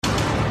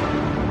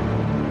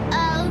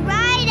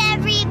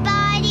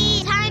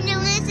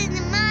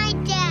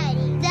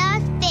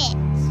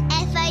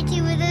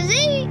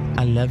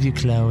love you,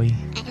 Chloe.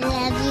 I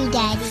love you,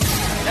 Daddy.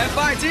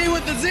 FIT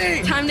with the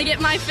Z. Time to get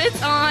my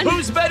Fitz on.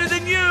 Who's better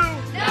than you?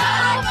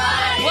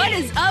 Nobody. What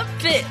is up,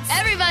 Fitz?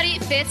 Everybody,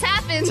 Fitz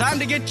happens. Time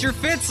to get your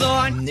Fitz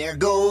on. There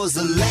goes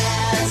the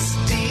last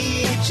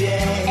DJ.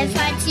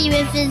 FIT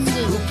with the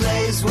Z. Who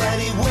plays what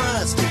he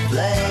wants to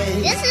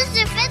play. This is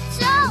the Fitz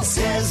Show.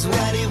 Says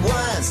what he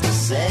wants to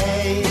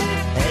say.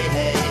 Hey,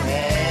 hey,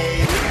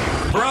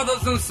 hey.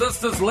 Brothers and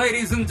sisters,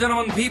 ladies and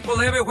gentlemen,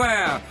 people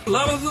everywhere,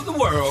 lovers of the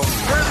world.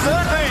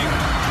 Presenting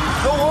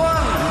the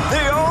one,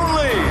 the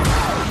only.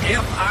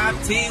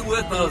 FIT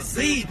with a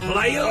Z,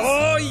 players.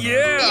 Oh,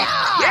 yeah.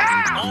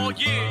 Oh,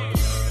 yeah.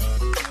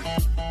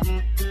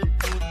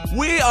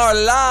 We are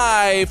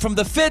live from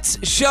the Fitz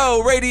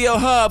Show Radio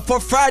Hub for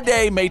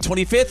Friday, May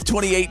 25th,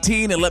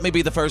 2018. And let me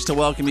be the first to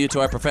welcome you to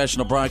our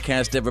professional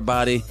broadcast,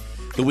 everybody.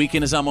 The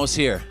weekend is almost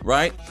here,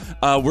 right?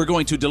 We're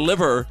going to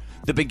deliver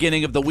the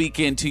beginning of the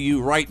weekend to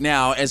you right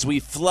now as we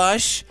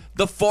flush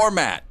the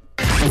format.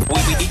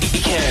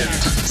 Weekend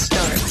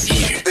starts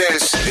here.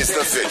 This is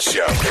the Fitz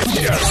Show.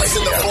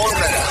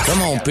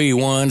 Come on,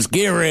 P1s,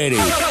 get ready.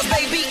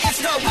 Baby, it's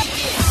the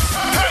weekend.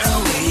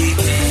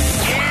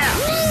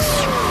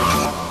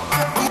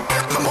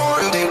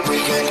 Memorial Day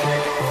weekend.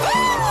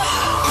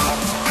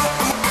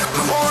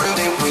 Memorial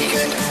Day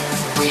weekend.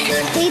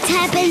 It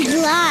happens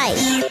live.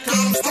 Here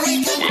comes the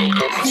weekend.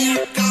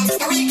 Here comes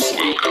the weekend.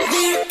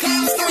 Here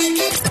comes the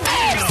weekend.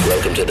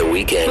 Welcome to the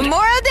weekend.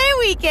 Memorial Day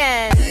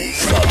weekend.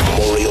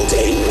 Memorial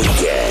Day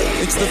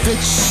weekend. It's the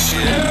Fitz Show.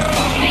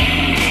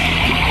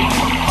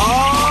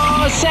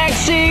 Oh,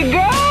 sexy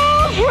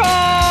girlfriend!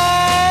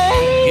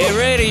 Get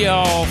ready,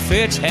 y'all.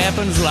 Fitz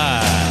happens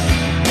live.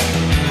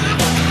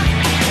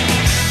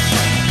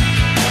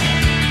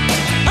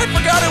 I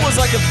forgot it was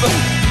like a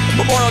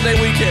Memorial Day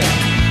weekend.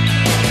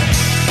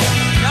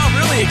 Now I'm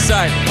really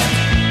excited.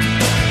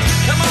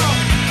 Come on.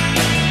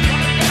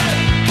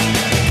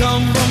 They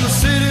come from the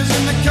cities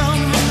and they come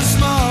from the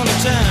smaller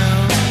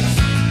towns.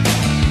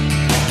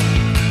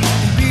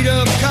 Beat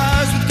up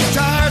cars with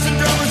guitars and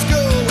drummers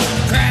go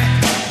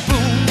crack,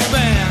 boom,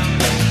 bam.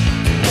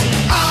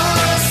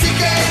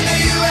 R-O-C-K in the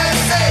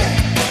USA.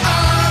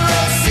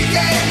 R-O-C-K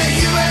in the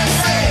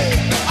USA.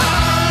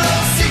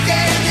 R-O-C-K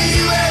in the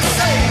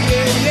USA.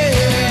 Yeah,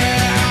 yeah.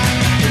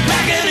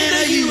 Rockin' in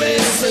the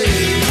USA.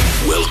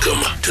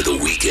 Welcome to the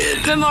weekend.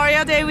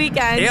 Memorial Day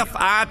weekend.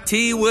 FIT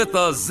with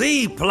a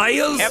Z,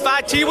 players.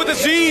 FIT with a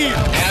Z.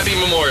 Happy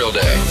Memorial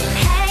Day.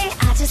 Hey,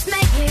 I just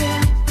met you,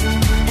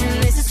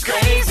 and this is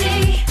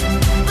crazy.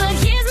 But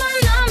here's my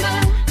number,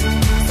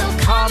 so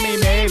call me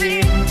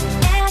maybe.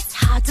 It's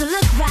hard to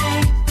look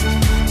right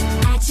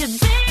at your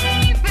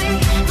baby,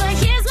 but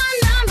here's my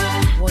number,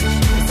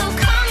 so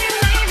call me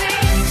maybe.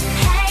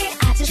 Hey,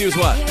 I just She was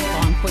met what? you.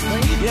 On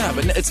quickly. Yeah,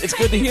 but it's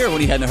good to hear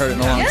when you hadn't heard it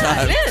in a long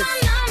time. Yeah, it is.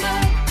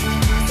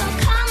 So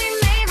call me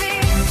maybe,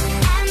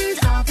 and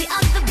all the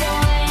other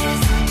boys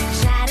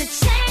try to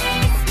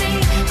chase me,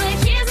 but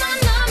here's my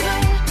number,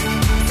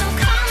 so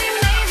call me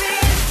maybe.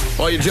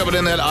 While you're jumping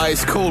in that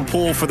ice cold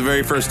pool for the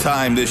very first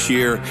time this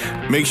year,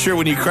 make sure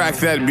when you crack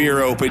that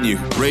beer open, you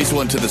raise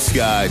one to the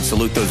sky and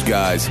salute those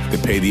guys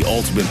that pay the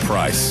ultimate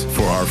price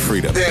for our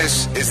freedom.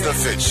 This is the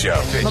Fitz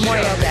Show.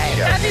 Memorial Day.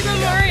 Happy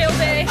Memorial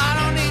Day. I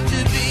don't need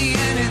to be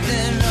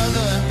anything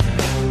other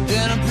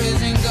than a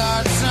prison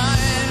guard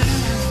sign.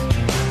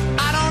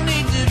 I don't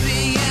need to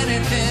be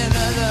anything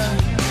other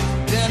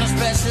than a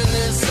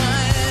specialist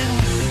sign.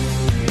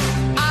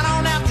 I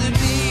don't have to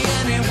be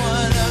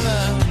anyone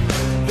other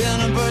than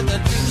a bird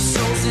that two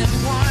souls in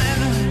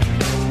one.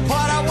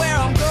 What I wear,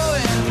 I'm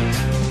going.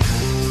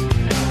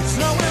 It's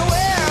nowhere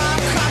where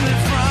I'm coming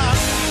from.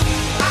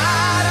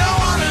 I don't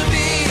want to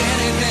be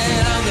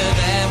anything other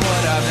than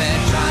what I've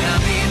been trying to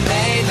be,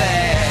 baby.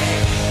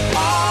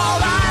 All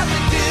I have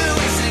to do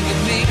is think of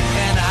me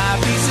and I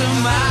have peace of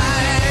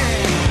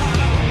mind.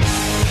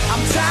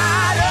 I'm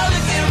tired of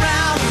looking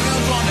around,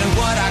 wondering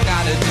what I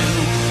gotta do,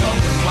 or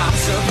who I'm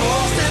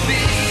supposed to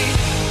be.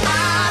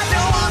 I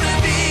don't want to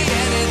be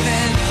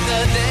anything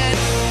other than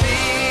me.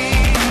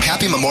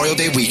 Happy Memorial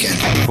Day weekend.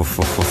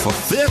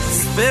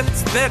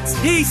 Fitz,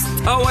 he's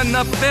towing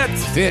the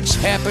Fitz. Fitz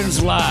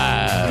happens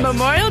live.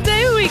 Memorial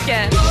Day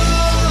weekend.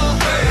 I've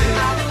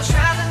been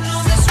traveling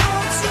on this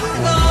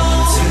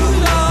road too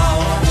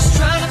long, just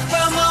trying to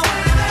find my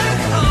way back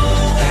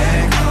home.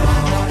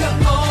 The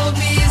old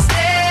me is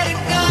dead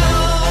and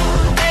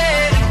gone,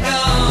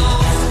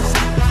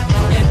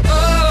 and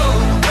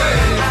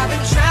I've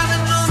been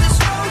traveling on this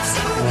road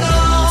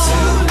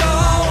too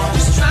long,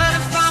 just trying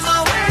to find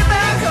my way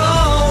back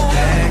home.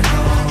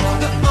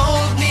 The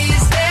old me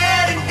is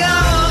dead and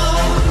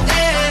gone.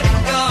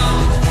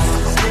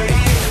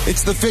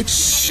 It's the Fitz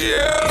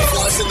Show.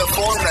 What's in the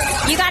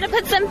format? You gotta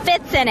put some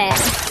Fitz in it.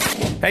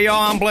 Hey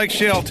y'all, I'm Blake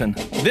Shelton.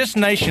 This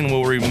nation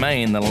will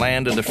remain the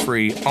land of the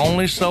free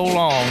only so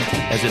long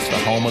as it's the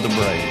home of the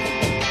brave.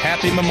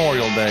 Happy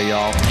Memorial Day,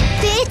 y'all.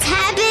 Fitz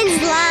happens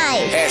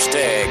live.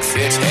 Hashtag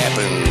Fitz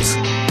happens.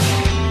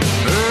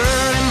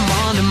 Early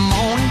Monday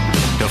morning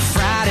to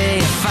Friday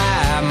at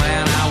 5,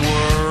 man, I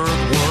work,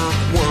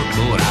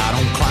 but I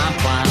don't climb.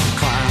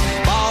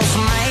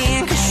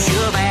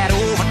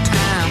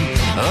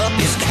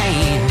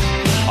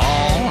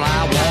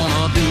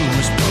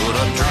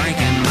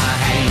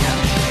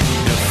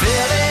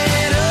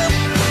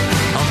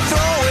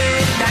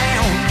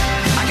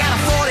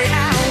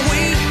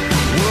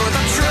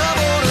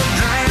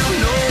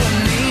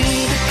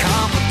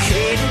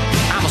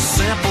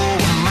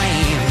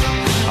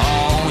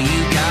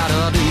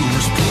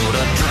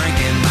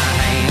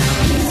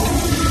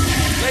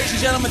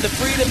 gentlemen, the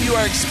freedom you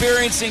are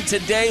experiencing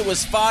today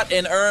was fought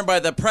and earned by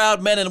the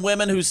proud men and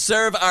women who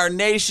serve our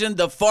nation.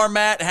 The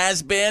format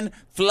has been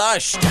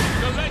flushed.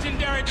 The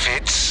legendary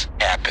Fitz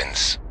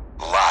Happens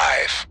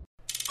Live.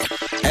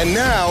 And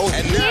now,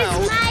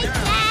 Here's my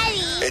daddy.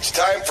 it's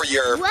time for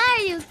your Why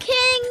are you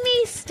kidding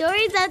me?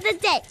 Stories of the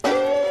day.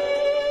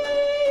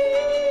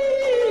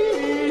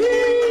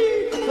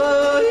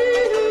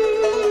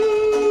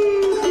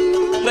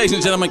 Ladies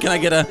and gentlemen, can I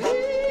get a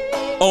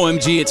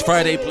OMG, it's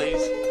Friday,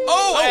 please?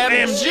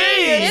 OMG!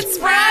 It's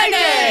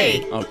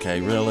Friday!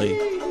 Okay, really?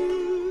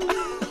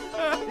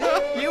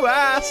 You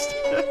asked.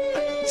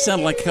 You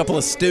sound like a couple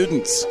of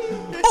students.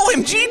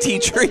 OMG,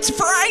 teacher, it's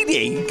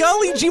Friday.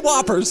 Golly gee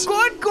whoppers.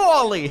 Good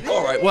golly.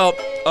 All right, well,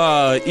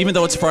 even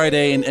though it's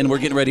Friday and we're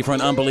getting ready for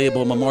an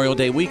unbelievable Memorial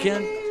Day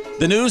weekend,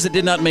 the news that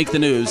did not make the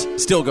news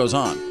still goes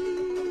on.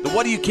 The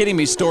What Are You Kidding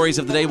Me stories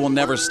of the day will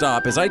never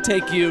stop as I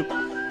take you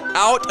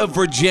out of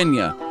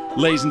Virginia.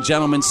 Ladies and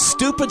gentlemen,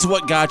 stupid's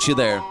what got you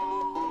there.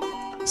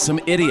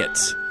 Some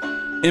idiots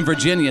in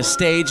Virginia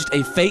staged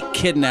a fake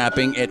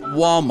kidnapping at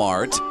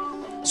Walmart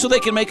so they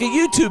can make a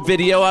YouTube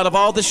video out of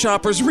all the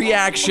shoppers'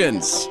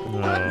 reactions.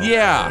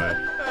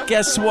 Yeah.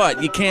 Guess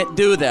what? You can't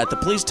do that. The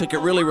police took it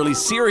really, really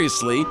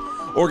seriously,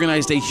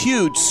 organized a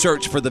huge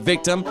search for the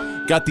victim,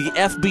 got the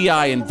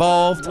FBI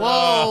involved.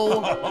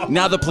 Whoa.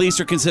 Now the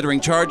police are considering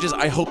charges.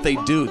 I hope they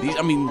do. These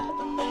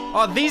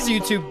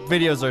YouTube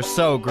videos are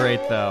so great,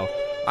 though.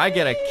 I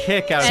get a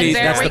kick out of See, these.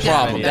 that's the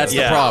problem. videos. That's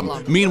the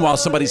problem. Meanwhile,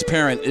 somebody's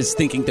parent is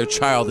thinking their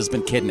child has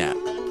been kidnapped.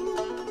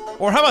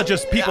 Or how about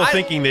just people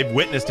thinking they've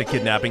witnessed a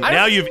kidnapping?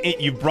 Now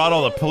you've brought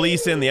all the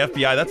police in, the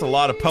FBI. That's a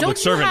lot of public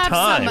servant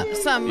time.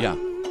 Yeah.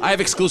 I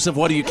have exclusive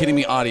What Are You Kidding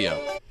Me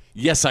audio.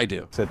 Yes, I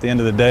do. At the end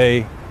of the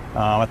day,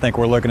 I think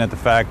we're looking at the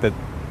fact that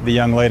the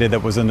young lady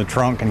that was in the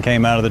trunk and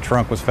came out of the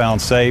trunk was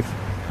found safe,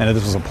 and that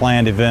this was a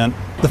planned event.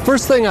 The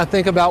first thing I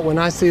think about when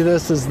I see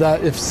this is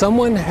that if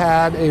someone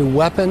had a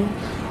weapon,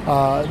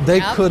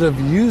 they could have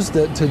used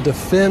it to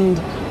defend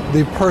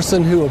the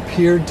person who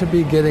appeared to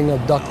be getting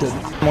abducted.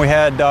 We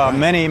had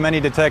many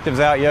detectives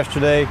out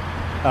yesterday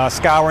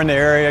scouring the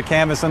area,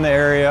 canvassing the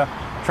area,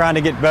 trying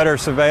to get better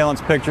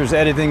surveillance pictures,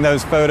 editing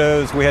those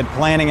photos. We had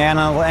planning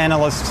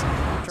analysts.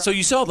 So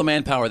you saw the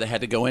manpower that had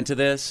to go into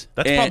this.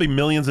 That's probably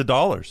millions of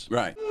dollars.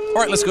 Right. All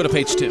right, let's go to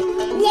page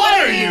 2. What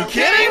are you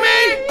kidding me?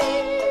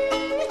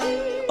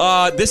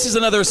 This is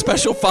another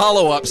special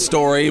follow-up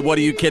story. What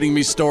Are You Kidding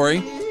Me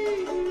story.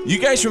 You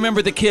guys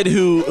remember the kid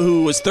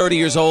who was 30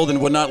 years old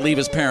and would not leave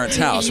his parents'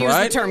 house, Use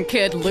right? the term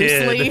kid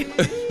loosely.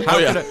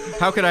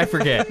 How could I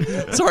forget?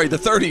 Sorry, the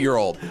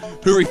 30-year-old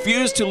who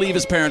refused to leave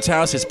his parents'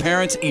 house. His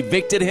parents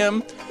evicted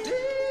him.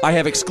 I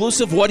have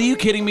exclusive What Are You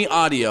Kidding Me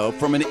audio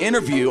from an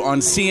interview on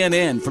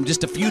CNN from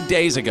just a few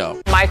days ago.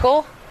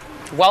 Michael,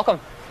 welcome.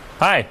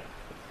 Hi.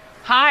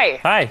 Hi.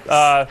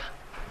 Hi.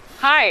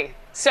 Hi.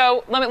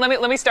 So let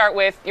me start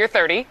with you're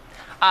 30.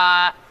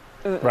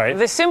 Right.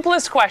 The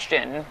simplest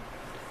question: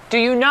 do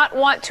you not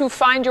want to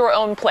find your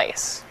own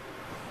place?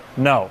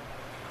 No.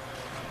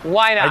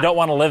 Why not? I don't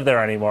want to live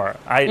there anymore.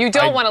 You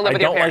don't want to live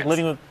with your parents? I don't like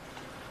living with.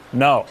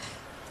 No.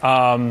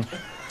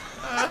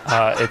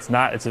 It's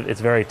not.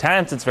 It's very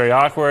tense. It's very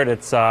awkward.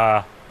 It's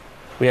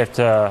we have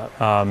to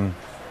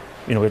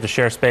we have to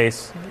share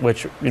space,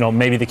 which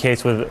may be the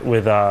case with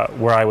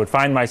where I would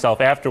find myself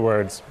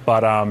afterwards.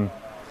 But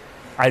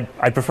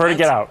I'd prefer to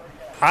get out.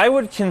 I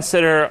would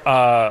consider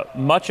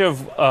much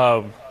of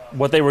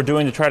what they were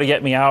doing to try to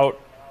get me out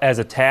as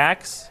a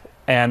tax,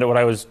 and what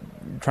I was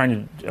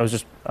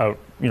just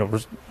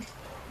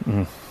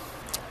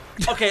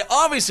Okay,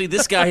 obviously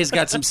this guy has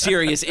got some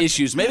serious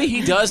issues. Maybe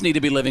he does need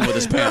to be living with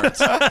his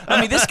parents.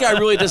 I mean, this guy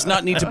really does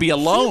not need to be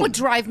alone. He would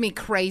drive me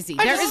crazy.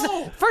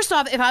 First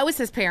off, if I were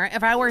his parents,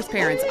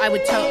 I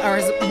would or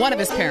as one of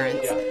his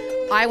parents,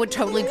 I would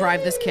totally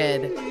drive this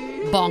kid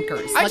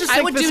bonkers.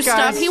 I would do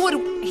stuff.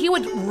 He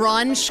would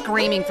run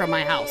screaming from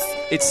my house.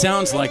 It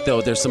sounds like,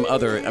 though, there's some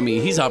other. I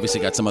mean, he's obviously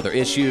got some other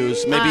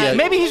issues.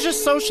 Maybe he's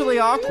just socially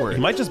awkward.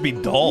 He might just be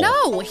dull.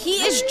 No, he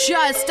is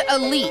just a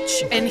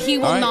leech, and he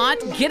will not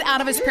get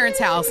out of his parents'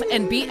 house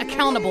and be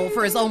accountable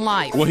for his own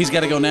life. Well, he's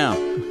got to go now.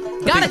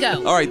 Gotta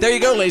go. All right, there you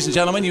go, ladies and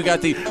gentlemen. You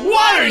got the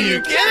What are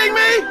you kidding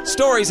me?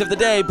 Stories of the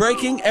day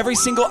breaking every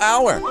single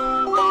hour.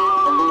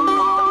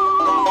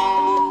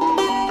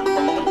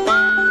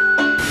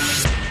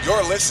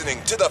 You're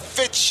listening to The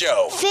Fitz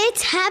Show.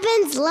 Fitz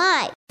happens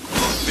live.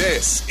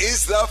 This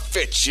is The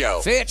Fitz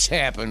Show. Fitz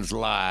happens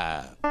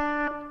live.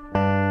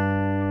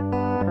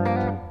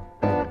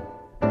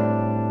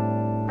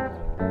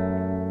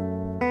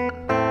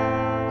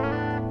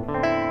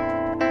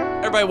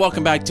 Everybody,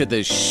 welcome back to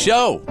the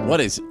show. What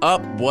is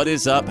up? What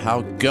is up?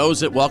 How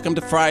goes it? Welcome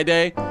to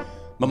Friday,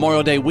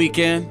 Memorial Day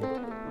weekend.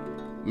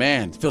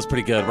 Man, it feels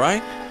pretty good,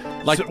 right?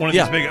 Like one of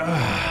these big.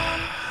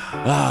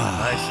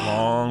 Nice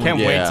long. Can't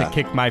wait to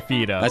kick my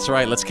feet up. That's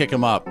right. Let's kick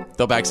them up.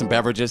 Throw back some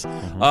beverages.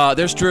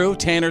 There's Drew.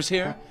 Tanner's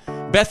here.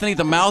 Bethany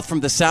the Mouth from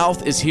the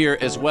South is here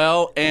as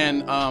well.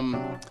 And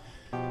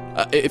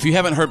if you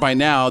haven't heard by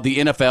now, the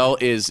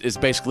NFL is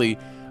basically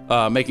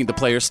making the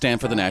players stand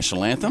for the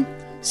national anthem.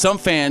 Some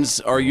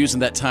fans are using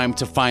that time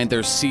to find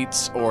their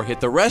seats or hit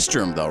the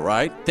restroom, though,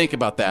 right? Think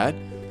about that.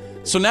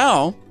 So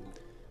now,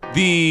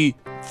 the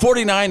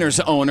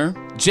 49ers owner,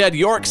 Jed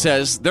York,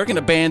 says they're going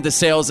to ban the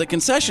sales at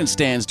concession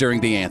stands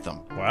during the anthem.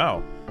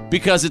 Wow.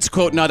 Because it's,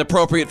 quote, not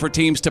appropriate for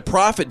teams to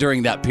profit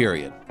during that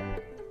period.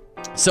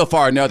 So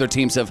far, no other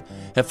teams have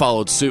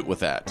followed suit with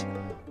that.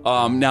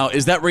 Now,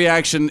 is that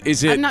reaction,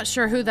 I'm not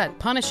sure who that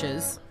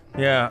punishes.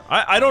 Yeah,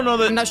 I don't know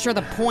that... I'm not sure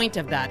the point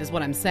of that is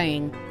what I'm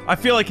saying. I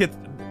feel like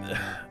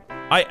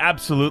I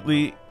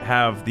absolutely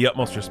have the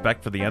utmost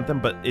respect for the anthem,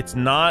 but it's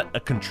not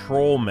a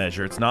control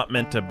measure. It's not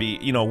meant to be,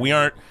 we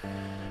aren't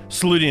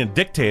saluting a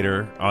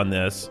dictator on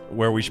this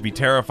where we should be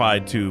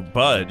terrified to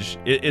budge.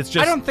 It's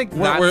just... I don't think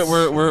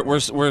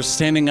we're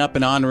standing up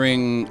and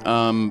honoring...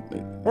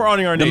 we're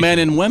honoring our the nation. men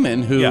and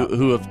women who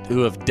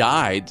have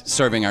died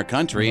serving our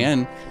country,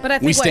 and But I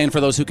think we stand for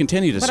those who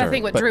continue to serve. But I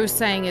think what Drew's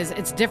saying is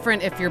it's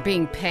different if you're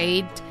being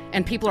paid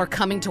and people are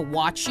coming to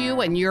watch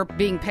you and you're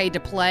being paid to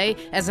play,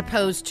 as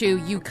opposed to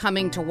you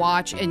coming to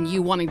watch and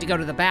you wanting to go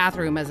to the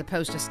bathroom as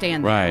opposed to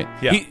stand there. Right.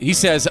 Yeah. He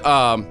says,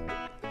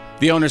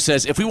 the owner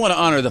says, if we want to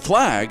honor the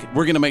flag,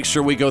 we're going to make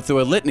sure we go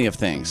through a litany of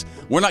things.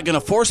 We're not going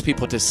to force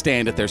people to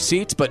stand at their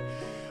seats, but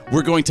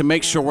we're going to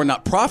make sure we're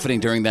not profiting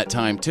during that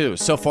time, too.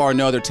 So far,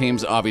 no other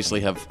teams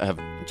obviously have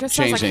It just changed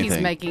sounds like anything.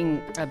 he's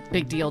making a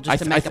big deal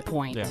just to make a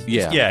point.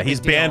 Yeah,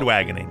 he's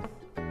bandwagoning.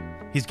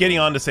 He's getting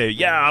on to say,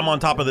 yeah, I'm on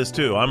top of this,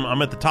 too.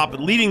 I'm at the top,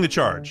 leading the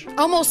charge.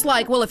 Almost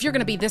like, well, if you're going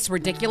to be this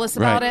ridiculous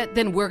about it,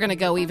 then we're going to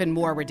go even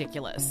more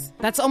ridiculous.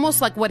 That's almost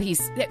like what it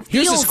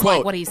feels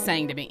like what he's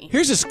saying to me.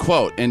 Here's his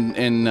quote, and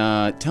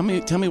tell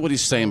me what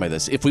he's saying by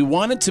this. If we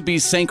wanted to be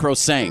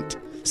sacrosanct,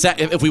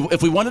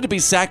 if we wanted to be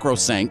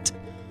sacrosanct,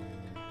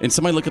 and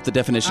somebody look up the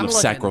definition of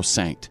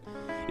sacrosanct.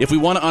 If we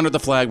want to honor the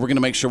flag, we're going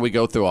to make sure we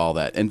go through all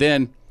that. And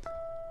then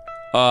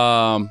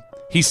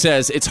he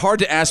says, it's hard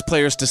to ask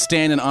players to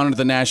stand and honor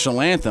the national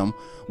anthem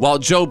while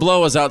Joe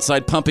Blow is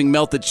outside pumping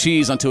melted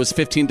cheese onto his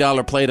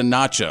 $15 plate of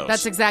nachos.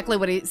 That's exactly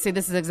what this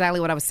is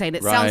exactly what I was saying.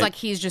 It sounds like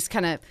he's just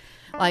kind of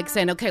like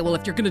saying, okay, well,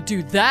 if you're going to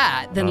do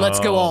that, then let's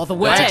go all the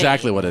way. That's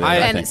exactly what it is.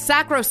 And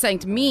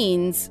sacrosanct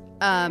means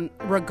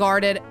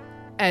regarded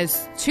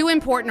as too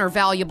important or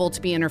valuable to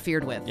be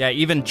interfered with. Yeah,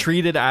 even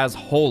treated as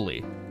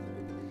holy.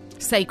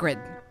 Sacred.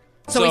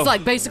 So he's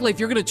like, basically, if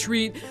you're going to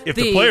treat if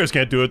the players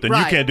can't do it, then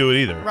you can't do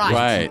it either.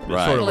 Right.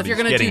 Well, if you're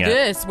going to do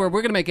this, we're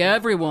going to make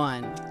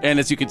everyone. And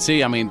as you can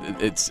see, I mean,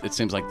 it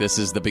seems like this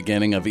is the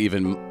beginning of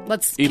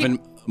even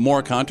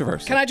more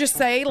controversy. Can I just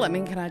say,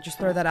 can I just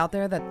throw that out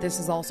there, that this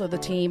is also the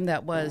team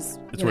that was,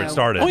 That's where it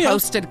started.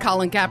 hosted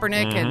Colin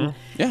Kaepernick,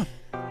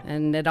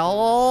 and it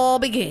all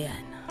began.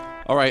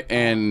 All right,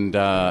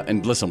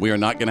 and listen, we are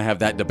not going to have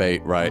that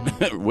debate, right?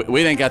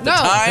 we ain't got the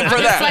time for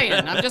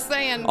that. I'm just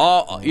saying.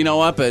 You know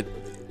what, but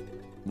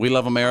we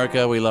love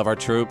America. We love our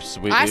troops.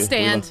 I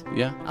stand.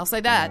 Yeah. I'll say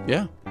that.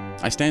 Yeah,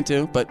 I stand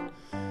too, but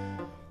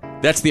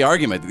that's the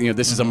argument.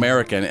 This is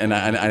America, and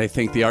I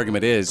think the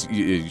argument is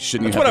you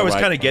shouldn't. That's what I was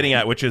kind of getting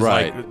at, which is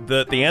like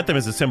the anthem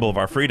is a symbol of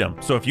our freedom.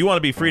 So if you want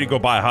to be free to go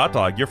buy a hot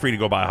dog, you're free to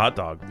go buy a hot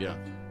dog. Yeah.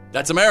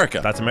 That's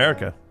America. That's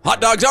America.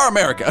 Hot dogs are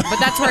America. But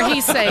that's where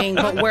he's saying,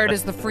 but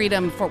where's the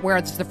freedom for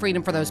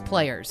those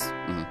players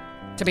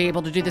to be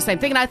able to do the same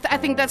thing? And I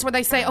think that's where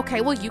they say,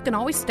 okay, well, you can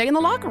always stay in the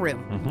locker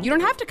room. You don't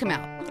have to come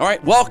out. All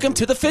right, welcome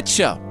to the Fitz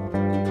Show.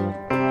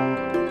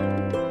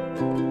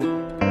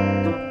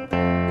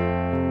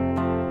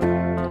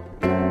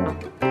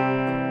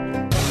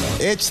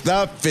 It's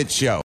the Fitz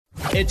Show.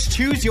 It's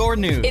Choose Your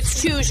News.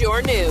 It's Choose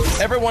Your News.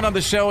 Everyone on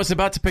the show is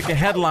about to pick a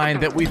headline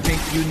that we think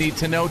you need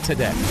to know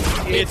today.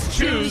 It's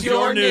Choose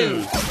Your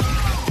News.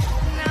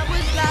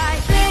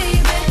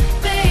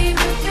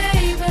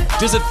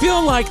 Does it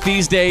feel like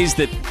these days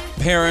that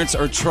parents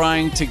are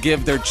trying to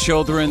give their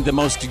children the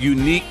most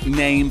unique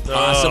name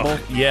possible?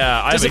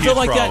 Yeah, I Does have it a feel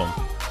huge like problem.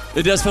 that?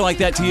 It does feel like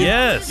that to you?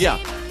 Yes. Yeah.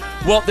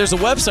 Well, there's a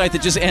website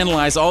that just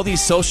analyzed all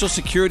these Social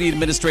Security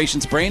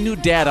Administration's brand new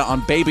data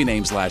on baby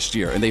names last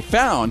year, and they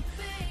found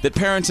that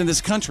parents in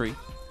this country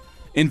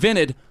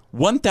invented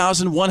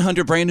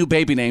 1,100 brand new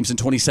baby names in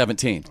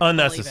 2017.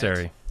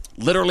 Unnecessary.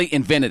 Literally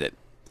invented it.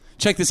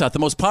 Check this out. The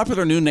most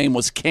popular new name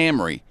was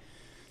Camry.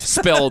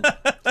 Spelled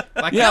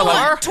Toyota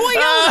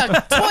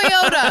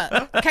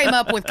came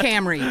up with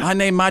Camry. I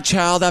named my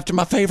child after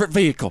my favorite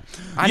vehicle.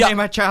 I named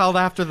my child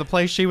after the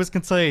place she was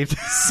conceived.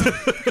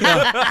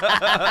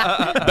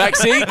 Back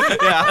seat?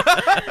 Yeah.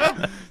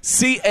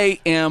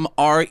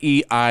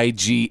 Camreigh.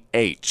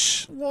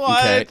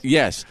 What? Okay.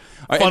 Yes.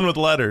 All right, Fun with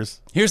letters.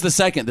 Here's the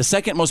second. The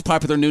second most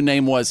popular new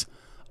name was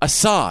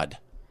Assad.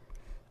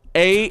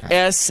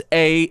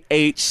 Asahd.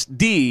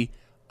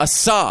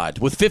 Assad,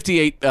 with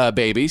 58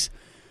 babies.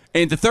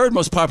 And the third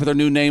most popular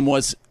new name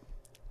was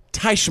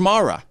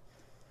Taishmara.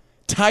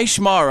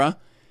 Taishmara.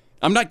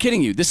 I'm not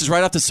kidding you. This is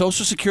right off the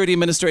Social Security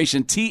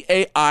Administration.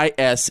 Taishmara.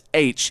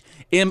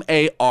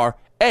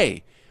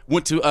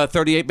 Went to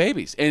 38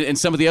 babies. And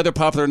some of the other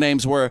popular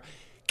names were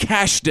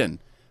Cashton,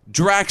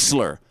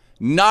 Draxler,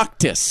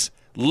 Noctis,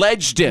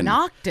 Legend.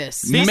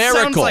 Noctis. These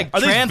Miracle. sounds like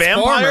Are these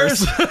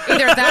Transformers.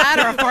 Either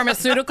that or a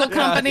pharmaceutical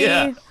company.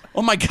 yeah.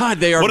 Oh my God,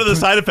 they are. What are the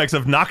side effects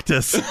of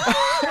Noctis?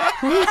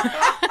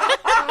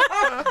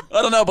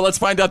 I don't know, but let's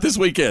find out this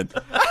weekend.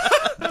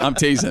 I'm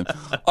teasing.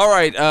 All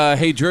right,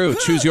 hey Drew,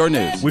 choose your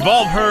news. We've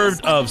all heard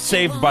of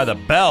Saved by the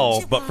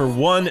Bell, but for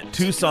one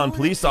Tucson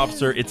police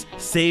officer, it's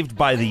Saved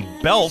by the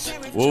Belt.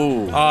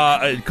 Whoa.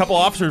 A couple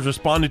officers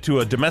responded to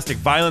a domestic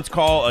violence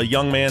call. A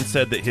young man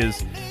said that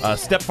his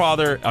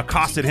stepfather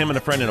accosted him and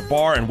a friend in a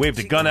bar and waved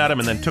a gun at him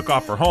and then took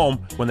off for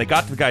home. When they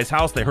got to the guy's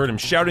house, they heard him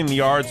shouting in the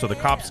yard, so the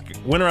cops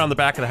went around the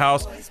back of the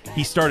house.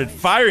 He started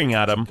firing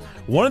at him.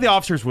 One of the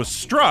officers was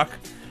struck,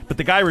 but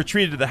the guy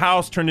retreated to the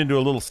house, turned into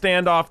a little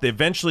standoff. They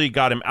eventually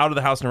got him out of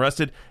the house and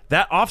arrested.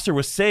 That officer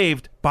was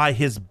saved by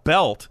his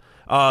belt.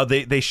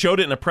 They showed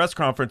it in a press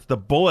conference. The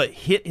bullet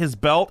hit his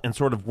belt and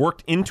sort of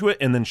worked into it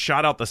and then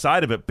shot out the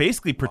side of it,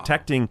 basically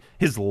protecting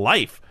his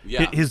life.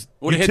 Yeah. His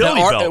would have utility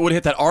belt. It would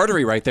have hit that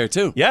artery right there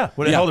too. Yeah,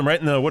 would have held him right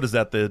in the, what is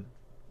that, the...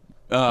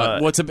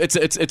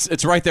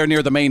 it's right there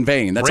near the main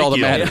vein. That's all that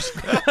matters.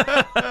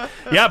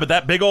 Yeah, but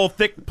that big old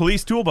thick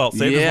police tool belt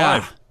saved his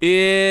life.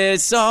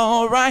 It's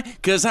all right,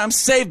 because I'm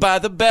saved by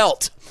the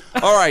belt.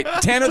 All right,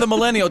 Tanner the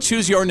Millennial,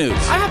 choose your news.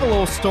 I have a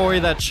little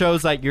story that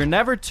shows that you're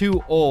never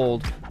too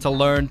old to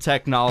learn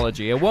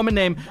technology. A woman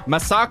named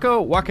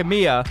Masako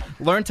Wakamiya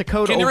learned to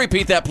code... Can you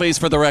repeat that, please,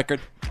 for the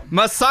record?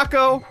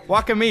 Masako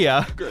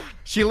Wakamiya. Good.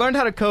 She learned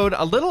how to code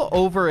a little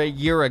over a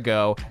year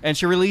ago, and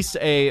she released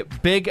a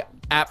big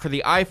app for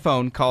the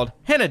iPhone called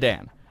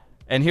Hinadan.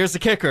 And here's the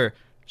kicker.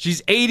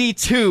 She's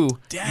 82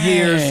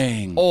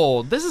 years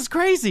old. This is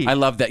crazy. I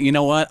love that. You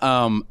know what?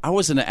 I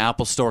was in an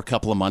Apple store a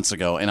couple of months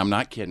ago, and I'm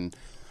not kidding.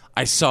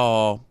 I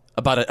saw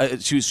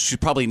about she's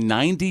probably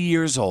 90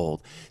 years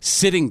old,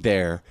 sitting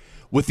there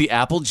with the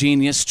Apple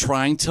Genius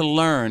trying to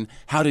learn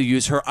how to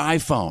use her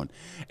iPhone.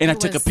 And I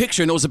took a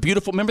picture, and it was a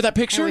beautiful... Remember that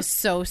picture? It was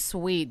so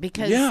sweet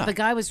because the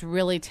guy was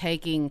really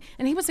taking...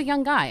 And he was a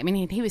young guy. I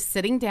mean, he was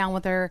sitting down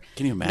with her.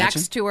 Can you imagine?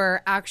 Next to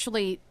her,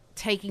 actually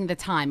taking the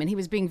time. And he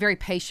was being very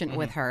patient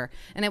with her.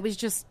 And it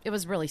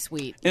was really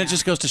sweet. And it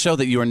just goes to show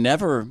that you are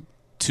never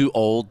too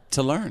old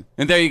to learn.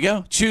 And there you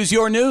go. Choose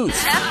your news.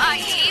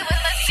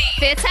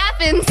 Fitz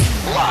happens.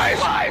 Live.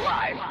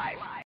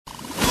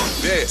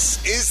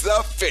 This is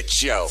the Fitz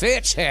Show.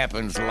 Fitz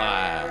happens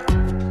live.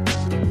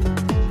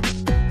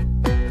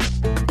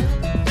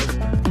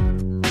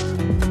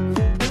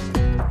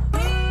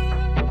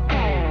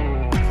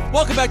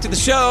 Welcome back to the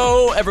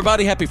show,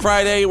 everybody. Happy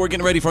Friday. We're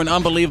getting ready for an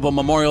unbelievable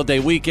Memorial Day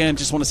weekend.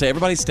 Just want to say,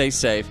 everybody stay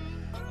safe.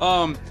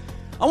 I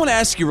want to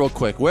ask you real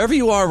quick, wherever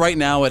you are right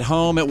now, at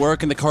home, at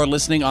work, in the car,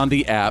 listening on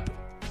the app,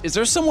 is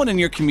there someone in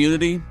your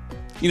community,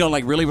 you know,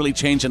 like really, really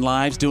changing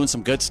lives, doing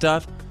some good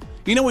stuff?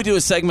 You know, we do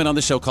a segment on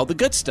the show called The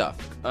Good Stuff,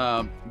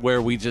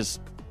 where we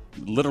just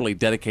literally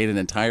dedicate an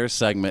entire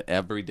segment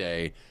every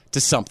day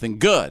to something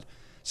good.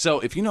 So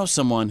if you know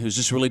someone who's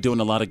just really doing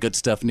a lot of good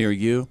stuff near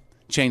you,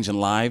 changing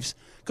lives,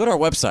 go to our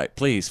website,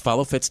 please.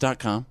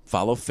 Followfitz.com.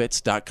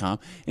 Followfitz.com.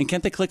 And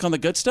can't they click on the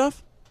good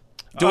stuff?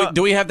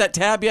 Do we have that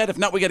tab yet? If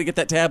not, we got to get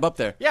that tab up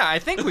there. Yeah, I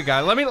think we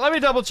got it. Let me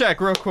double check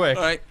real quick.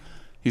 All right.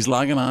 He's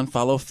logging on.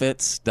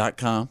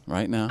 Followfitz.com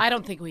right now. I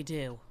don't think we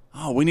do.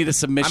 Oh, we need a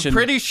submission. I'm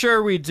pretty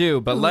sure we do,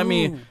 but let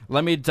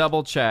me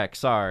double check.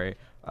 Sorry.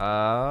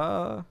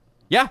 Yeah,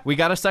 we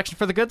got a section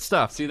for the good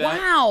stuff. See that?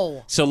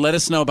 Wow. So let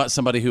us know about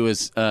somebody who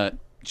is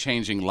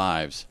changing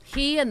lives.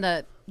 He and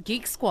the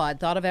Geek Squad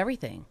thought of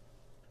everything.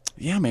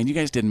 Yeah, man, you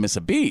guys didn't miss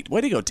a beat.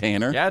 Way to go,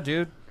 Tanner. Yeah,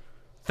 dude.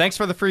 Thanks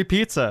for the free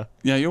pizza.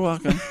 Yeah, you're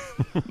welcome.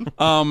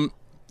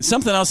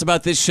 Something else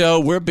about this show,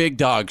 we're a big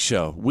dog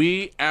show.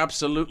 We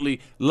absolutely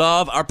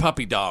love our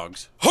puppy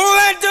dogs. Who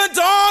let the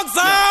dogs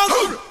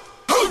out?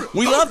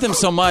 We love them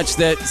so much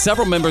that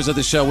several members of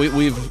the show,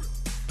 we've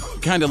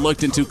kind of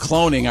looked into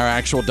cloning our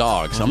actual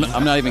dogs. I'm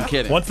not even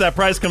kidding. Once that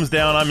price comes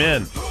down, I'm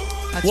in.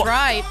 That's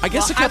right. I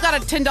guess I've got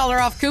a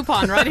 $10 off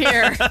coupon right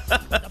here.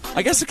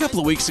 I guess a couple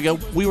of weeks ago,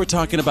 we were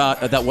talking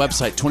about that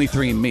website,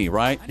 23andMe,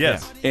 right?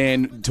 Yes.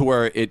 And to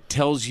where it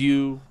tells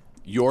you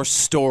your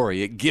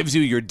story. It gives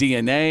you your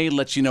DNA,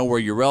 lets you know where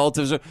your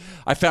relatives are.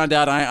 I found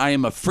out I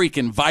am a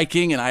freaking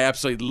Viking, and I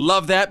absolutely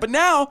love that. But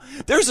now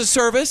there's a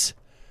service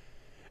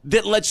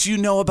that lets you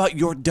know about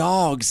your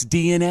dog's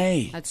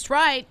DNA. That's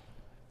right.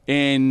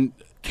 And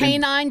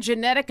Canine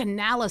genetic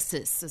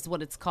analysis is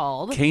what it's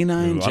called.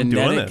 Canine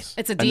genetic.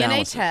 It's a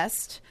DNA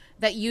test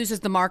that uses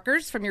the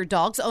markers from your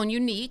dog's own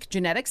unique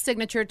genetic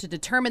signature to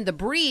determine the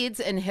breeds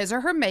in his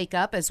or her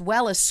makeup, as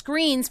well as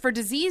screens for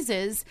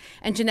diseases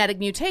and genetic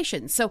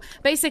mutations. So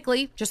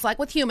basically, just like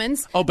with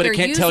humans. Oh, but it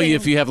can't tell you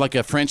if you have like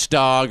a French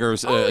dog or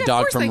a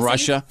dog from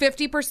Russia.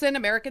 50%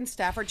 American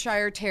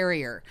Staffordshire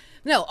Terrier.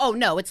 No,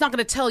 it's not going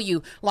to tell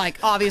you, like,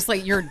 obviously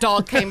your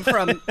dog came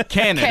from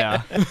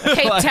Canada,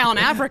 Cape Town,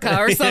 Africa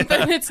or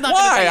something. It's not.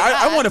 Why?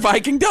 I want a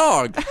Viking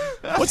dog.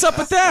 What's up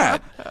with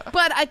that?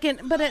 But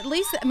at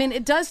least, I mean,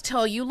 it does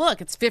tell you,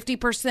 look, it's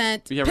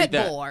 50% pit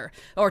bull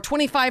or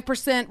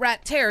 25%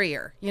 rat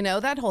terrier,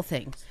 that whole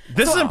thing.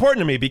 This is important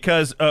to me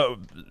because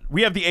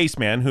we have the Ace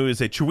Man, who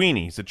is a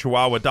Chiweenie. He's a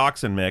Chihuahua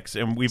Dachshund mix,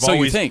 and we've always...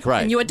 So you think,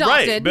 right. And you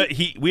adopted. Right,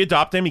 but we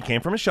adopted him. He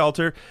came from a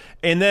shelter.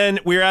 And then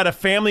we were at a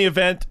family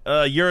event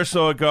a year or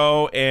so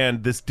ago,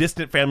 and this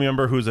distant family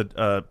member who's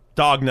a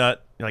dog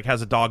nut,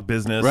 has a dog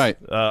business. Right.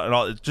 And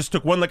all, just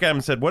took one look at him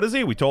and said, "What is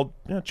he?" We told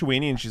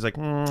Chiweenie, and she's like,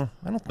 I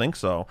don't think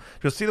so.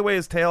 She goes, "See the way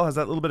his tail has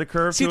that little bit of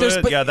curve to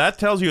it? Yeah, that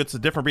tells you it's a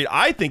different breed.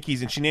 I think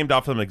and she named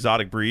off an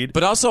exotic breed.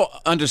 But also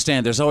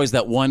understand there's always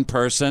that one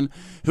person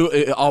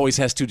who always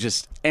has to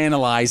just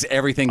analyze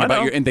everything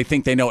about and they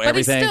think they know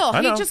everything.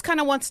 But he just kind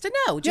of wants to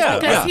know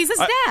because he's his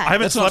dad. I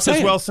haven't slept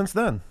as well since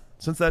then.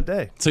 Since that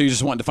day. So you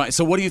just wanted to find...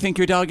 So what do you think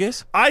your dog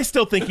is? I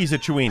still think he's a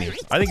Chiweenie.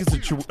 I think it's a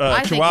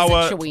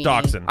Chihuahua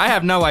Dachshund. I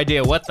have no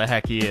idea what the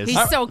heck he is.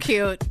 He's so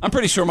cute. I'm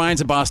pretty sure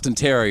mine's a Boston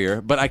Terrier,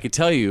 but I could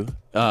tell you,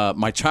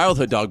 my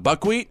childhood dog,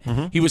 Buckwheat,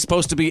 he was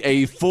supposed to be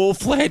a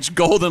full-fledged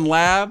golden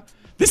lab.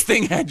 This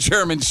thing had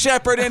German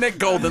Shepherd in it,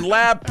 golden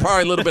lab,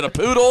 probably a little bit of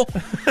poodle.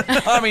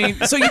 I mean,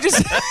 so you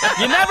just...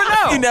 You never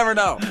know. You never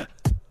know.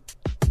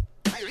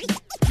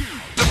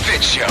 The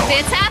Fitz Show.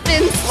 Fitz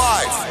happens.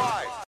 Live.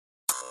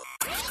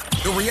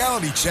 The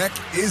reality check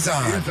is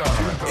on.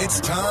 It's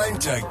time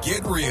to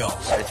get real.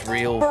 It's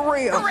real. For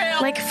real.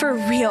 Like for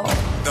real.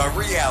 The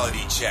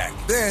reality check.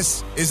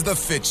 This is The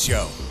Fitz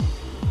Show.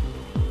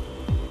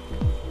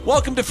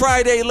 Welcome to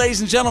Friday,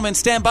 ladies and gentlemen.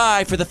 Stand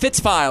by for the Fitz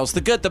Files,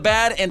 the good, the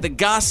bad, and the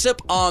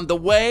gossip on the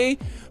way.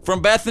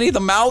 From Bethany, the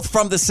mouth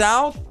from the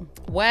south.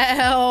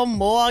 Well,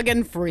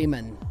 Morgan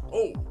Freeman.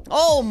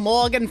 Oh,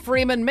 Morgan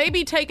Freeman may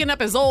be taking up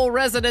his old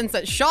residence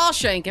at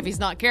Shawshank if he's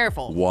not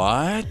careful.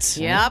 What?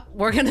 Yep,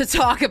 we're going to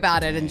talk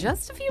about it in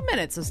just a few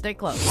minutes, so stay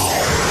close.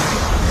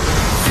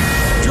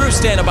 Drew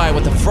standing by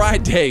with the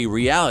Friday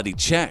reality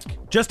check.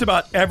 Just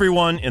about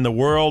everyone in the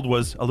world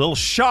was a little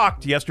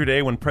shocked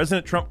yesterday when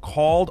President Trump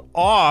called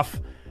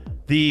off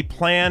the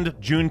planned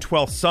June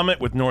 12th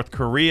summit with North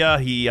Korea.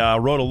 He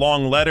wrote a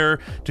long letter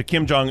to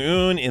Kim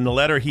Jong-un. In the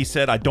letter, he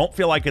said, "I don't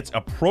feel like it's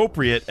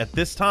appropriate at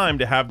this time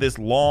to have this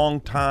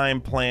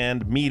long-time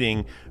planned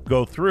meeting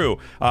go through."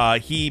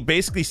 He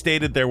basically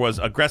stated there was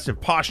aggressive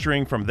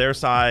posturing from their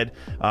side,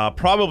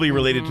 probably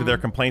related to their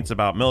complaints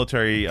about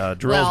military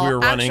drills we were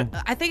running.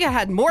 Actually, I think it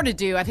had more to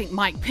do. I think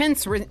Mike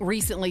Pence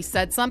recently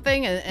said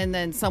something, and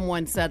then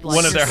someone said, like,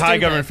 one of their high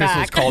government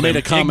officials called him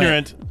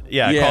ignorant.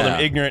 Called him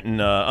ignorant and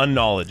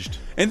unknowledged.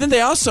 And then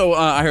they also,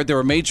 I heard there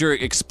were major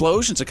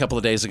explosions a couple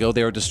of days ago.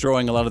 They were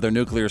destroying a lot of their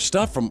nuclear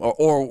stuff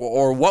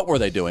or what were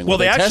they doing? Well,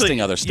 were they actually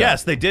testing other stuff?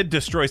 Yes, they did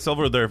destroy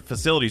several of their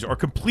facilities or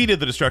completed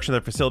the destruction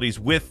of their facilities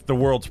with the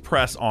world's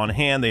press on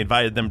hand. They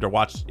invited them to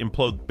watch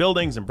implode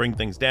buildings and bring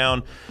things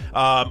down.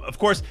 Of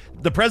course,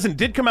 the president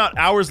did come out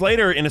hours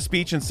later in a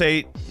speech and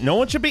say, no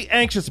one should be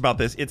anxious about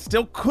this. It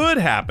still could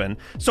happen.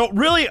 So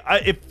really,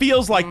 it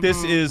feels like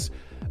this is...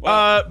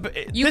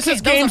 this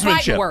is gamesmanship. Those are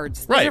fighting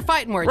words. Those are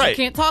fighting words. You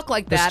can't talk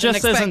like that and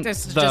expect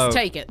us to just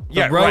take it.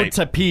 The road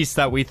to peace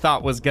that we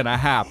thought was going to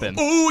happen.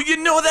 Ooh,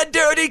 you know that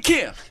dirty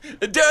Kim.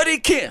 Dirty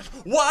Kim.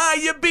 Why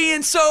you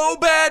being so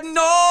bad,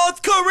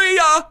 North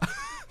Korea?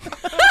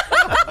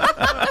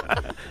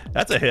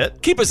 That's a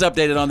hit. Keep us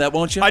updated on that,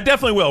 won't you? I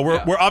definitely will.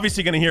 We're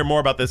obviously going to hear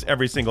more about this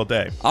every single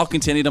day. I'll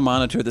continue to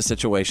monitor the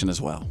situation as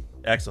well.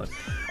 Excellent.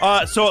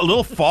 So a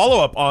little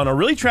follow-up on a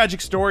really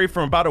tragic story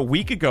from about a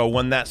week ago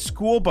when that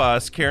school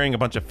bus carrying a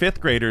bunch of fifth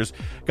graders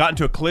got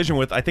into a collision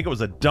with, I think it was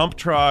a dump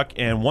truck,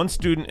 and one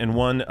student and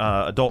one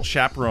adult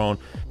chaperone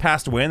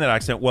passed away in that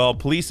accident. Well,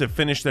 police have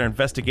finished their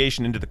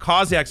investigation into the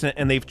cause of the accident,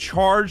 and they've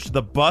charged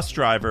the bus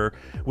driver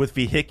with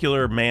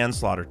vehicular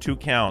manslaughter, 2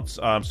 counts.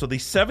 So the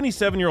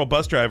 77-year-old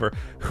bus driver,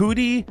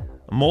 Hootie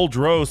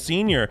Muldrow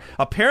Sr.,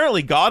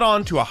 apparently got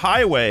onto a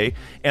highway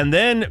and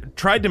then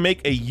tried to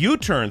make a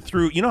U-turn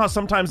through, you know how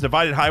sometimes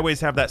divided highways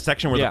have that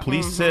section where the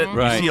police sit?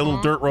 Right. You see a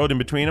little dirt road in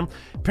between them?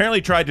 Apparently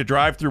tried to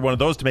drive through one of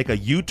those to make a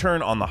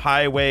U-turn on the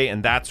highway,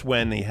 and that's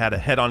when they had a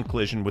head-on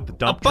collision with the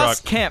dump truck. A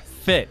bus can't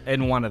fit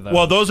in one of those.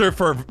 Well, those are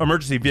for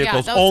emergency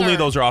vehicles.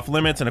 Those are off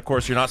limits, and of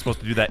course, you're not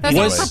supposed to do that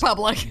anyway. That's for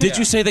public. Did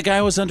you say the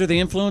guy was under the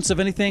influence of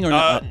anything? Or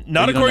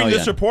not according to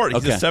this report.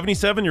 He's Okay. a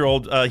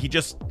 77-year-old. He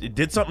just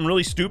did something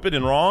really stupid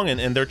and wrong,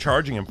 and they're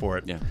charging him for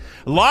it. Yeah.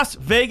 Las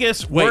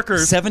Vegas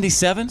workers.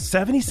 77?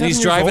 77 He's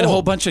years driving old. a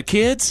whole bunch of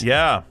kids?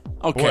 Yeah.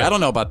 Okay, Boy. I don't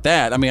know about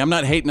that. I mean, I'm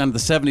not hating on the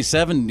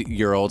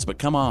 77-year-olds, but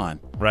come on.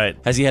 Right.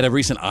 Has he had a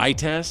recent eye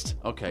test?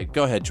 Okay,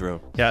 go ahead,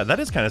 Drew. Yeah, that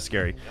is kind of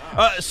scary.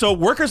 So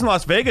workers in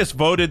Las Vegas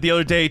voted the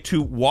other day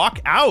to walk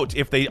out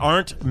if they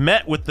aren't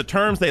met with the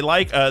terms they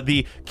like.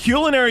 The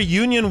culinary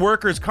union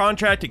workers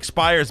contract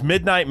expires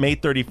midnight, May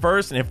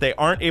 31st, and if they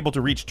aren't able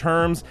to reach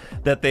terms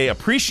that they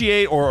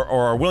appreciate or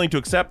are willing to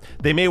accept,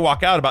 they may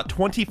walk out. About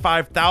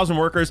 25,000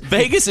 workers.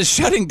 Vegas is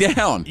shutting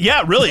down.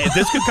 Yeah, really.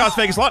 This could cost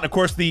Vegas a lot. And of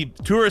course, the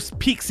tourist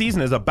peak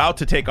season is about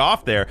to take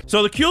off there.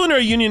 So the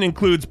culinary union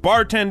includes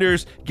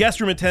bartenders, guest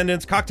room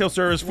attendants, cocktail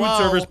servers, food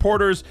servers,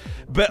 porters,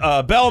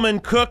 bellmen,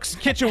 cooks,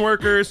 kitchen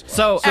workers.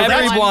 So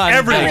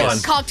everyone.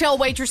 Cocktail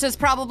waitresses,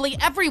 probably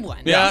everyone.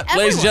 Yeah,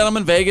 ladies and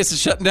gentlemen, Vegas is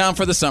shutting down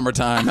for the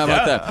summertime. How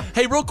about that?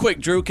 Hey, real quick,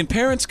 Drew, can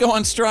parents go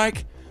on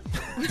strike?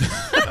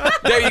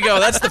 There you go.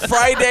 That's the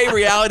Friday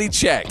reality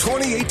check.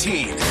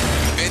 2018.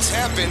 It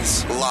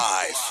happens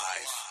live.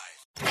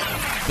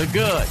 The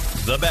good,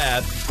 the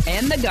bad,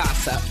 and the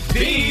gossip.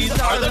 These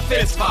are the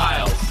Fitz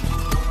Files.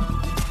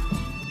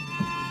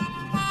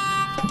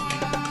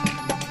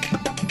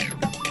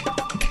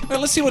 All right,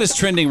 let's see what is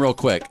trending real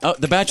quick.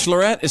 The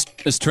Bachelorette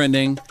is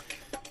trending.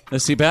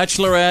 Let's see.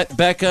 Bachelorette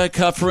Becca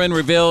Kufrin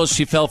reveals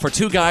she fell for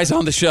 2 guys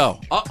on the show.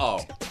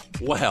 Uh-oh.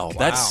 Well,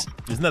 that's...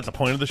 Isn't that the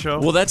point of the show?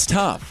 Well, that's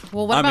tough.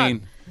 Well, what about...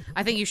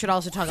 I think you should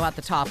also talk about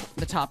the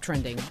top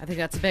trending. I think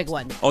that's a big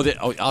one.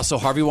 Also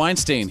Harvey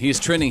Weinstein. He's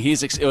trending.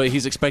 He's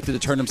expected to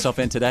turn himself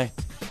in today.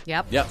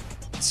 Yep.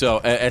 So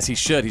as he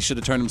should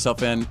have turned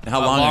himself in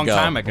how long ago? A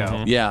long time ago.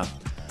 Mm-hmm. Yeah.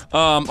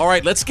 All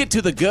right, let's get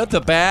to the good,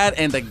 the bad,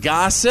 and the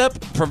gossip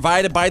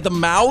provided by the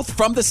mouth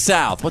from the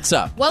South. What's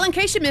up? Well, in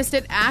case you missed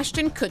it,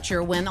 Ashton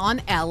Kutcher went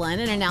on Ellen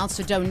and announced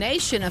a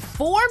donation of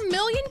 $4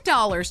 million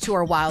to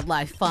her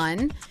wildlife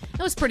fund.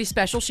 It was pretty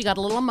special. She got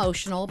a little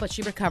emotional, but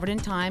she recovered in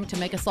time to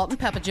make a salt and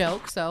pepper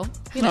joke. So,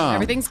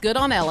 everything's good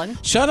on Ellen.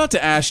 Shout out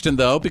to Ashton,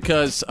 though,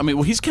 because,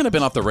 he's kind of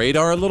been off the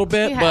radar a little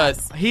bit. But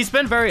he's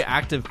been very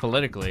active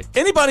politically.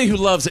 Anybody who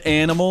loves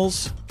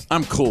animals,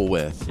 I'm cool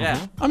with.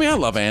 Yeah. I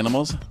love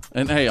animals.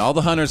 And, hey, all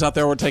the hunters out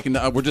there,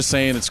 we're just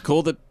saying it's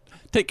cool to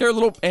take care of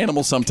little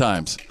animals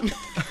sometimes.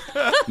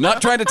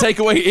 Not trying to take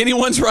away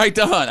anyone's right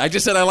to hunt. I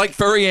just said I like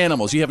furry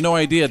animals. You have no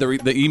idea the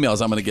emails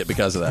I'm going to get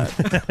because of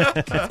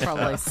that. That's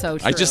probably so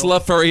true. I just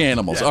love furry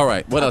animals. Yeah. All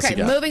right, what else you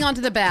got? Moving on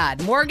to the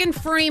bad. Morgan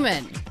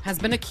Freeman has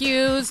been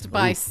accused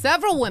by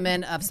several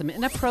women of some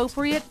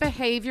inappropriate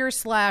behavior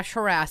 /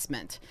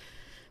 harassment.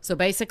 So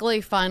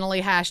basically,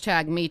 finally,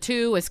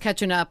 #MeToo is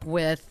catching up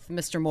with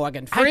Mr.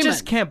 Morgan Freeman. I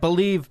just can't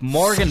believe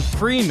Morgan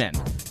Freeman,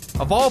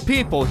 of all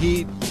people,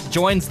 he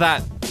joins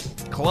that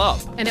club.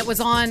 And it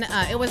was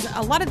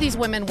a lot of these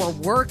women were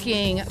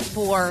working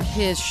for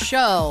his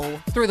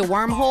show through the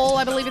wormhole,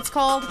 I believe it's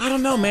called. I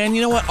don't know, man.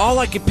 You know what? All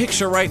I can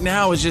picture right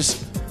now is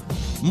just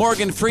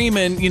Morgan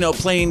Freeman,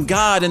 playing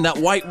God in that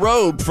white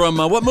robe from,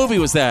 what movie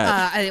was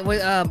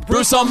that?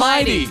 Bruce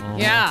Almighty.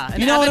 Yeah,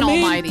 you know what I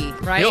mean? Almighty,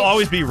 right? He'll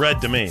always be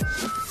red to me.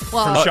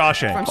 From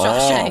Shawshank. From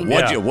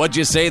Shawshank. What'd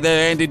you say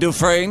there, Andy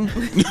Dufresne?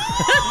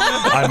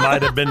 I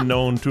might have been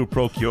known to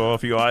procure a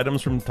few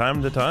items from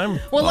time to time.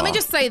 Well, let me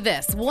just say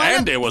this.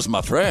 Andy was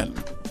my friend.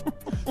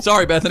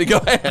 Sorry, Bethany, go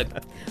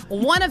ahead.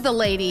 One of the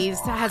ladies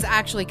has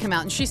actually come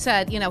out and she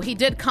said, he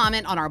did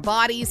comment on our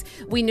bodies.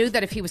 We knew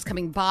that if he was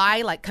coming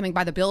by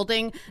the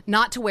building,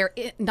 not to wear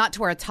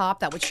a top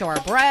that would show our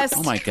breasts.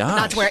 Oh my gosh.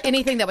 Not to wear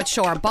anything that would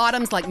show our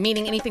bottoms, like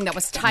meaning anything that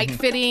was tight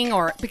fitting,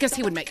 or because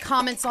he would make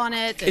comments on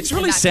it. It's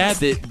really sad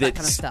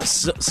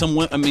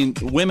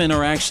that women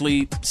are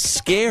actually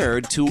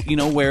scared to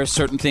wear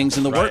certain things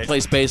in the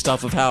workplace based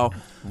off of how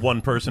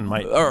one person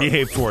might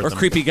behave towards them. Or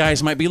creepy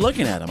guys might be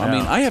looking at them.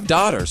 Yeah. I have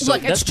daughters, so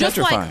look, that's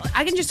petrifying.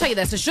 I can just tell you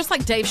this. It's just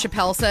like Dave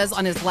Chappelle says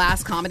on his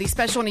last comedy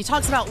special, and he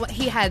talks about what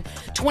he had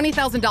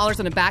 $20,000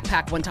 in a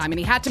backpack one time, and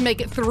he had to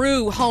make it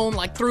through home,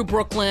 like through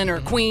Brooklyn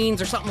or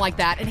Queens or something like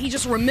that, and he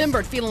just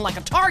remembered feeling like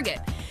a target.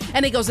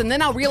 And he goes, and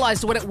then I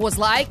realized what it was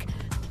like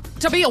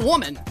to be a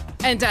woman.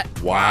 And to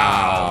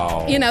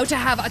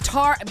have a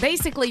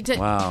basically to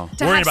have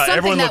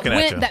something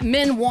that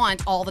men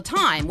want all the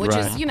time, which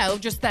is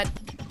just that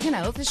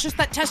it's just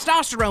that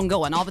testosterone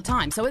going all the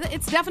time. So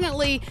it's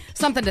definitely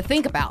something to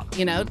think about.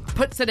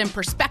 Puts it in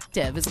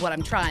perspective is what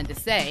I'm trying to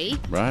say.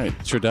 Right,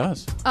 sure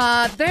does.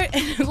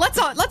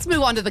 Let's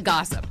move on to the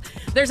gossip.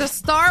 There's a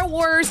Star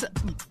Wars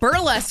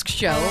burlesque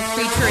show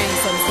featuring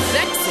some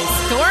sexy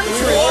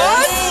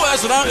stormtroopers.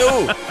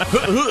 What?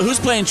 Who's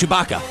playing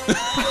Chewbacca?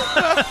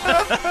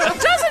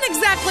 Doesn't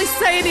exactly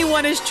say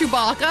anyone is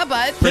Chewbacca,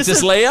 but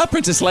Princess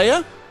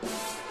Leia?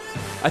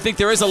 I think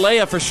there is a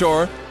Leia for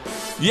sure.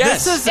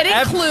 Yes. It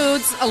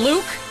includes a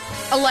Luke,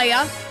 a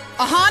Leia,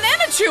 a Han,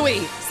 and a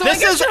Chewie. So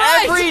this is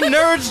every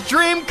nerd's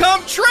dream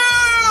come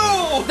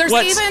true! There's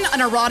even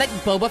an erotic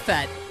Boba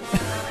Fett.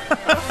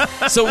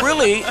 So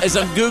really, as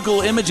I'm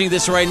Google imaging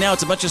this right now,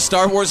 it's a bunch of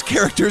Star Wars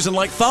characters in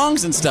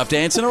thongs and stuff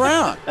dancing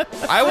around.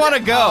 I want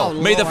to go.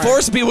 May the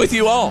Force be with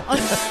you all. All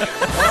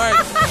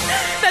right.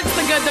 That's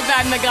the good, the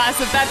bad, and the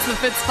gossip. That's the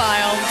Fitz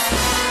Files.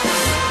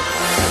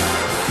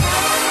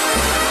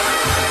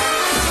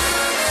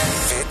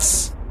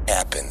 Fitz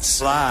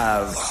happens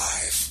live.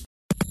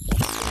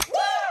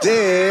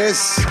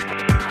 This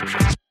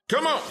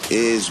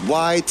is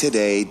why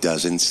today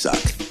doesn't suck.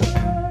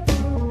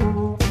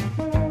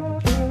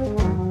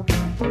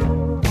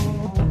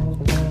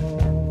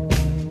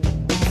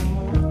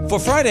 For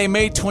Friday,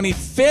 May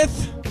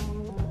 25th,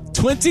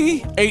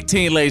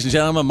 2018, ladies and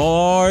gentlemen,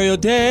 Memorial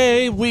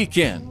Day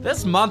weekend.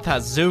 This month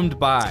has zoomed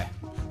by.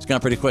 It's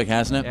gone pretty quick,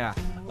 hasn't it? Yeah.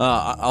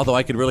 Although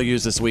I could really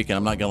use this weekend.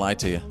 I'm not going to lie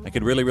to you. I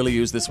could really, really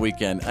use this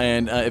weekend.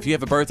 And if you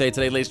have a birthday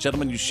today, ladies and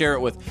gentlemen, you share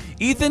it with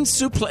Ethan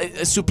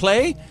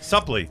Suplee.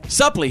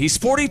 He's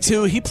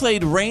 42. He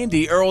played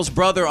Randy, Earl's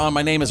brother, on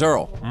My Name is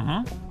Earl.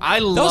 Mm-hmm. I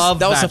love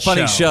that was a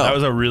funny show. That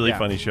was a really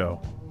funny show.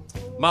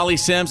 Molly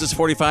Sims is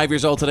 45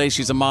 years old today.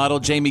 She's a model.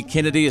 Jamie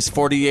Kennedy is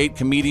 48,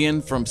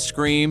 comedian from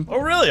Scream. Oh,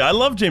 really? I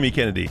love Jamie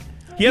Kennedy.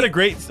 He had a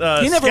great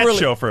sketch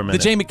show for a minute.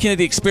 The Jamie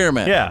Kennedy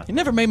Experiment. Yeah. He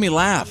never made me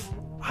laugh.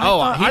 He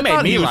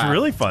made me laugh. Was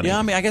really funny. Yeah,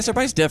 I mean, I guess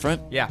everybody's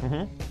different. Yeah.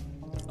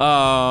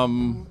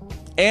 Anne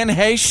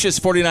Heche is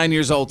 49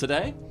 years old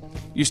today.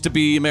 Used to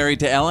be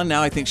married to Ellen.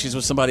 Now I think she's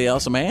with somebody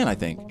else, a man, I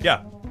think.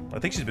 Yeah. I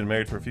think she's been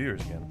married for a few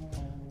years again.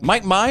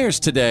 Mike Myers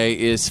today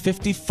is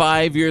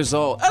 55 years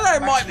old. Hello,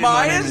 Mike Myers.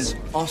 My name is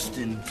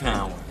Austin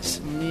Powers.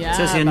 Yeah, it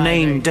says your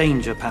name,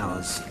 Danger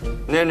Powers.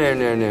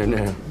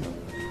 No.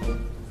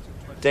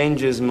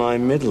 Danger's my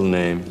middle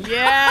name.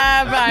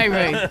 Yeah,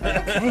 baby.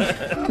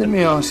 Let me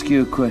ask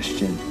you a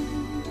question.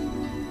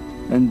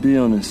 And be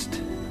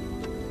honest.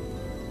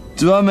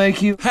 Do I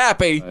make you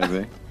happy?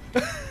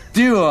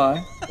 Do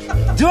I?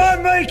 Do I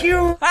make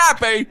you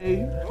happy?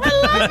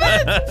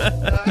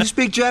 You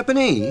speak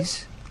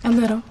Japanese? A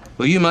little.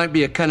 Well, you might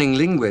be a cunning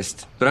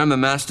linguist, but I'm a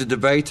master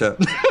debater.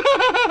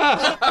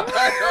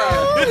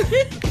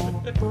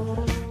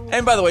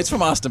 And by the way, it's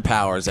from Austin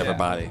Powers,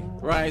 everybody.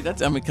 Right?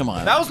 Come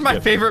on. That was my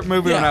favorite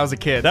movie when I was a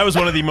kid. That was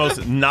one of the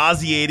most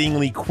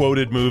nauseatingly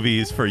quoted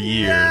movies for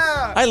years.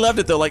 Yeah. I loved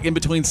it, though. Like, in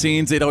between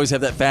scenes, they'd always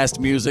have that fast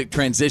music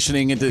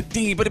transitioning into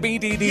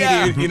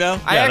dee-ba-da-bee-dee-dee-dee, you know?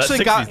 I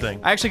actually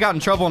got in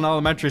trouble in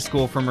elementary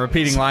school from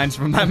repeating lines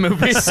from that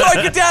movie.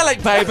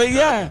 Psychedelic, baby,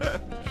 yeah.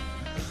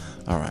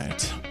 All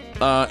right.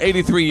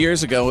 83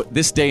 years ago,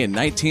 this day in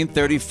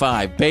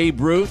 1935,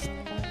 Babe Ruth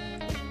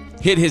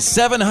hit his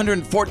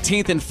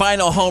 714th and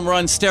final home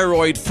run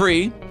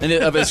steroid-free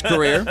of his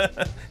career.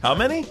 How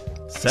many?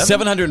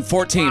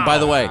 714, wow. By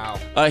the way.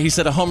 He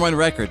set a home run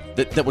record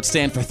that would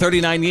stand for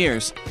 39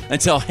 years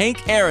until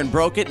Hank Aaron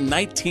broke it in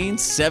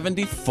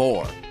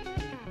 1974.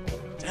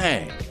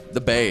 Dang,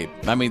 the Babe.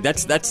 I mean,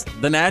 that's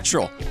the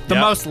natural. The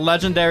most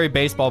legendary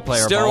baseball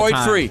player of all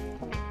time. Steroid-free.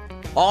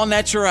 All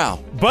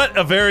natural. But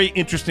a very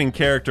interesting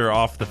character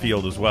off the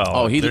field as well.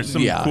 Oh, There's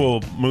some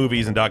cool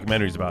movies and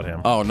documentaries about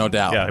him. Oh, no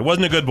doubt. Yeah, he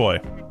wasn't a good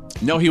boy.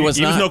 No, he was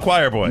not. He was no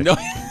choir boy. No,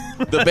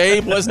 the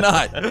Babe was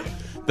not.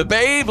 The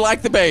Babe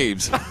like the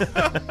Babes.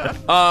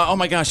 Oh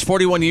my gosh,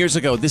 41 years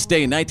ago, this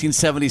day in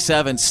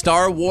 1977,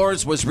 Star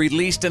Wars was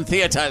released in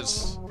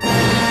theaters.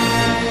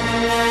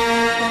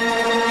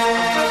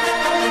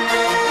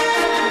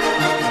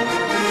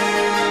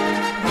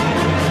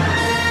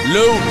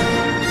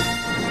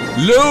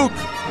 Luke!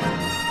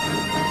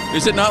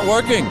 Is it not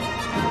working?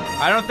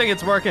 I don't think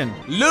it's working.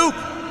 Luke!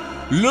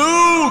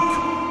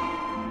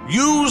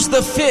 Use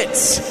the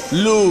Fitz,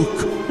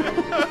 Luke.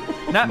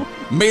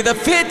 May the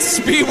Fitz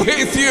be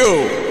with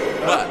you.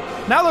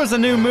 Now there's a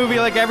new movie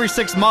like every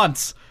 6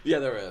 months. Yeah,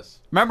 there is.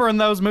 Remember when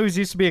those movies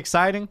used to be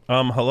exciting?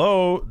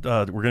 Hello.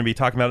 We're going to be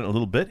talking about it in a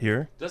little bit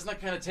here. Doesn't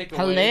that kind of take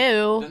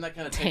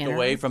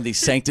away from the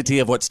sanctity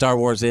of what Star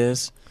Wars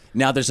is?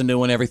 Now there's a new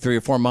one every 3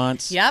 or 4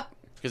 months. Yep.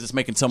 Because it's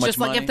making so much money. Just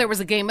like if there was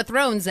a Game of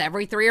Thrones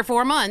every 3 or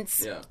 4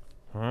 months. Yeah.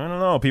 I don't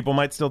know. People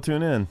might still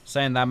tune in.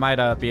 Saying that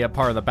might be a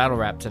part of the battle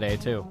rap today,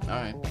 too. All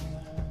right.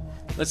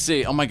 Let's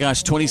see. Oh, my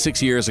gosh.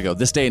 26 years ago,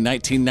 this day in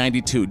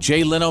 1992,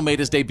 Jay Leno made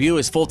his debut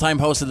as full-time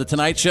host of The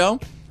Tonight Show,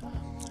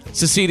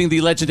 succeeding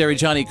the legendary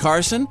Johnny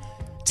Carson.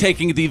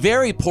 Taking the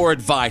very poor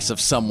advice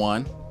of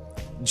someone,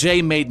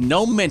 Jay made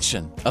no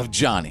mention of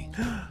Johnny.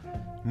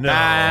 No.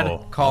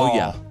 Bad call. Oh,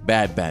 yeah.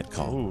 Bad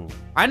call. Ooh.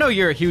 I know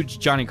you're a huge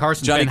Johnny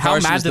Carson fan. How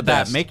mad did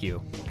that make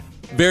you?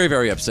 Very,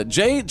 very upset.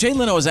 Jay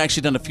Leno has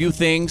actually done a few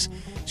things,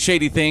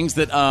 shady things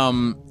that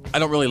I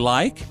don't really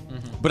like.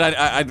 But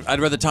I'd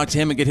rather talk to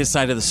him and get his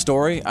side of the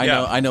story.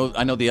 I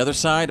know the other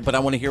side, but I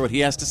want to hear what he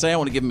has to say. I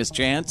want to give him his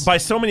chance. By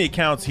so many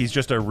accounts, he's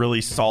just a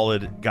really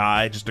solid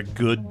guy, just a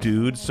good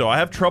dude. So I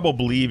have trouble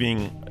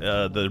believing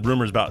the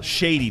rumors about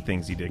shady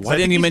things he did. Why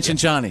didn't you mention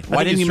Johnny?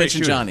 Why didn't you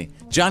mention Johnny?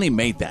 Johnny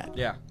made that.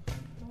 Yeah.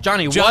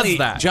 Johnny was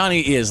that. Johnny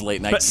is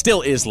late night.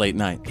 Still is late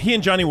night. He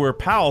and Johnny were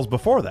pals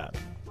before that.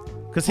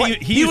 Because he was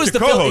used to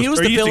the co-host. He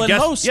was the villain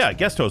host. Yeah,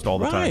 guest host all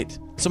the time. Right.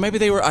 So maybe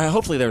they were.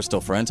 Hopefully they were still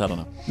friends. I don't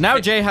know. Now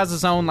Jay has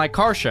his own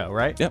car show,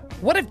 right? Yep.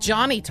 What if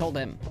Johnny told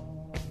him?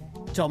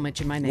 Don't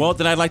mention my name. Well,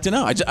 then I'd like to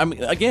know.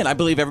 I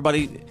believe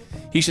everybody.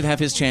 He should have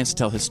his chance to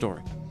tell his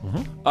story.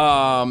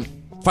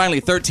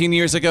 Finally, 13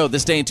 years ago,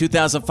 this day in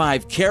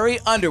 2005, Carrie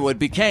Underwood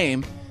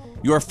became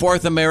your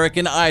 4th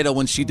American Idol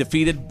when she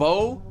defeated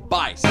Bo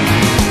Bice.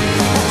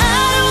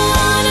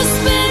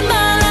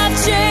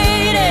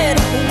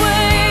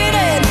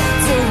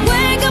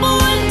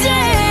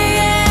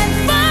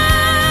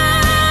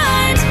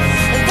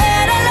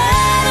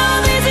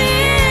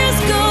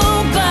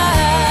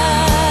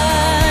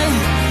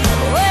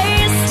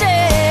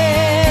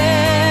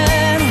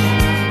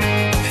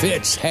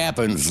 Fitz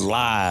happens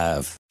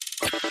live.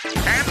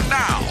 And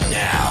now.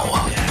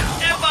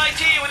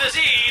 FIT with a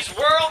Z's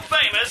world famous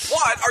famous.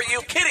 What are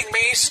you kidding me?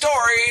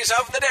 Stories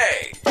of the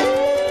day.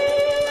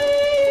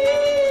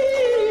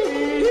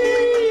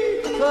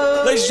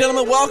 Ladies and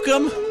gentlemen,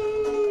 welcome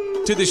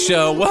to the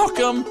show.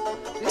 Welcome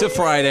to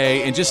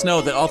Friday. And just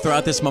know that all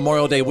throughout this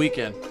Memorial Day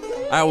weekend,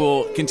 I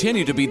will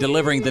continue to be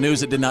delivering the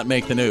news that did not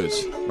make the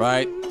news,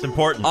 right? It's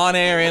important. On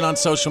air and on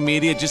social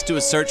media, just do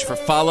a search for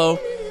Follow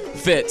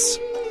Fitz.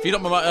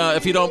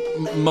 If you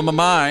don't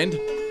mind,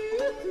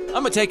 I'm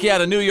going to take you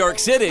out of New York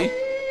City.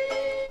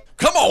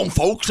 Come on,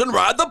 folks, and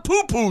ride the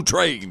poo-poo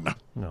train.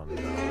 No.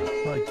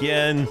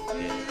 Again.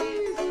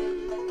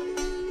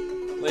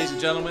 Ladies and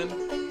gentlemen,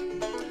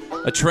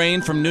 a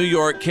train from New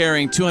York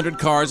carrying 200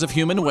 cars of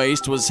human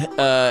waste was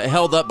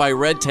held up by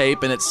red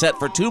tape, and it's set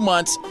for 2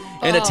 months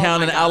in a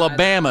town in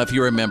Alabama, if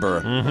you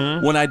remember,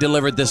 when I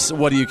delivered this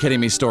What Are You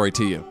Kidding Me story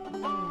to you.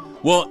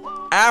 Well,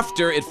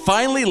 after it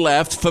finally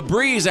left,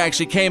 Febreze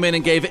actually came in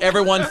and gave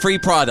everyone free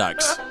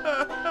products.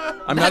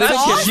 I'm not even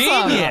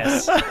kidding.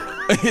 Genius.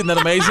 Isn't that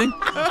amazing?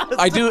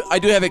 I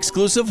do have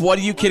exclusive What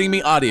Are You Kidding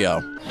Me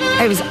audio.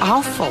 It was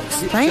awful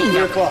thing.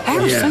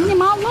 Ever seen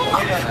him all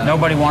night?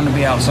 Nobody wanted to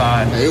be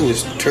outside. It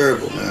was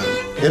terrible, man.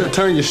 It'll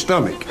turn your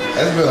stomach.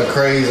 That's been a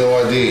crazy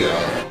ordeal.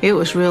 It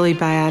was really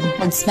bad.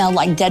 It smelled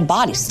like dead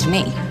bodies to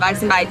me. Like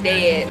somebody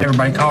dead.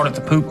 Everybody called it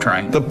the poop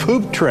train. The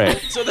poop train.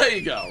 So there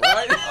you go,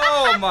 right?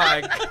 Oh,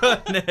 my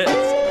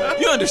goodness.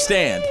 You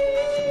understand.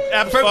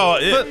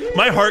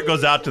 My heart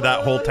goes out to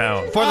that whole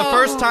town. For the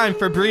first time,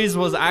 Febreze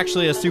was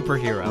actually a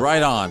superhero.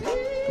 Right on.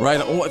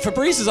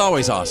 Febreze is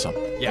always awesome.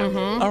 Yeah.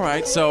 All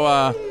right,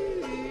 so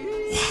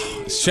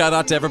shout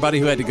out to everybody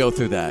who had to go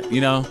through that.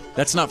 You know,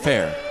 that's not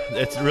fair.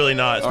 It's really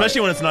not,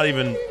 especially when it's not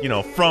even,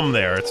 from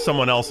there. It's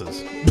someone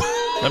else's.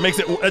 That makes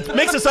it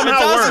somehow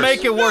worse. It does worse.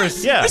 make it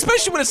worse. Yeah.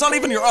 Especially when it's not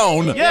even your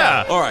own.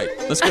 Yeah. All right,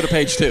 let's go to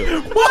page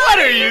 2. What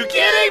are you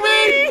kidding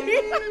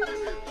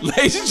me?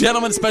 Ladies and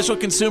gentlemen, special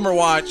consumer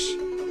watch.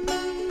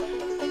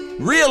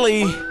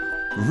 Really?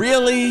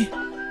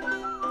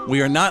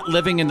 We are not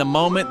living in the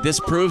moment. This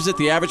proves it.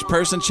 The average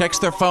person checks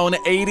their phone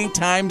 80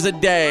 times a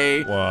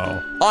day.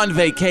 Wow. On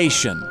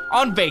vacation.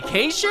 On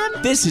vacation?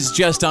 This is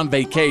just on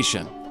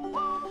vacation.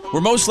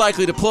 We're most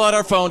likely to pull out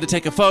our phone to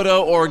take a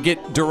photo or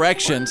get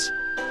directions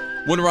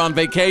when we're on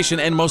vacation,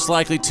 and most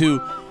likely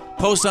to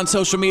post on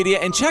social media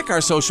and check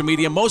our social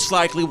media most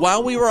likely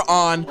while we were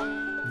on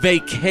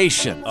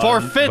vacation.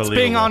 For Fitz,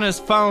 being on his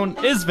phone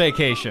is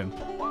vacation.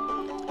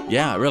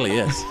 Yeah, it really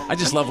is. I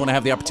just love when I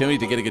have the opportunity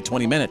to get a good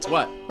 20 minutes.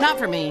 What? Not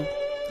for me.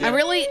 I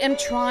really am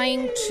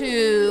trying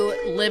to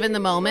live in the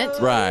moment.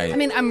 Right. I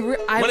mean, I When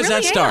really does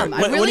that start? am.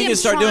 When I are you really gonna am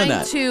start doing trying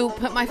that? to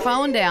put my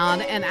phone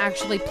down and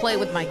actually play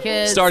with my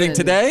kids. Starting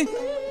today?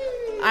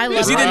 I love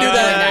Because you didn't do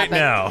that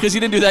now. Because you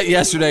didn't do that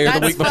yesterday or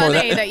the week before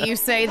funny that. that you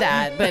say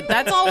that, but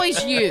that's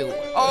always you.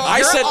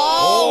 I said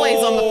always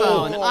on the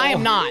phone. I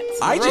am not.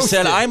 I just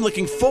said I'm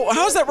looking for.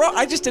 How's that wrong?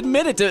 I just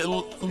admitted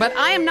to. But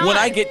I am not. When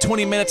I get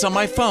 20 minutes on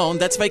my phone,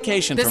 that's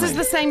vacation for me. This is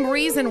the same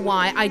reason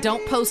why I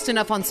don't post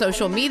enough on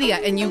social media,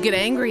 and you get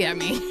angry at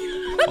me.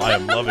 I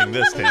am loving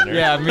this, Tanner.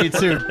 Yeah, me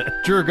too.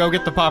 Drew, go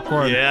get the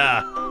popcorn.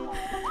 Yeah.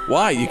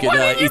 Why? You could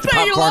eat the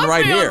popcorn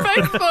right here.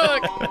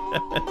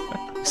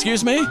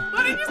 Excuse me?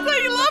 Why did you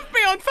say you love me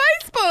on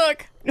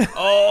Facebook?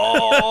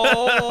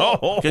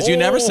 Oh. Because you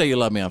never say you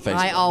love me on Facebook.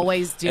 I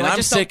always do. And I I'm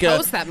just sick don't of,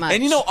 post that much.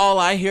 And you know all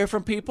I hear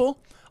from people?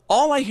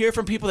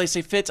 They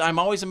say, Fitz, I'm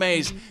always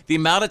amazed the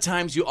amount of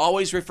times you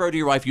always refer to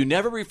your wife. You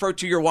never refer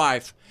to your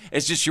wife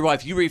as just your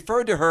wife. You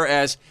refer to her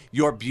as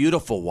your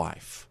beautiful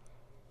wife.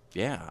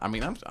 Yeah, I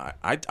mean,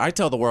 I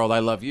tell the world I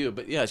love you,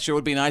 but yeah, it sure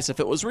would be nice if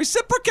it was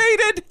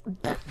reciprocated.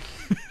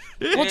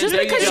 Well, just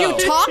There because you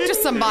talk to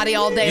somebody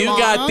all day long.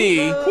 You got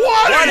the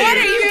What are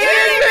you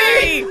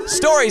kidding me?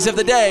 stories of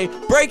the day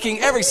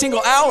breaking every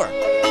single hour.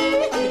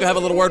 You can have a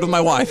little word with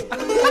my wife.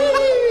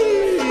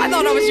 I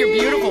thought I was your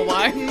beautiful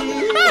wife.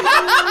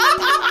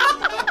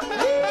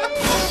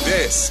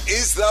 This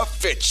is the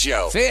Fitz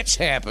Show. Fitz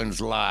happens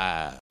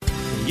live.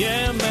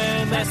 Yeah,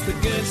 man, that's the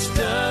good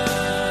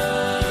stuff.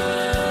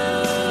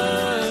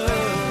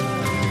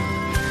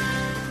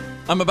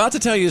 I'm about to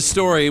tell you a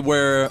story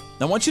where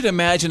I want you to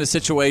imagine a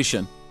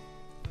situation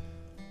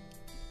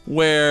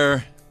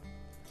where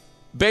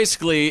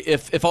basically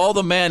if all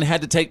the men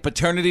had to take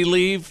paternity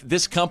leave,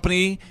 this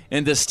company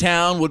in this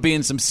town would be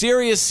in some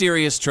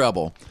serious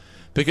trouble.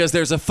 Because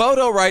there's a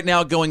photo right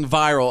now going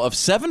viral of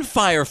 7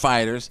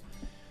 firefighters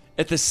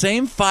at the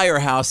same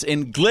firehouse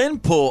in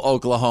Glenpool,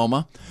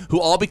 Oklahoma,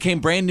 who all became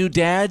brand new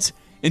dads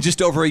in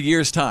just over a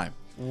year's time.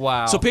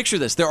 Wow. So picture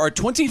this. There are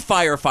 20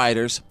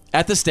 firefighters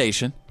at the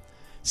station.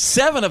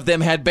 7 of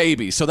them had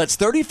babies, so that's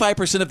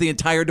 35% of the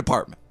entire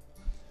department.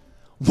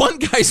 One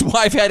guy's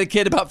wife had a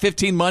kid about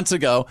 15 months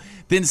ago.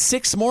 Then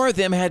 6 more of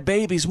them had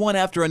babies, one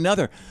after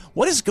another.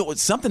 What is going?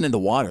 Something in the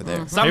water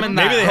there. Maybe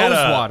they had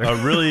a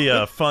really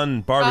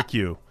fun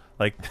barbecue.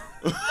 Like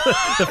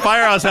the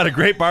firehouse had a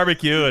great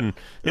barbecue, and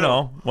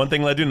one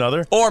thing led to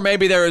another. Or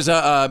maybe there was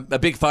a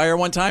big fire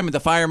one time, and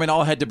the firemen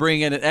all had to bring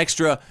in an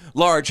extra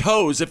large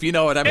hose, if you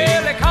know what I mean.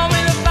 Yeah, they call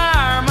me the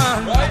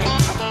fireman.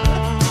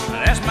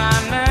 That's my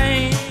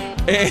name.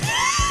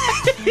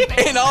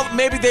 And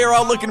maybe they were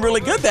all looking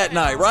really good that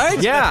night,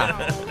 right?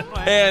 Yeah.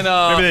 And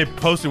maybe they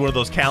posted one of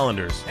those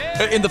calendars.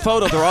 In the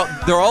photo,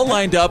 they're all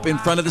lined up in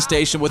front of the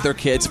station with their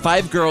kids.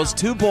 5 girls,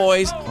 2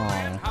 boys.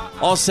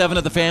 All 7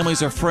 of the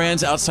families are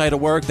friends outside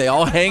of work. They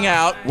all hang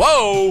out.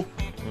 Whoa!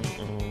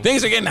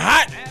 Things are getting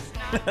hot.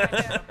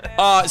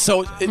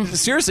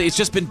 Seriously, it's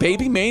just been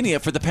baby mania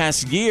for the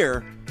past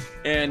year.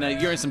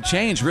 And you're in some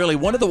change, really.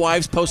 One of the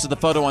wives posted the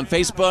photo on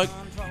Facebook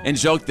and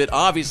joked that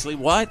obviously,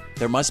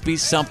 there must be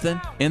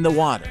something in the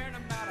water.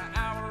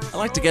 I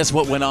like to guess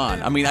what went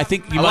on. I mean, I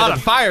think a lot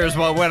of fires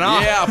what went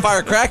on. Yeah,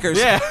 firecrackers.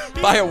 Yeah.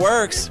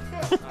 Fireworks.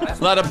 A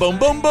lot of boom,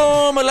 boom,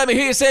 boom. And let me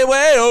hear you say,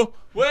 well,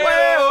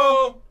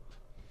 well.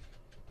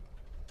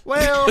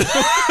 Well.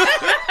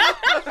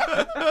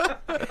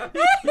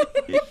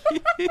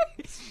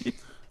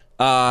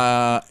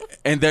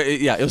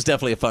 It was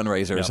definitely a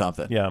fundraiser or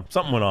something. Yeah,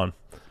 something went on.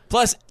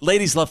 Plus,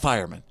 ladies love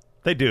firemen.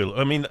 They do.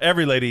 I mean,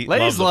 every lady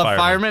Ladies loves love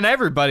firemen.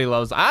 Everybody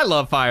loves. I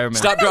love firemen.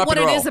 Stop, I don't know drop, what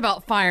and it roll. is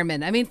about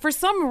firemen. I mean, for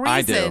some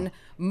I do. reason,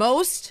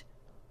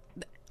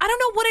 I don't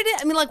know what it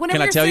is. I mean, like, whenever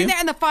Can I you're tell sitting you? there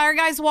and the fire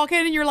guys walk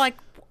in and you're like,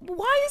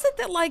 why is it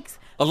that, like,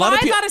 A lot of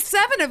 5 peop- out of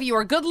 7 of you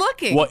are good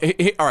looking? Well,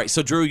 all right.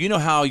 So, Drew, you know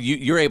how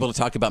you're able to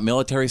talk about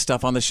military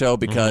stuff on the show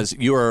because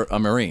you are a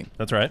Marine.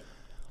 That's right.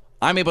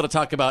 I'm able to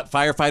talk about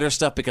firefighter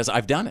stuff because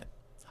I've done it.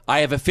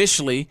 I have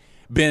officially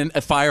been a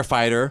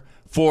firefighter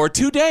for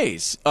 2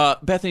 days.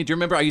 Bethany, do you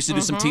remember I used to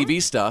do some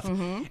TV stuff?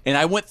 And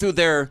I went through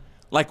their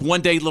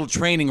one-day little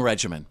training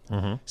regimen.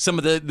 Some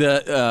of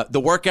the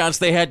workouts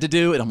they had to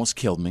do, it almost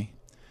killed me.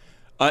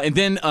 And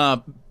then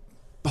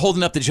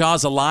holding up the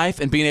jaws of life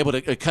and being able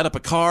to cut up a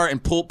car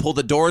and pull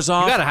the doors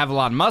off. You got to have a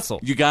lot of muscle.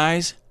 You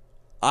guys,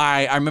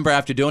 I remember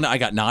after doing it, I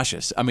got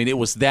nauseous. I mean, it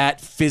was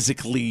that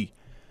physically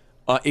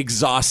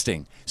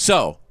exhausting.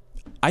 So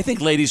I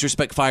think ladies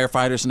respect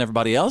firefighters and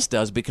everybody else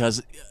does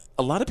because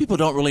a lot of people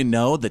don't really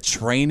know the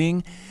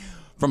training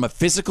from a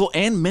physical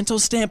and mental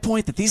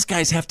standpoint that these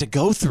guys have to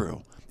go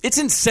through. It's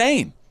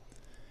insane.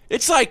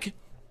 It's like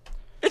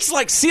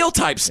SEAL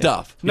type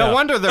stuff. No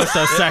wonder they're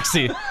so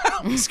sexy.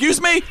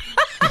 Excuse me?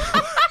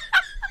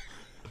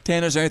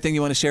 Tanner, is there anything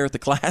you want to share with the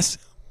class?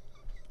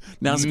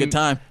 Now's a good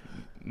time.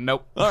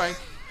 Nope. All right.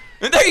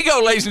 And there you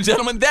go, ladies and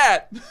gentlemen.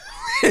 That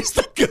is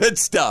the good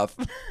stuff.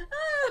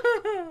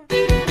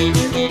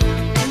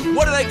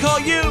 What do they call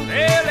you?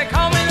 Yeah, they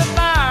call me the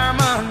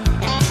fireman.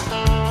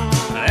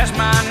 That's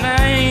my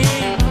name.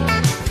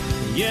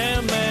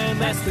 Yeah, man,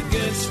 that's the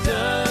good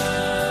stuff.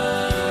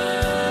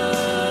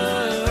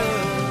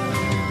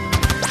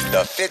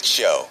 The Fitz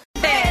Show.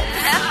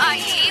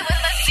 F-I-T with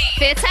a C.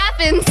 Fitz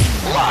happens.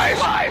 Live.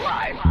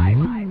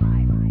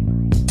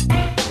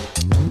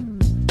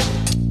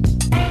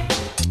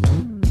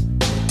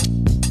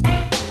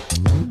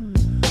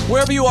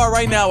 Wherever you are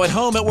right now, at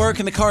home, at work,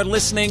 in the car,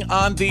 listening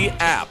on the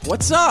app.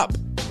 What's up?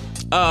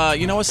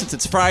 You know what? Since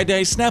it's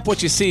Friday, snap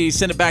what you see,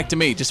 send it back to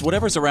me. Just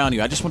whatever's around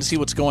you. I just want to see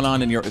what's going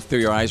on through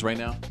your eyes right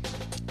now.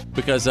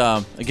 Because,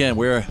 again,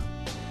 we're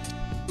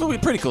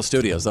pretty cool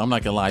studios, though. I'm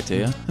not going to lie to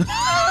you.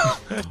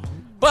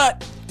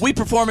 But we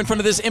perform in front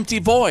of this empty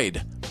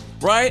void,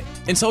 right?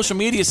 And social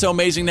media is so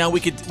amazing now we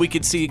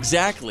could see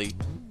exactly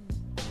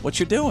what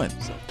you're doing.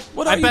 So,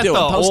 what are I you bet doing?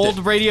 the Post old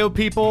it. radio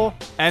people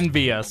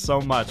envy us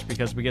so much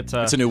because we get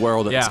to. It's a new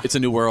world. Yeah. It's a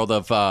new world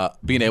of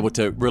being able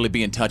to really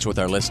be in touch with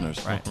our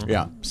listeners. Right.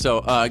 Yeah.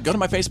 So go to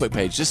my Facebook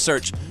page. Just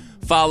search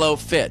Follow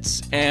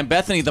Fitz. And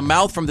Bethany, the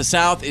mouth from the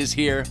South, is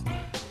here.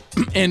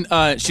 And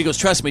she goes,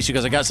 trust me. She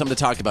goes, I got something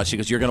to talk about. She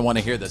goes, you're going to want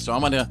to hear this. So I'm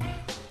going to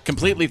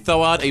completely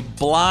throw out a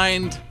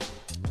blind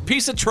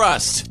piece of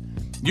trust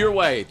your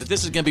way that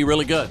this is going to be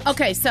really good.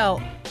 Okay,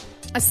 so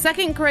a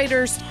second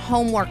grader's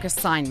homework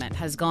assignment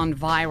has gone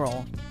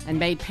viral and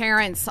made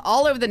parents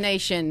all over the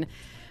nation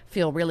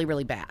feel really,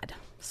 really bad.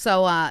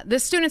 So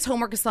this student's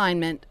homework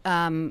assignment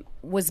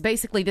was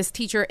basically this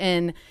teacher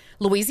in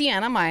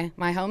Louisiana,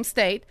 my home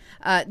state.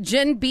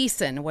 Jen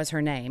Beeson was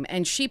her name,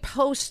 and she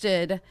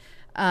posted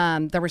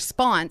the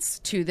response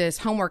to this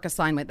homework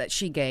assignment that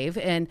she gave.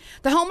 And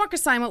the homework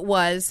assignment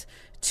was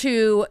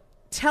to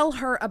tell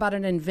her about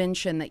an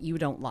invention that you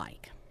don't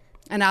like.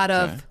 And out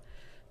of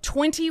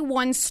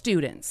 21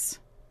 students,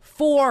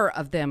 4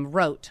 of them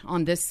wrote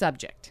on this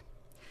subject.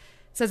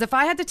 It says, if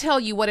I had to tell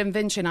you what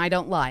invention I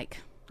don't like,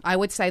 I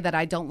would say that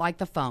I don't like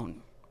the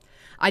phone.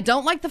 I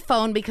don't like the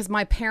phone because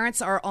my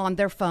parents are on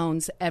their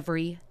phones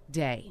every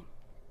day.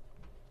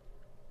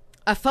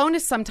 A phone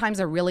is sometimes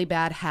a really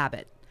bad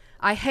habit.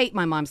 I hate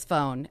my mom's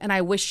phone, and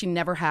I wish she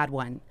never had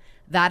one.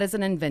 That is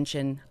an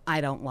invention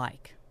I don't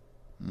like.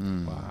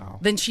 Wow.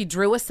 Then she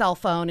drew a cell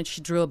phone, and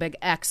she drew a big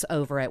X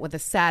over it with a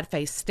sad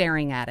face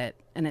staring at it,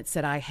 and it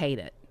said, I hate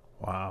it.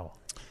 Wow.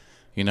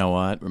 You know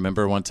what?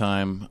 Remember one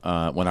time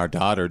when our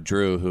daughter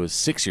Drew, who was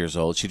 6 years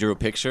old, she drew a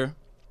picture,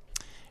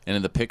 and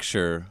in the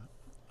picture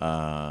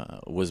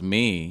was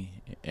me,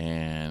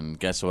 and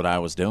guess what I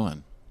was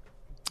doing?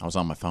 I was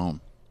on my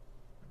phone.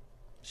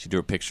 She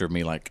drew a picture of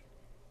me like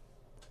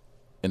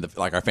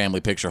our family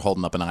picture,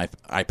 holding up an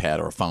iPad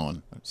or a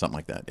phone, something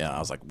like that. Yeah, I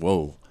was like,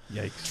 whoa.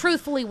 Yikes.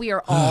 Truthfully, we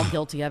are all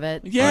guilty of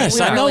it. Yes,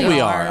 we I know really we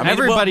are. I mean,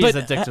 Everybody's but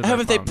addicted to their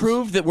haven't they phones.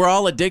 proved that we're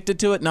all addicted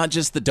to it? Not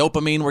just the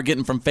dopamine we're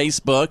getting from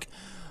Facebook,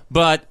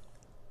 but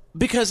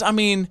because, I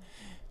mean,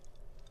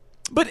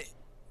 but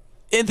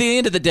at the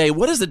end of the day,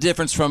 what is the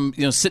difference from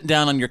sitting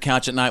down on your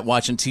couch at night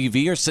watching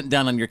TV or sitting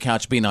down on your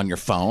couch being on your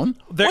phone?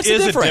 There What's is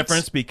the a difference?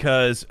 difference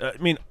because, I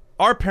mean,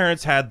 our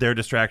parents had their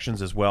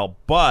distractions as well,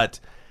 but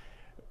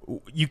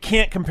you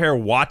can't compare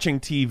watching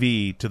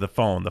TV to the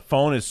phone. The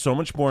phone is so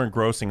much more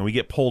engrossing, and we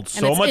get pulled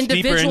so much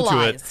deeper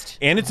into it.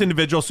 And it's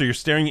individual, so you're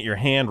staring at your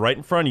hand right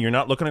in front of you. You're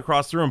not looking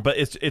across the room, but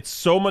it's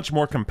so much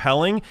more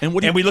compelling, and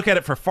we look at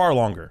it for far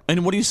longer.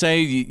 And what do you say?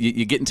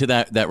 You get into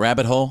that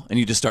rabbit hole, and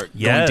you just start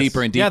going Yes.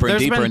 deeper and deeper and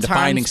deeper into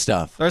finding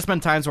stuff. There's been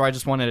times where I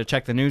just wanted to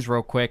check the news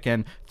real quick,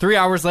 and 3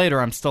 hours later,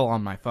 I'm still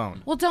on my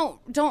phone. Well,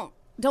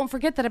 don't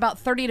forget that about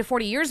 30 to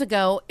 40 years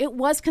ago, it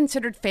was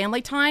considered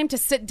family time to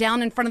sit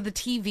down in front of the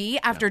TV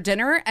after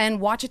dinner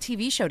and watch a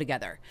TV show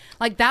together.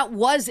 Like, that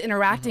was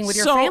interacting with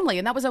your family,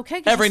 and that was okay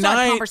because every you still had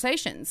night-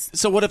 conversations.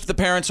 So what if the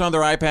parents are on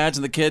their iPads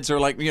and the kids are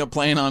like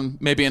playing on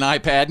maybe an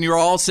iPad, and you're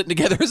all sitting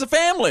together as a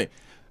family?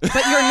 But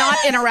you're not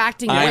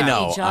interacting with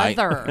each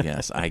other.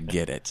 Yes, I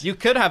get it. You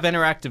could have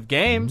interactive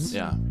games.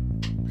 Yeah.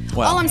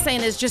 All I'm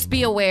saying is just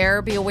be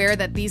aware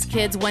that these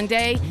kids one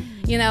day,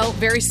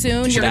 very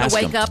soon should you're going ask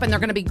to wake them. up and they're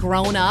going to be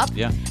grown up.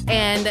 Yeah.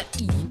 And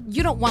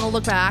you don't want to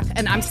look back,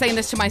 and I'm saying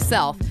this to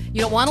myself,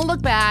 you don't want to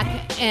look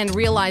back and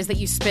realize that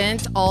you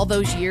spent all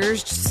those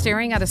years just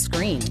staring at a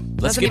screen.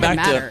 Let's Doesn't get even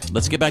back matter. to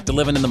let's get back to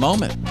living in the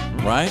moment,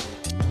 right?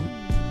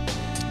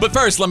 But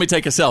first, let me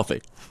take a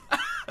selfie.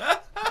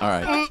 All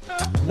right.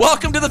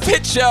 Welcome to the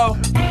Fitz Show.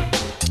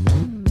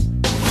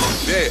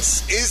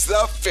 This is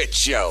the Fitz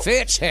Show.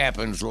 Fitz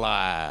happens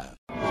live.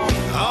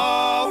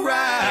 All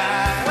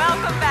right.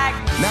 Welcome back.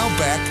 Now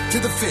back to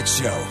the Fitz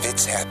Show.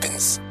 Fitz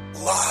happens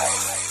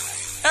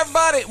live.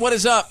 Everybody, what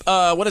is up?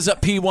 What is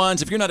up,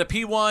 P1s? If you're not a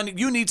P1,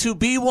 you need to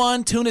be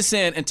one. Tune us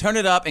in and turn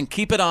it up and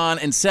keep it on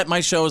and set my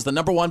show as the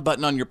 #1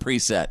 button on your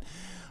preset.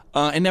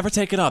 And never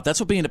take it off.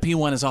 That's what being a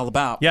P1 is all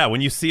about. Yeah, when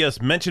you see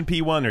us mention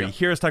P1 or you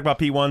hear us talk about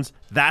P1s,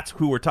 that's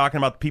who we're talking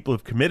about. The people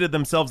who've committed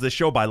themselves to this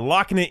show by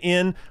locking it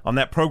in on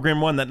that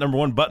program one, that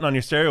 #1 button on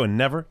your stereo, and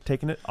never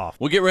taking it off.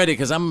 Well, get ready,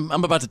 because I'm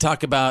about to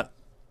talk about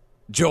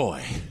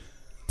joy.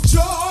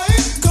 Joy,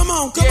 come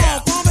on,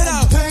 pump it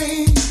up.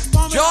 Pain,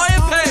 Joy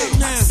and pain.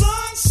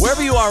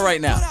 Wherever you are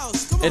right now,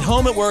 at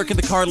home, at work, in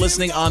the car,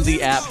 listening on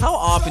the app, how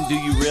often do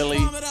you really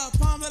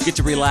get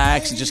to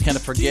relax and just kind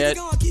of forget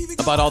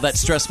about all that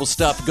stressful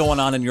stuff going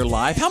on in your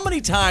life? How many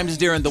times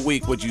during the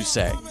week would you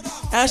say?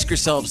 Ask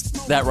yourselves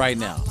that right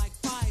now.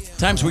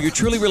 Times where you're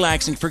truly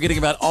relaxing, forgetting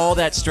about all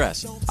that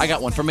stress. I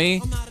got one. For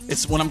me,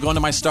 it's when I'm going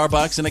to my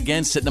Starbucks and,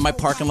 again, sitting in my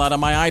parking lot on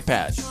my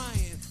iPad.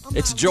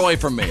 It's joy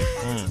for me.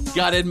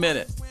 Gotta admit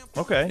it.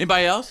 Okay.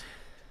 Anybody else?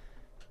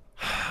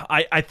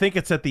 I think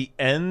it's at the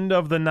end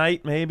of the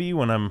night, maybe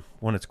when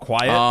it's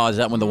quiet. Oh, is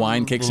that when the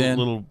wine kicks in?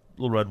 Little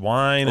red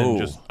wine Ooh. and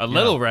just A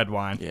little red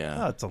wine.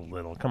 Yeah. Oh, it's a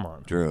little. Come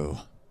on, Drew.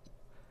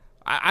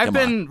 I've Come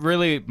been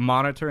really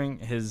monitoring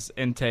his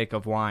intake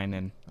of wine,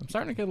 and I'm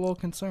starting to get a little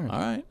concerned. All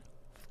right.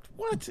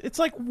 What? It's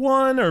like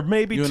one or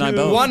maybe You two. and I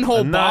both. One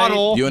whole a night.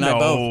 bottle. You and I No,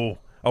 both.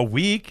 A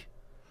week.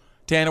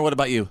 Tanner, what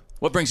about you?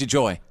 What brings you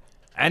joy?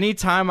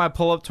 Anytime I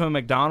pull up to a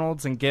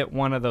McDonald's and get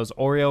one of those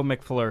Oreo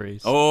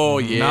McFlurries. Oh,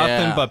 yeah.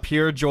 Nothing but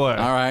pure joy.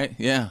 All right,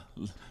 yeah.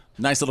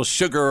 Nice little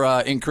sugar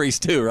increase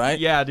too, right?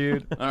 Yeah,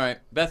 dude. All right,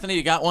 Bethany,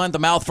 you got one? The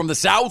mouth from the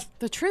south.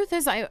 The truth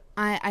is, I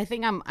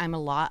think I'm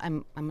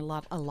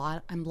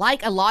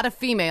like a lot of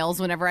females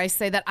whenever I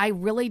say that I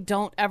really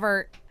don't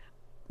ever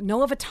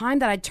know of a time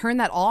that I'd turn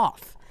that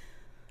off.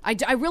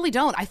 I really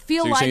don't. I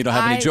feel So you're like saying you don't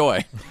have any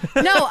joy?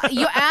 No,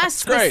 you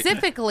asked Great.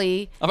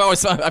 specifically.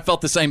 I felt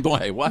the same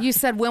way. What? You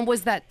said, when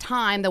was that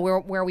time that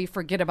where we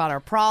forget about our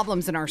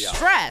problems and our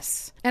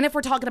stress? And if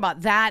we're talking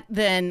about that,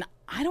 then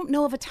I don't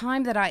know of a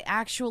time that I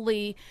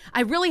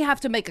really have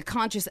to make a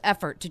conscious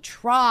effort to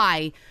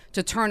try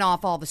to turn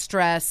off all the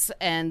stress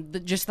and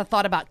just the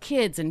thought about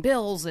kids and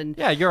bills and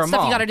you're a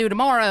stuff mom. you got to do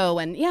tomorrow.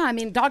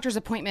 And doctor's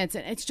appointments.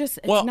 And it's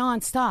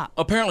nonstop.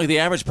 Apparently, the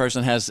average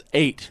person has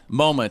 8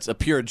 moments of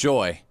pure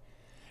joy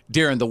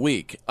during the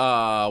week.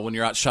 When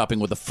you're out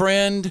shopping with a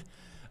friend,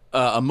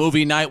 a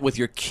movie night with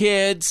your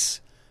kids,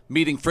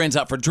 meeting friends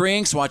out for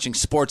drinks, watching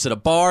sports at a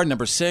bar.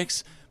 Number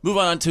 6. Move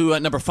on to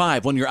number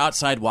 5, when you're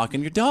outside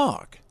walking your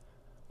dog.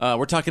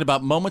 We're talking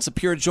about moments of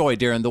pure joy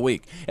during the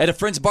week. At a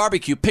friend's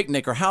barbecue,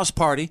 picnic, or house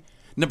party.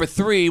 Number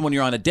 3, when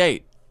you're on a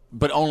date,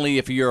 but only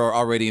if you're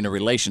already in a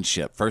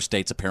relationship. First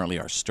dates apparently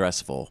are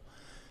stressful.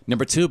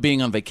 Number 2,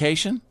 being on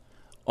vacation,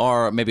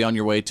 or maybe on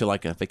your way to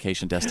like a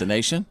vacation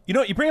destination. You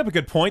know, you bring up a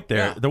good point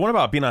there. Yeah. The one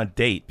about being on a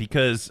date,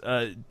 because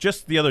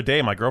just the other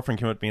day, my girlfriend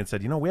came up to me and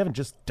said, we haven't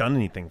just done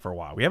anything for a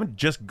while. We haven't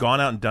just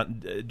gone out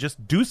and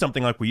just do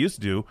something like we used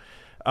to do.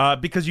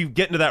 Because you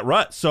get into that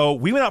rut. So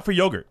we went out for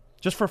yogurt,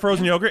 just for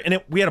frozen yogurt, and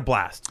we had a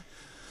blast.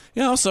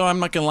 Yeah, also, I'm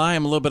not going to lie,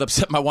 I'm a little bit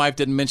upset my wife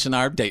didn't mention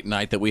our date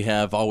night that we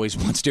have always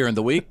once during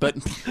the week, but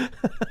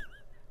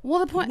Well,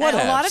 the point, a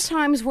lot of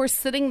times we're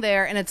sitting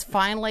there and it's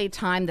finally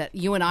time that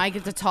you and I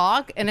get to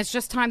talk, and it's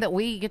just time that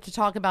we get to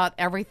talk about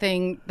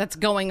everything that's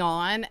going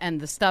on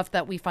and the stuff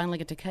that we finally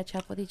get to catch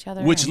up with each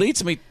other. Which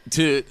leads me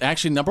to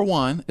actually number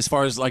one, as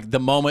far as like the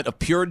moment of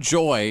pure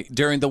joy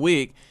during the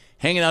week,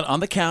 hanging out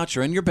on the couch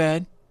or in your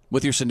bed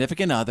with your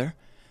significant other.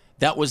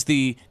 That was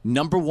the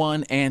number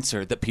one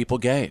answer that people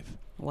gave.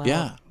 Well,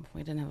 yeah.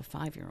 We didn't have a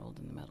 5-year-old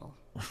in the middle.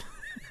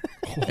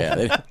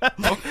 Yeah, a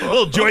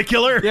little joy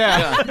killer.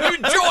 Yeah.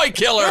 Joy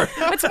killer.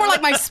 It's more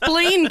like my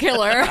spleen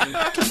killer.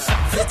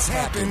 Fitz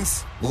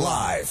happens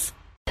live.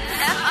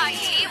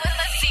 F-I-E with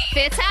a C.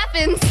 Fitz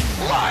happens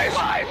Live.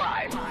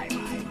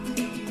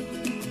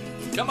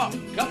 Come on.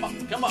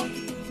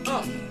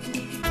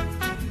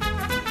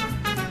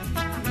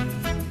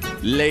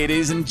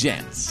 Ladies and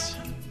gents,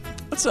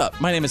 what's up?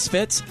 My name is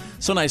Fitz.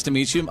 So nice to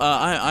meet you.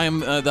 I'm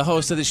the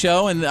host of the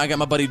show, and I got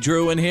my buddy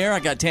Drew in here. I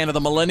got Tanner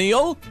the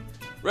Millennial.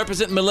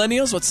 Representing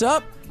millennials, what's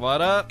up? What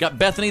up? Got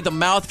Bethany the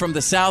Mouth from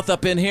the South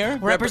up in here.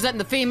 Representing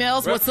the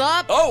females, what's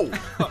up? Oh,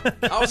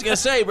 I was going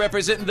to say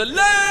representing the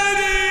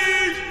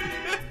ladies.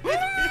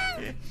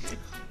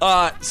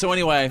 So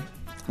anyway,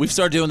 we've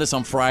started doing this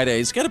on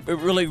Fridays. Got a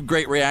really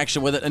great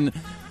reaction with it. And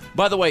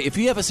by the way, if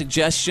you have a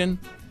suggestion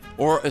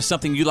or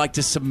something you'd like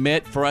to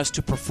submit for us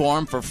to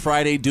perform for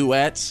Friday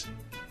duets,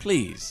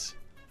 please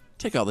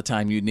take all the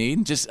time you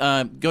need. Just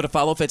go to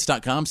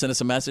followfits.com, send us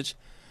a message.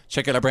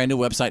 Check out our brand new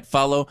website,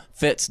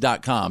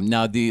 followfits.com.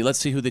 Now, let's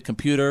see who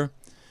the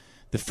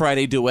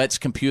Friday Duets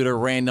computer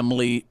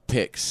randomly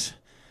picks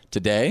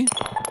today.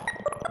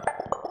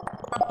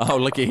 Oh,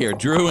 looky here.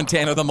 Drew and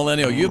Tanner the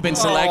Millennial, you've been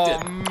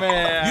selected. Oh,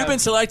 man. You've been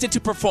selected to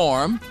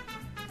perform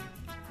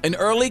an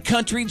early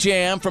country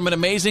jam from an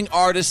amazing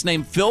artist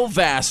named Phil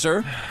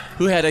Vassar,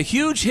 who had a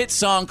huge hit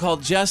song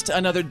called Just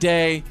Another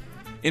Day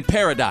in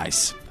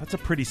Paradise. That's a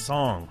pretty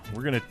song.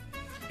 We're going to...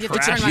 You have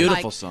to turn my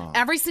Beautiful mic. song.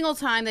 Every single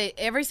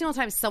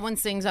time someone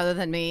sings other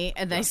than me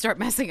and they start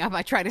messing up,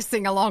 I try to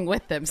sing along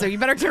with them. So you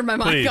better turn my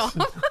mic off.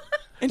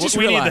 And just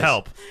we need realize, the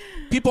help.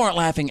 People aren't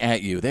laughing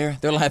at you. They're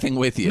laughing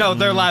with you. No,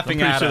 they're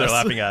laughing I'm at pretty us. sure they're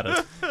laughing at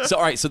us. So,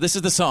 all right, so this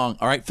is the song.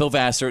 All right, Phil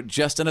Vassar,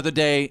 Just Another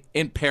Day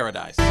in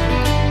Paradise. The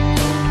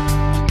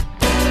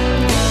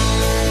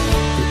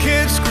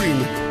kids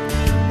screaming,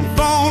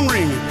 phone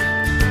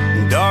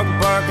ringing, dog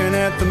barking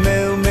at the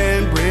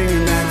mailman,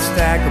 bringing that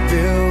stack of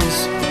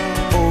bills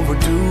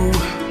overdue.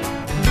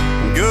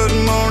 Good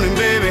morning,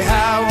 baby,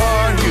 how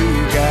are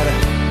you? Got a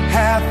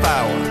half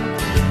hour,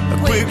 a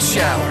quick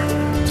shower,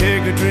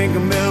 take a drink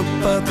of milk,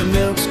 but the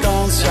milk's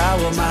gone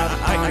sour.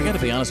 I got to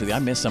be honest with you. I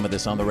miss some of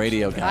this on the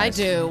radio, guys. I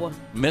do.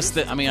 Miss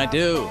it. I mean, I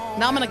do.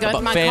 Now I'm going to go About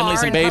to my families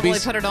car and and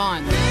babies. probably put it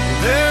on.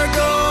 There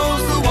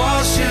goes the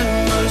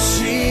washing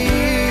machine.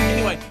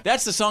 Anyway,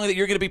 that's the song that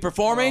you're going to be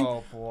performing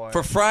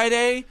for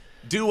Friday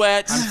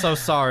Duets. I'm so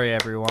sorry,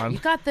 everyone. You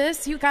got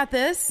this. You got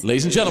this.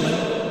 Ladies and gentlemen,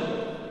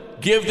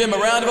 give them a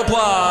round of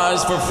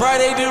applause for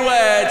Friday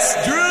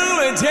Duets. Drew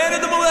and Tanner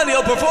the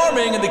Millennial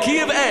performing in the key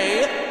of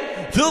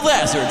A. Phil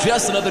Vassar,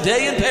 Just Another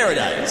Day in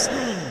Paradise.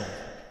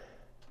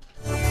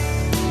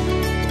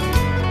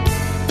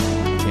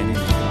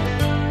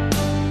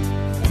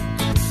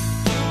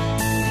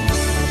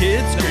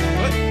 Kids scream.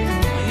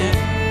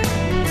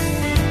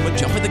 What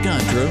jumping the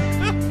gun, Drew?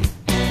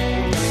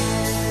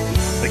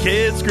 The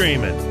kids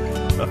screaming.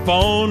 The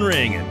phone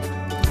ringing.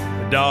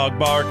 The dog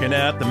barking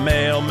at the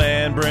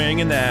mailman,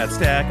 bringing that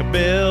stack of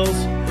bills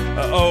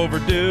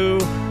overdue.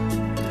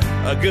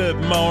 Good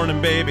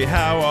morning, baby.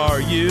 How are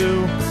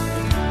you?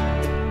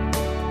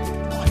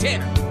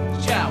 Tanner,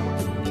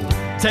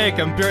 shower. Take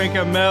a drink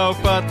of milk,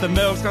 but the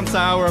milk's gone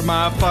sour.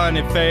 My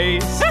funny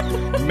face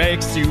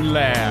makes you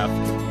laugh.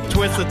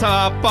 Twist the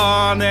top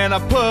on and I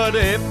put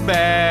it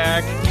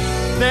back.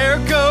 There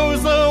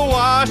goes the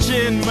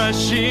washing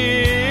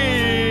machine.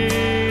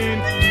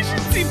 You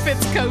should see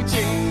Fitz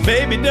coaching.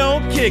 Baby,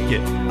 don't kick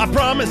it. I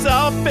promise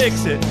I'll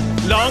fix it.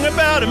 Long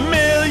about a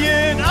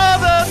million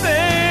other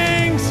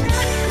things.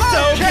 It's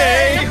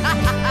okay.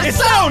 It's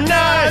so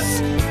nice.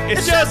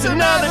 It's just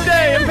another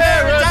day in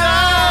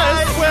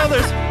paradise. Well,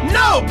 there's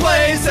no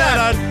place that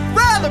I'd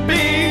rather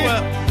be.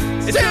 Well,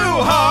 it's 2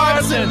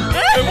 hearts and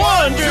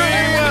one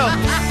dream. Well,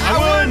 I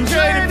wouldn't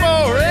trade it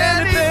for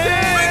anything.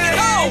 Bring it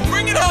home.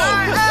 Bring it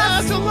home.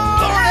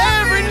 For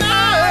every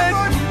night.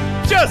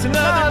 Just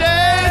another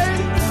day.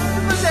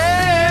 In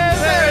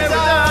paradise.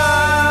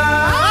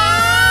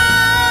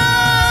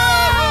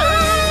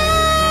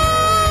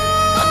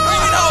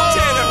 Bring it home,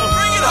 Tanner.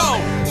 Bring it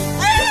home.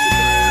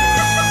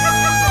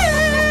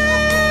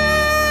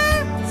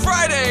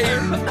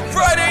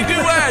 Friday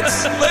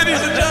Duets,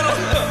 ladies and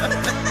gentlemen.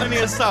 I need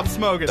to stop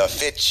smoking. The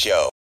Fitz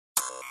Show.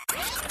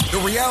 The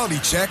reality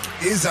check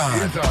is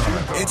on.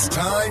 It's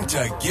time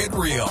to get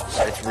real.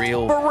 It's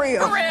real. For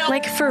real.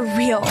 Like for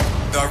real.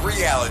 The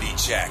reality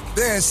check.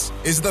 This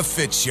is The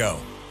Fitz Show.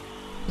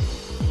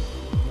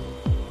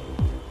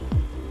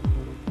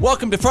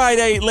 Welcome to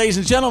Friday, ladies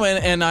and gentlemen,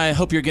 and I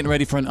hope you're getting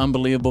ready for an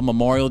unbelievable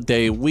Memorial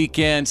Day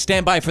weekend.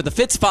 Stand by for the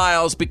Fitz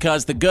Files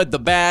because the good, the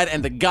bad,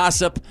 and the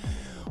gossip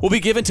will be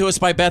given to us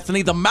by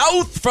Bethany, the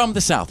mouth from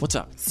the South. What's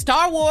up?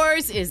 Star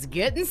Wars is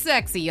getting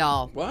sexy,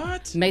 y'all.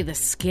 What? May the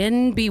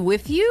skin be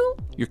with you?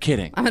 You're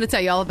kidding. I'm going to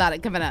tell you all about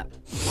it coming up.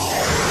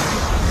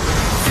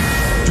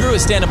 Drew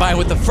is standing by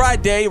with the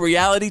Friday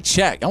reality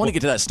check. I want to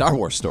get to that Star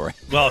Wars story.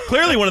 Well,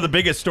 clearly one of the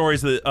biggest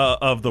stories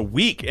of the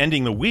week,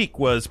 ending the week,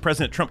 was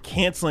President Trump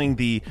canceling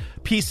the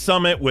peace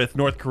summit with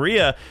North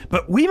Korea.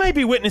 But we might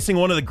be witnessing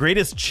one of the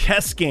greatest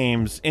chess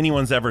games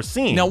anyone's ever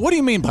seen. Now, what do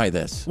you mean by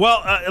this?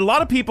 Well, a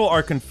lot of people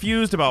are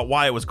confused about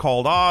why it was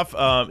called off.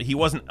 He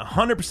wasn't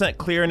 100%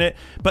 clear in it.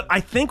 But I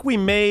think we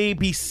may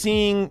be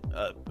seeing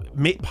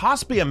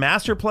possibly a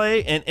master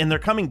play, and they're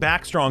coming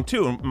back strong,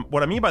 too. And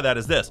what I mean by that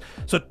is this.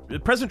 So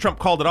President Trump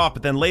called it off,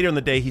 but then later in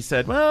the day he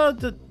said, well,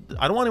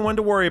 I don't want anyone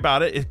to worry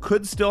about it. It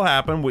could still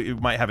happen. We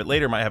might have it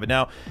later, might have it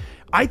now.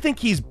 I think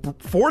he's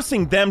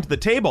forcing them to the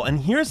table, and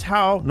here's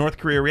how North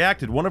Korea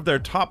reacted. One of their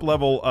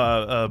top-level,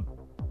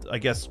 I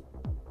guess...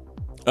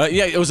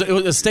 it was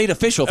a state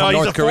official from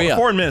North Korea. He's a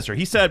foreign minister.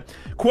 He said,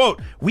 quote,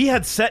 "We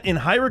had set in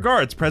high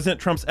regards President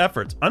Trump's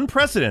efforts,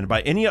 unprecedented by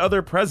any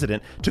other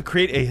president, to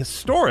create a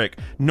historic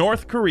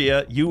North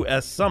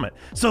Korea-U.S. summit."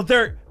 So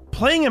they're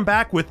playing him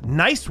back with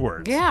nice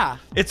words. Yeah.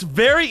 It's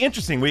very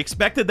interesting. We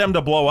expected them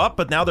to blow up,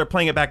 but now they're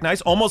playing it back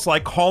nice, almost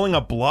like calling a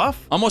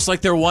bluff. Almost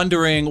like they're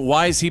wondering,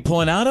 why is he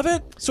pulling out of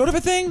it? Sort of a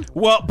thing?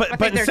 Well,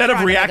 but instead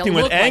of reacting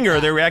with anger,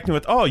 they're reacting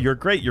with, oh, you're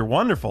great, you're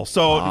wonderful.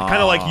 So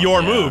kind of like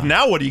your move.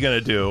 Now what are you going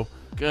to do?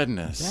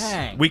 Goodness.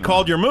 Dang. We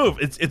called your move.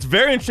 It's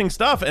very interesting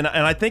stuff, and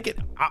I think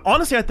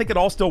honestly I think it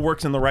all still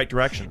works in the right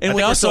direction. And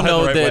we also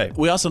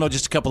know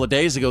just a couple of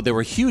days ago there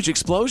were huge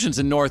explosions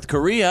in North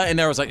Korea, and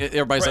there was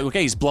everybody's like,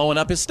 okay, he's blowing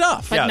up his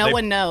stuff. But no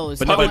one knows.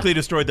 But publicly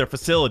destroyed their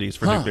facilities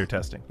for nuclear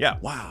testing. Yeah.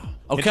 Wow.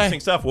 Okay. Interesting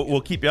stuff.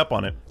 We'll keep you up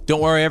on it.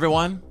 Don't worry,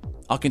 everyone.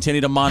 I'll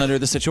continue to monitor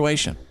the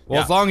situation.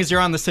 Well, as long as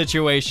you're on the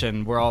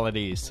situation, we're all at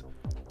ease.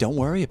 Don't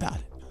worry about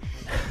it.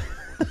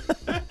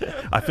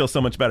 I feel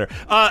so much better.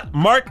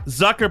 Mark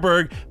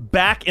Zuckerberg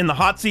back in the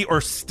hot seat,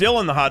 or still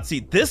in the hot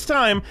seat. This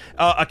time,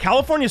 a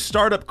California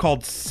startup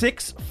called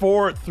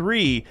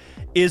 643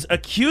 is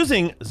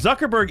accusing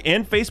Zuckerberg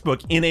and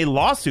Facebook in a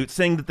lawsuit,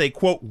 saying that they,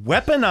 quote,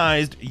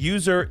 weaponized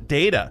user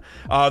data.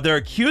 They're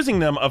accusing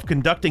them of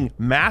conducting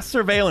mass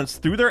surveillance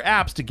through their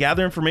apps to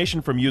gather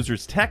information from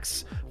users'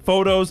 texts,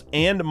 photos,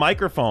 and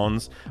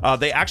microphones.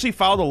 They actually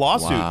filed a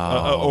lawsuit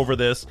over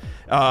this.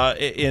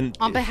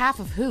 On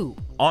behalf of who?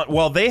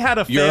 Well, they had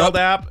a failed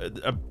app.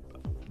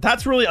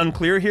 That's really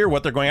unclear here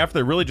what they're going after.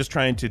 They're really just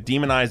trying to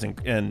demonize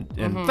and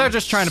they're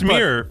just trying to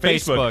smear put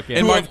Facebook in.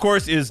 And who, of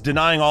course, is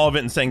denying all of it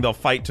and saying they'll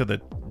fight to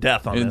the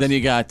death on this. And then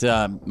you got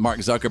Mark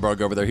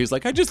Zuckerberg over there. He's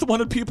like, I just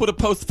wanted people to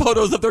post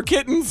photos of their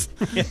kittens.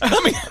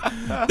 I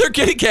mean, they're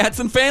kitty cats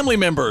and family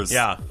members.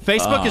 Yeah.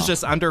 Facebook is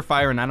just under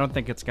fire, and I don't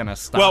think it's going to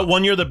stop. Well,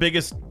 when you're the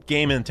biggest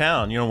game in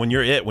town, when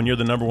you're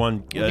the number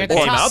one game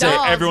out there,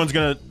 everyone's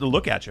going to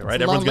look at you,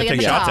 right? Everyone's going to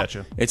take shots at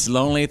you. It's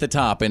lonely at the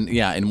top.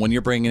 And when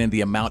you're bringing in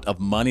the amount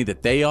of money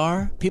that they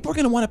are, people are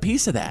going to want a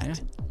piece of that. Yeah.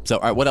 So,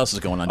 all right, what else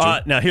is going on, Drew?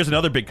 Now, here's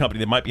another big company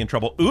that might be in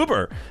trouble,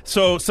 Uber.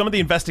 So, some of the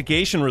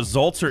investigation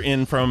results are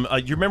in from,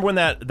 you remember when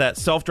that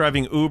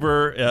self-driving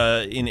Uber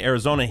in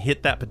Arizona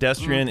hit that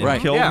pedestrian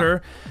and killed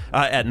her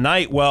at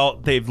night? Well,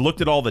 they've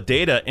looked at all the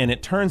data, and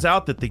it turns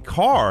out that the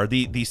car,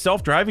 the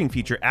self-driving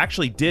feature,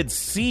 actually did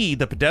see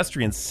the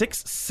pedestrian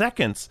 6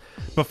 seconds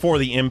before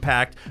the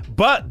impact,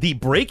 but the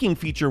braking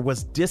feature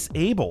was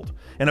disabled.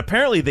 And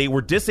apparently they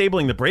were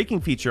disabling the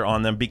braking feature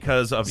on them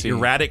because of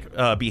erratic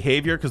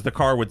behavior, because the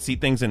car would see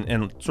things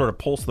and sort of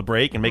pulse the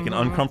brake and make an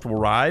uncomfortable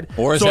ride.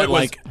 Or is it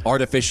like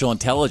artificial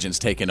intelligence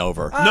taking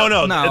over?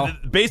 No.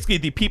 Basically,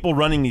 the people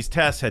running these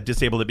tests had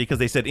disabled it because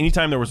they said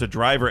anytime there was a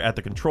driver at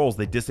the controls,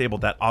 they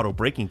disabled that auto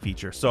braking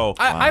feature. So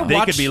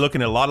they could be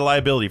looking at a lot of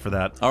liability for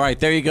that. All right,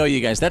 there you go, you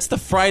guys. That's the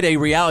Friday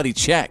reality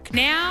check.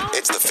 Now,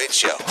 it's the Fitz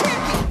Show.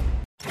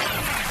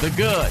 The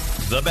good,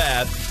 the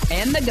bad,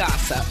 and the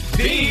gossip.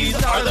 These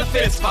are the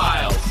Fitz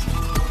Files.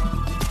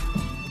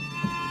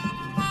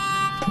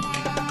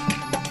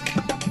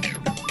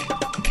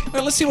 All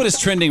right, let's see what is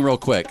trending real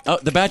quick.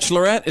 The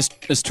Bachelorette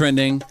is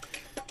trending.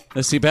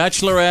 Let's see.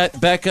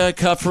 Bachelorette Becca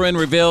Kufrin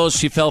reveals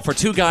she fell for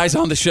 2 guys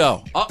on the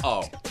show.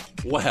 Uh-oh.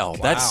 Well,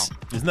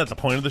 isn't that the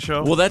point of the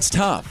show? Well, that's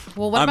tough.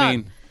 Well,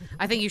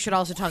 I think you should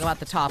also talk about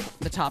the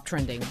top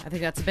trending. I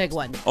think that's a big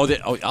one.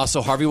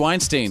 Also Harvey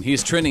Weinstein.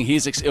 He's trending.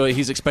 He's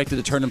expected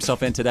to turn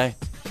himself in today.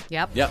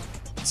 Yep.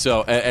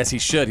 So as he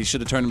should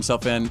have turned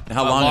himself in.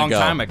 How long ago? A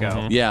long time ago.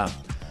 Mm-hmm. Yeah.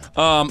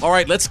 All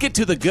right, let's get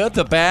to the good,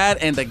 the bad,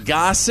 and the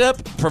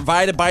gossip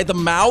provided by the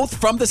mouth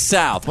from the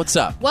South. What's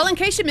up? Well, in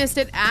case you missed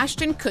it,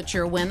 Ashton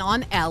Kutcher went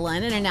on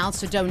Ellen and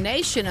announced a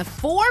donation of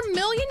 $4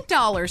 million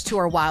to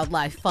her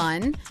wildlife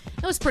fund.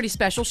 It was pretty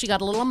special. She got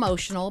a little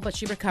emotional, but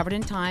she recovered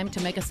in time to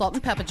make a salt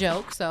and pepper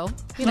joke. So,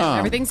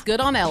 everything's good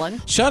on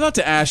Ellen. Shout out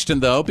to Ashton,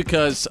 though,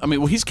 because,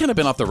 he's kind of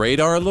been off the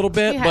radar a little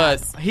bit,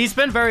 but he's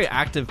been very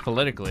active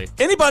politically.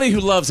 Anybody who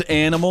loves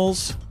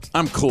animals,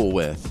 I'm cool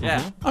with.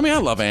 Yeah. I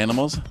love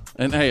animals.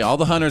 And hey, all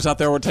the hunters out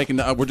there, we're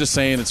just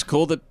saying it's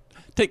cool to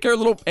take care of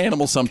little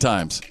animals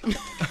sometimes.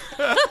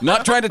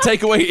 Not trying to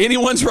take away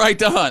anyone's right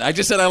to hunt. I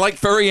just said I like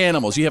furry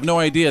animals. You have no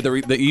idea the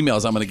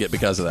emails I'm going to get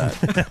because of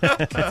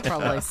that. That's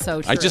probably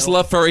so true. I just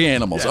love furry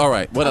animals. All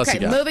right, what else you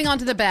got? Moving on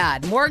to the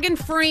bad. Morgan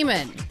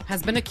Freeman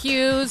has been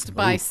accused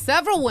by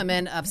several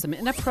women of some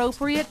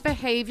inappropriate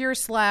behavior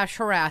 /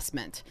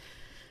 harassment.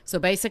 So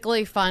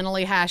basically,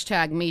 finally,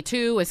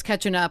 #MeToo is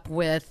catching up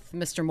with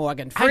Mr.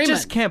 Morgan Freeman. I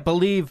just can't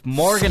believe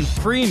Morgan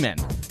Freeman,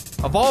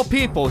 of all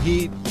people,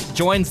 he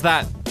joins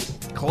that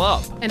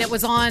club. And it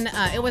was on,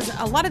 a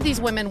lot of these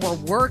women were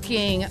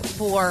working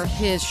for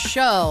his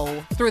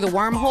show through the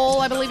wormhole,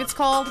 I believe it's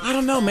called. I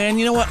don't know, man.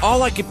 You know what?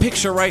 All I can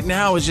picture right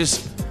now is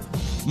just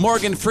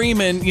Morgan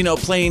Freeman,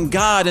 playing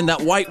God in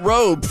that white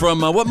robe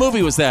from, what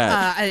movie was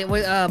that?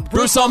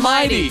 Bruce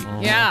Almighty.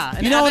 Yeah,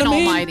 and You know what Evan I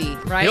mean? Almighty,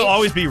 right? He'll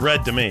always be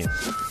red to me.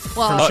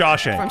 Well, from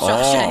Shawshank. From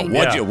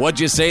Shawshank. What'd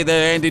you say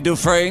there, Andy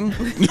Dufresne?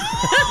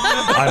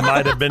 I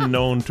might have been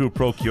known to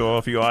procure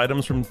a few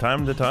items from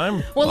time to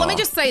time. Well, let me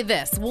just say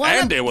this.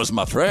 Andy was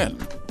my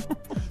friend.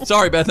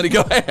 Sorry, Bethany,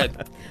 go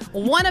ahead.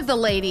 One of the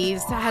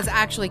ladies has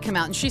actually come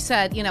out and she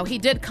said, he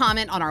did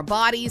comment on our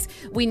bodies.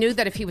 We knew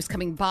that if he was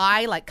coming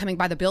by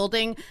the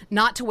building,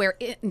 not to wear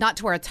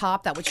a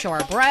top that would show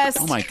our breasts.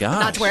 Oh my God.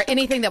 Not to wear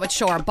anything that would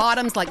show our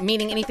bottoms, like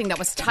meaning anything that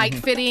was tight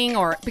fitting,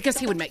 or because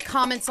he would make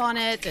comments on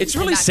it. It's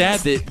really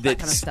sad that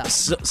kind of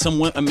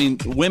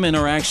stuff. Women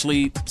are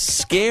actually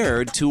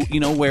scared to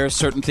wear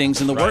certain things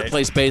in the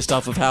workplace based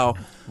off of how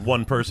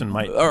one person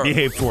might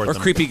behave towards or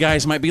them. creepy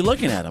guys might be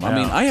looking at them. I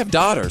mean, I have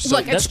daughters, so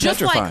Look, that's it's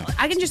just petrifying.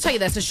 I can just tell you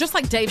this. It's just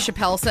like Dave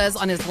Chappelle says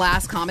on his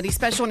last comedy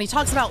special, and he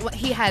talks about what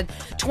he had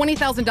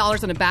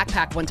 $20,000 in a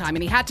backpack one time,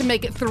 and he had to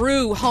make it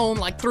through home,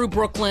 like through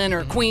Brooklyn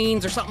or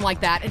Queens or something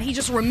like that, and he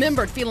just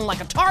remembered feeling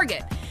like a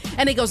target.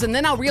 And he goes, and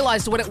then I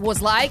realized what it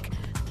was like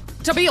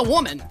to be a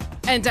woman.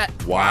 And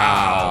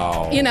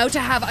wow, to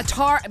have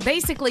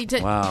basically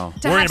to wow.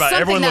 to Worrying have about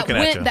something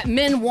everyone that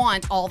men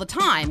want all the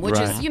time, which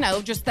Right. is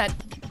just that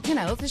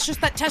it's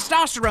just that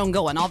testosterone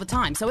going all the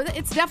time. So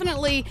it's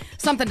definitely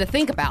something to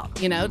think about.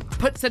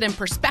 Puts it in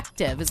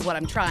perspective is what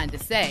I'm trying to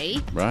say.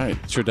 Right,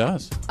 sure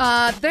does.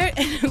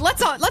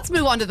 Let's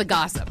move on to the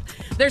gossip.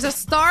 There's a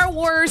Star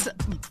Wars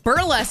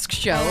burlesque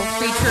show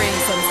featuring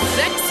some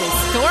sexy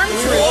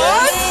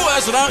stormtroopers.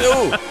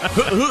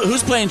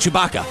 Who's playing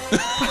Chewbacca?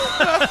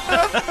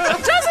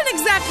 Doesn't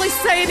exactly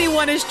say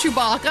anyone is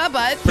Chewbacca,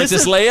 but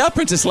Princess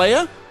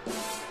Leia?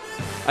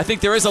 I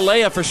think there is a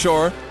Leia for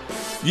sure.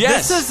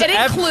 Yes. It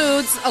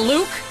includes a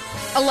Luke,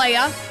 a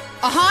Leia,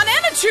 a Han,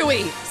 and a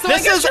Chewie. So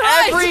This is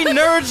every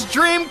nerd's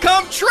dream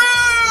come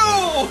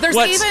true! There's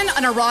even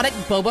an erotic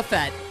Boba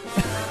Fett.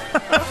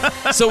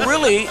 So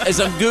really,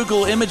 as I'm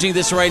Google imaging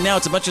this right now,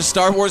 it's a bunch of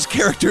Star Wars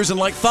characters and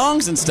like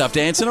thongs and stuff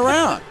dancing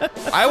around.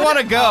 I want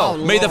to go.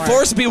 May the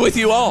Force be with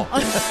you all. All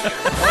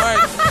right.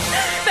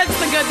 That's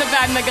the good, the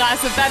bad, and the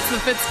gossip. That's the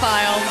Fitz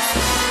Files.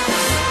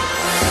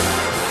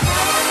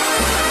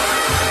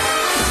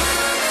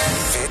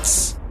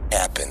 Fitz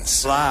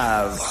happens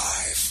Live.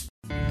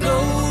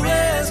 Go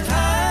rest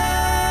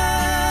high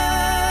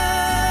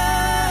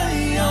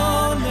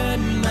on that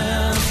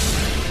mountain.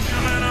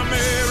 I'm an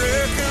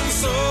American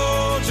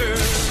soldier.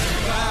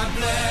 God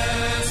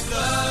bless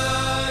the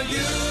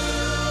USA.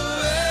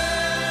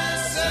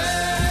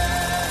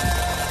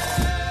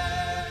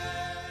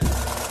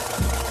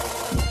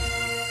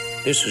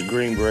 This is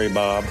Green Gray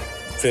Bob.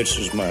 Fitz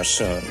is my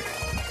son.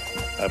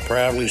 I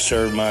proudly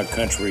served my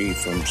country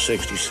from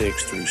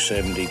 66 through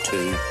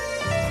 72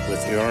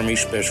 with the Army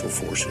Special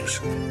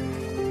Forces.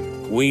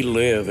 We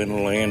live in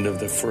the land of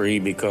the free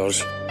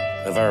because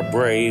of our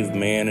brave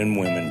men and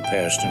women,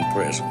 past and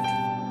present.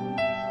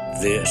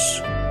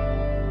 This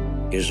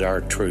is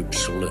our troop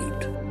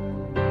salute.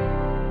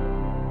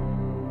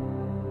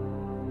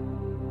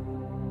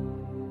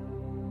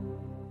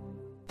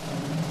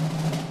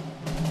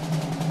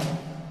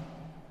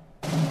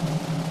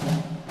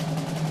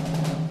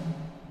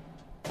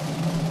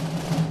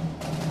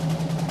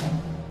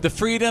 The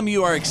freedom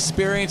you are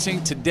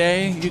experiencing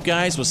today, you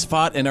guys, was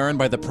fought and earned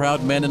by the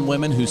proud men and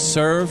women who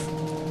serve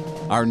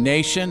our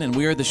nation, and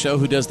we are the show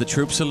who does the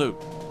troop salute.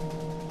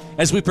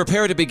 As we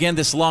prepare to begin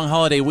this long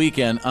holiday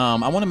weekend, I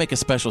want to make a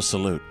special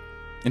salute.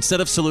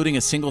 Instead of saluting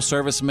a single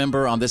service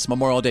member on this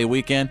Memorial Day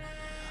weekend,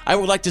 I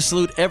would like to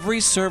salute every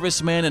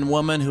serviceman and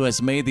woman who has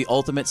made the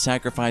ultimate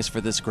sacrifice for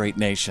this great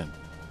nation.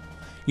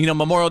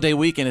 Memorial Day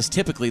weekend is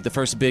typically the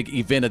first big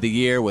event of the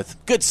year with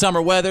good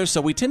summer weather, so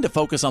we tend to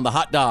focus on the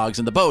hot dogs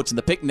and the boats and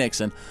the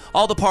picnics and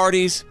all the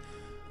parties,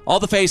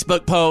 all the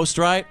Facebook posts,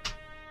 right?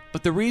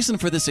 But the reason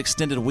for this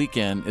extended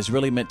weekend is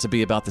really meant to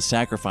be about the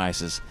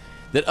sacrifices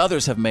that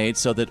others have made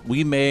so that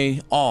we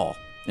may all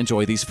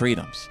enjoy these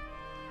freedoms.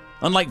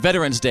 Unlike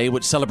Veterans Day,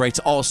 which celebrates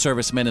all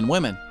servicemen and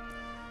women,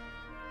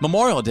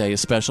 Memorial Day is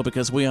special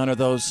because we honor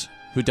those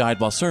who died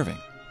while serving.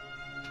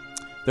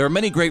 There are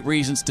many great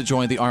reasons to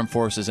join the armed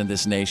forces in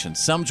this nation.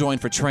 Some join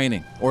for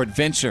training or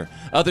adventure.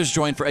 Others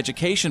join for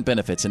education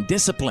benefits and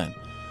discipline,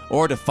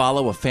 or to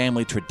follow a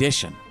family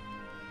tradition.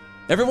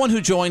 Everyone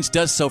who joins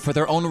does so for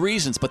their own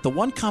reasons, but the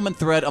one common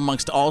thread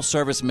amongst all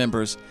service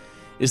members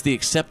is the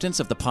acceptance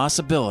of the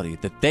possibility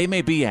that they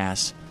may be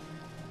asked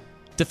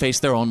to face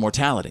their own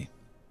mortality.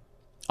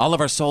 All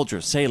of our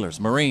soldiers, sailors,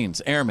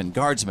 Marines, airmen,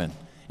 guardsmen,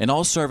 and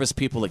all service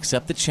people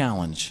accept the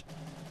challenge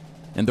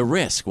and the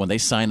risk when they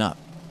sign up,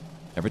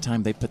 every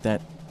time they put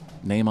that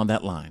name on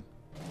that line.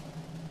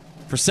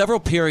 For several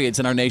periods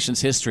in our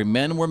nation's history,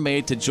 men were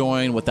made to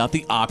join without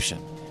the option.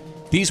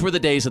 These were the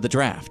days of the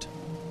draft.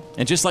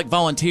 And just like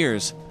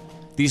volunteers,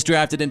 these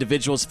drafted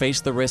individuals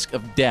faced the risk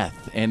of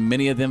death, and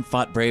many of them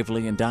fought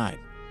bravely and died.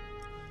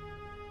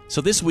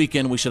 So this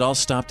weekend, we should all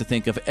stop to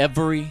think of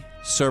every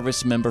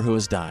service member who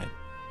has died.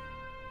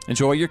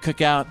 Enjoy your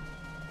cookout.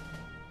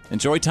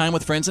 Enjoy time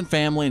with friends and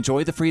family.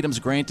 Enjoy the freedoms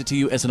granted to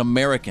you as an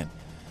American.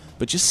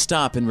 But just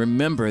stop and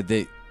remember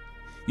that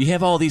you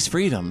have all these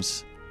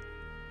freedoms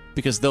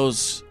because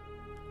those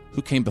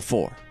who came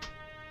before,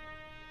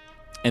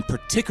 and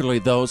particularly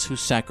those who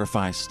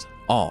sacrificed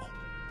all.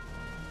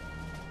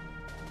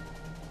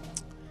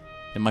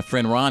 And my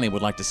friend Ronnie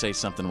would like to say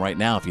something right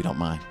now, if you don't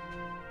mind.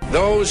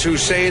 Those who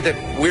say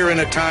that we're in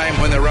a time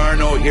when there are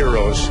no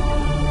heroes,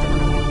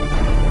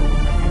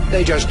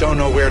 they just don't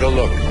know where to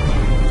look.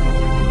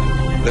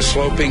 The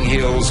sloping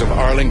hills of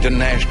Arlington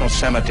National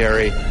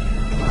Cemetery,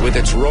 with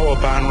its row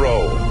upon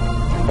row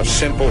of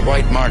simple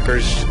white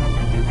markers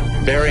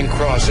bearing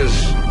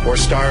crosses or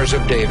stars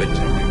of David,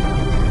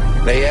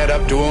 they add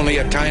up to only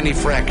a tiny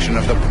fraction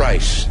of the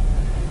price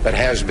that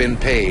has been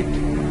paid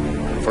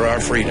for our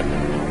freedom.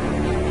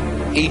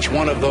 Each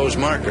one of those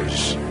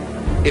markers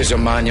is a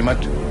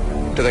monument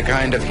to the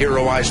kind of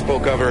hero I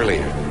spoke of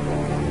earlier.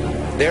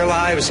 Their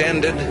lives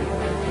ended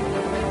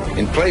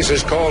in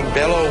places called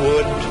Belleau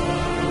Wood,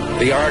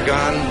 the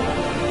Argonne,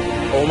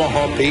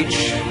 Omaha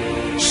Beach,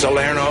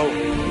 Salerno,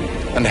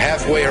 and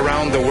halfway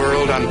around the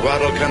world on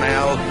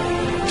Guadalcanal,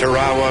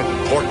 Tarawa,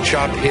 Pork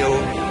Chop Hill,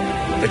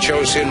 the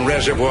Chosin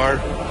Reservoir,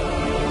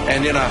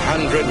 and in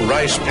 100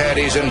 rice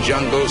paddies and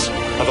jungles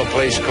of a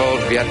place called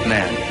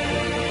Vietnam.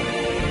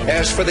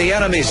 As for the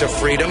enemies of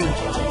freedom,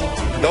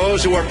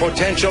 those who are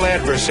potential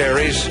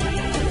adversaries,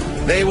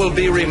 they will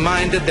be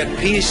reminded that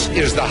peace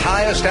is the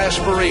highest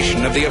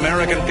aspiration of the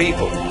American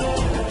people.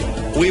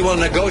 We will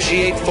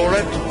negotiate for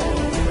it,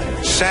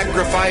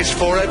 sacrifice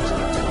for it.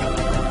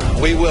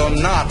 We will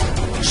not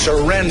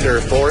surrender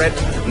for it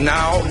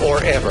now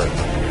or ever.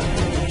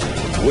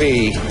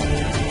 We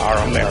are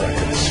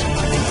Americans.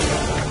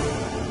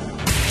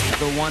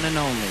 The one and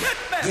only.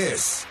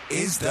 This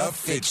is the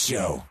Fitz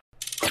Show.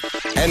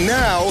 And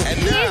now,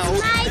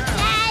 Here's my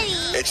daddy.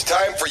 it's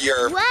time for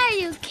your Why are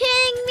you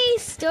kidding me?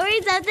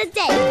 Stories of the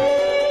day.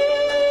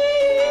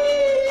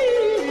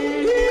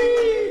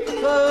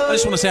 I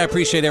just want to say I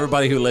appreciate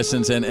everybody who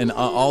listens and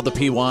all the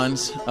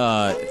P1s,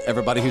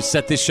 everybody who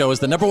set this show as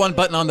the number one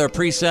button on their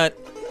preset.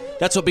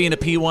 That's what being a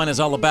P1 is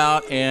all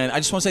about, and I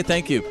just want to say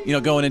thank you,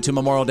 going into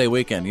Memorial Day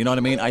weekend. You know what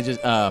I mean? I just,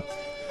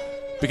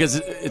 because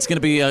it's going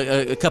to be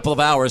a couple of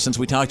hours since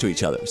we talked to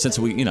each other, since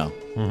we,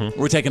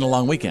 we're taking a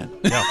long weekend.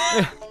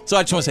 Yeah. So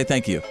I just want to say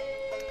thank you.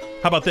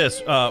 How about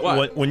this?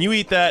 When you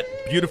eat that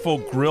beautiful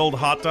grilled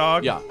hot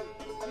dog,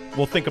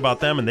 we'll think about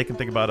them and they can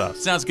think about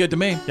us. Sounds good to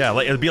me. Yeah,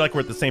 it'll be like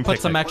we're at the same Put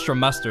picnic. some extra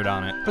mustard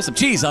on it. Put some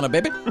cheese on it,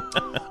 baby.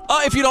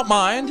 If you don't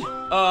mind,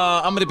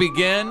 I'm going to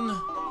begin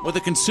with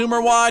a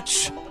consumer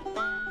watch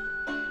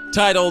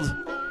titled,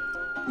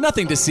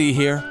 Nothing to See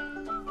Here.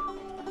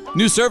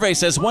 New survey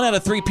says 1 out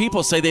of 3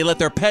 people say they let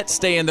their pets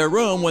stay in their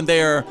room when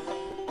they're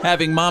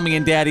having mommy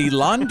and daddy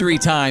laundry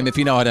time, if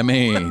you know what I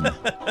mean.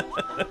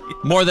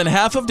 More than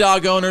half of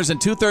dog owners and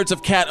 2/3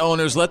 of cat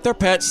owners let their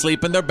pets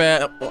sleep in their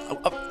bed.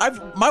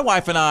 My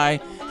wife and I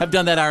have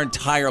done that our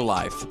entire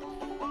life.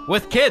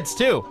 With kids,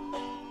 too.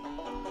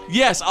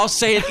 Yes, I'll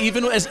say it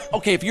even as,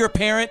 okay, if you're a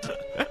parent,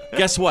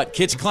 guess what?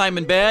 Kids climb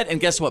in bed, and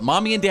guess what?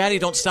 Mommy and daddy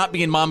don't stop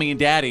being mommy and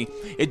daddy.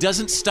 It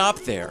doesn't stop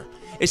there,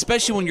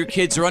 especially when your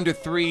kids are under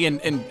 3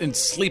 and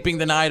sleeping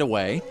the night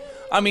away.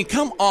 I mean,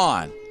 come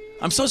on.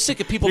 I'm so sick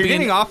of people You're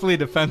being... getting awfully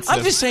defensive.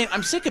 I'm just saying,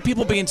 I'm sick of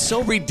people being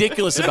so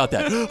ridiculous about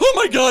that. Oh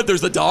my God,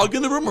 there's a dog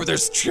in the room, or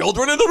there's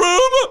children in the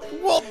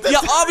room? Well, yeah,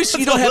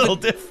 obviously you don't have a little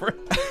different.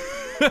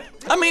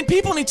 I mean,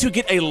 people need to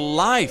get a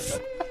life.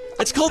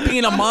 It's called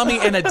being a mommy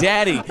and a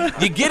daddy.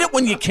 You get it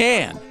when you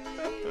can.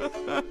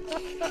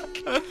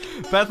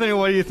 Bethany,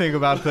 what do you think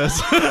about this?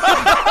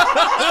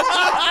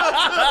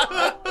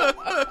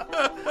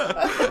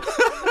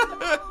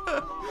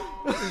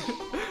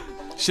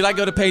 Should I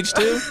go to page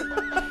 2?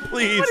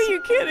 Please. What are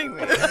you kidding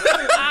me?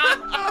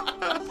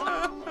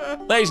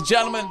 Ladies and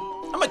gentlemen,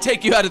 I'm going to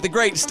take you out of the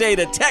great state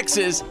of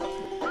Texas.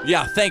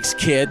 Yeah, thanks,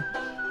 kid.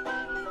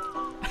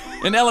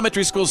 An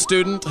elementary school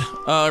student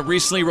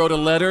recently wrote a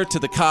letter to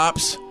the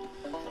cops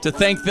to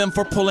thank them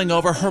for pulling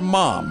over her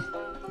mom.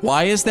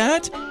 Why is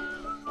that?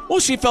 Well,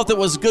 she felt it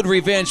was good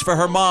revenge for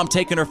her mom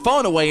taking her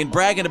phone away and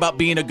bragging about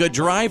being a good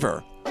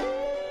driver.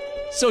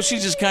 So she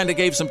just kind of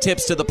gave some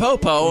tips to the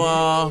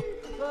popo,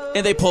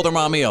 and they pulled her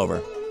mommy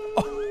over.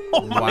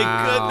 Oh,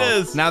 my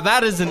goodness. Now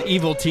that is an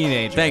evil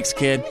teenager. Thanks,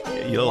 kid.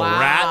 You little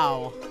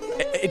rat.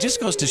 It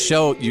just goes to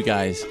show, you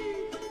guys,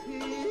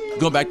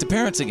 Going back to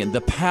parents again,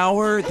 the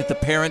power that the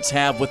parents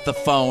have with the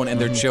phone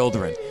and their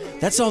children.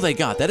 That's all they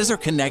got. That is their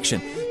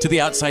connection to the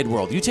outside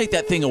world. You take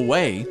that thing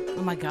away,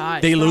 Oh my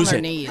God. they lose on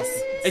it. their knees.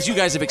 As you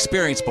guys have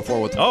experienced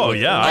before with Oh,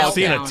 with yeah. I've meltdown.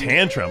 seen a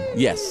tantrum.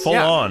 Yes. Full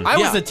on. I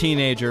was a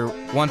teenager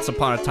once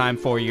upon a time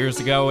 4 years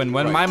ago, and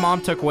when my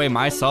mom took away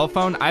my cell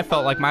phone, I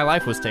felt like my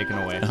life was taken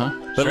away.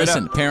 But Straight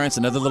listen, up. parents,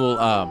 another little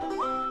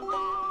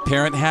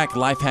parent hack,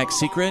 life hack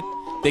secret.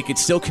 They could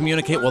still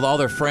communicate with all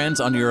their friends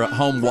on your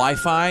home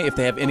Wi-Fi if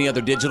they have any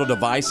other digital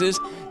devices.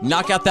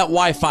 Knock out that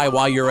Wi-Fi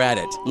while you're at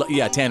it.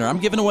 Yeah, Tanner, I'm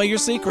giving away your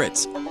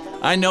secrets.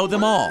 I know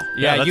them all.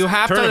 Yeah, you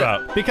have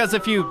to, because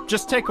if you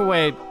just take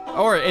away,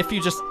 or if you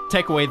just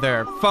take away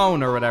their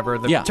phone or whatever,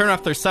 turn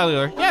off their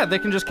cellular, they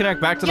can just connect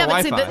back to the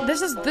but Wi-Fi.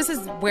 see, this is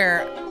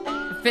where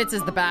Fitz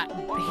is the bat.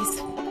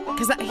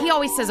 Because he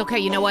always says, okay,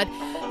 you know what?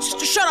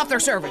 Shut off their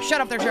service. Shut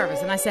off their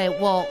service. And I say,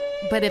 well,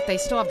 but if they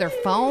still have their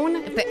phone,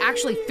 if they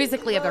actually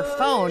physically have their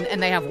phone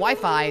and they have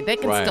Wi-Fi, they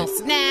can still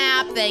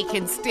Snap, they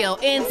can still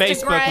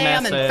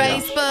Instagram and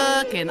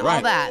Facebook and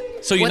all that.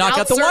 So you knock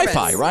out the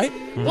Wi-Fi, right?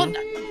 Well,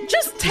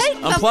 just take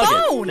the unplug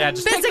it. phone. Yeah,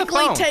 just take the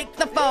physically phone. take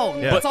the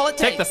phone. Yeah. That's all it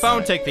takes. Take the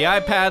phone, take the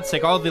iPads,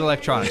 take all the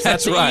electronics.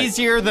 That's right.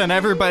 easier than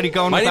everybody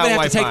going Might without even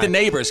have Wi-Fi. to take the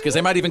neighbors because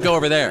they might even go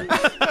over there.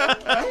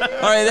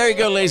 All right, there you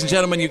go, ladies and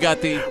gentlemen. You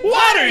got the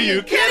What are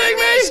you kidding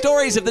me?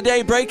 stories of the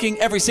day breaking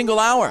every single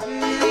hour.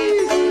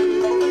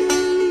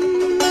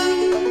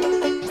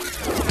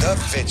 The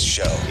Fitz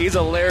Show. He's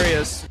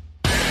hilarious.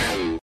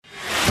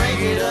 Break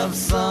it up,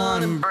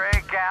 son, and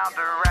break out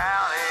the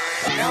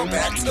rowdy. Now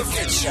back to the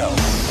Fitz Show.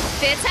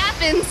 Fitz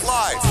happens.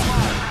 Live.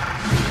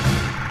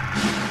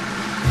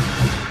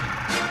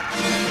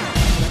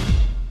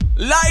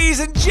 Ladies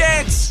and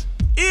gents,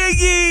 hear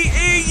ye,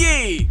 hear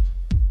ye.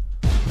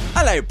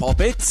 Hello,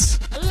 puppets.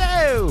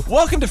 Hello.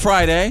 Welcome to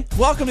Friday.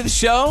 Welcome to the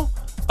show.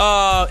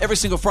 Every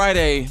single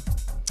Friday,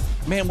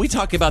 man, we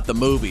talk about the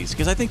movies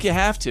because I think you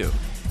have to.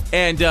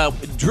 And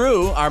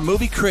Drew, our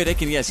movie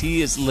critic, and yes,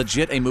 he is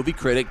legit a movie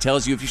critic,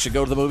 tells you if you should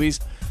go to the movies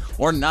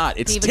or not.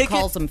 It's He even ticket.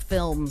 calls them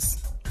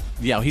films.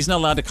 Yeah, he's not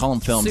allowed to call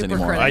them films Super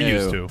anymore. critic. I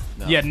used to.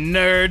 No. You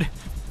nerd.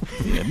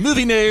 Yeah,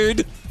 movie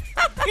nerd.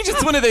 You're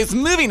just one of those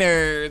movie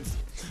nerds.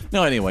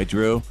 No, anyway,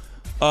 Drew.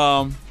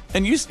 And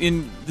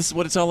this is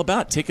what it's all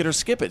about. Take it or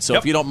skip it. So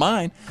if you don't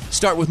mind,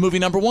 start with movie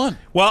number one.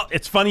 Well,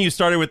 it's funny you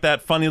started with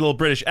that funny little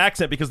British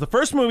accent because the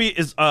first movie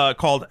is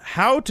called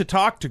How to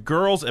Talk to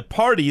Girls at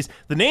Parties.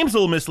 The name's a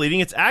little misleading.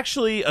 It's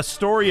actually a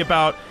story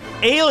about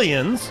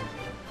aliens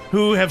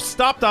who have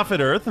stopped off at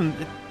Earth and,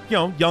 you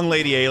know, young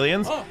lady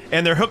aliens,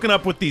 and they're hooking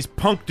up with these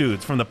punk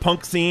dudes from the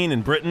punk scene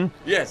in Britain.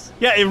 Yes.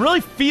 Yeah, it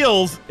really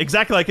feels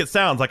exactly like it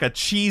sounds, like a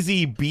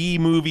cheesy B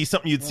movie,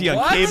 something you'd see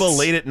on cable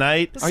late at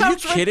night. Are you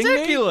kidding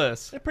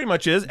ridiculous. It pretty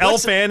much is. Elle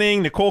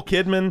Fanning, Nicole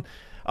Kidman.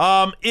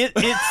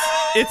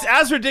 It's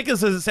as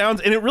ridiculous as it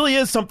sounds, and it really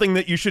is something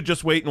that you should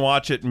just wait and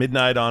watch at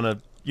midnight on a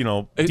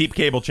deep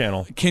cable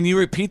channel. Can you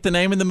repeat the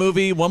name of the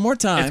movie one more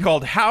time? It's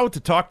called How to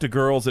Talk to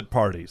Girls at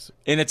Parties.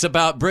 And it's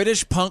about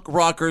British punk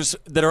rockers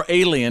that are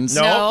aliens.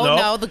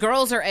 No, the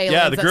girls are aliens.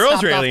 Yeah, the that girls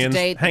stopped are off to aliens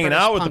date the hanging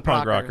British out with the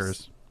punk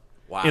rockers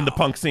in the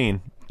punk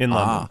scene in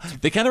London.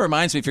 They kind of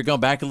reminds me, if you're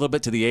going back a little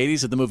bit to the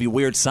 80s, of the movie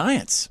Weird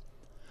Science,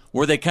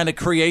 where they kind of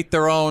create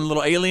their own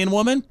little alien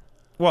woman.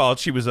 Well,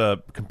 she was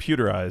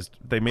computerized.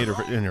 They made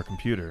her in her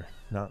computer,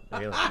 not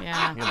alien.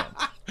 Yeah.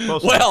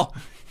 Well,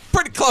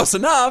 pretty close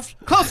enough.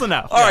 Close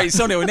enough. All right,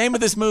 so anyway, name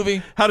of this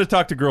movie. How to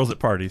Talk to Girls at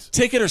Parties.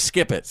 Take it or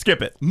skip it.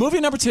 Skip it. Movie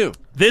number two.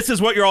 This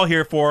is what you're all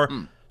here for.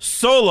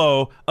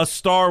 Solo, a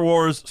Star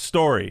Wars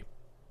story.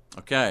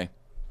 Okay.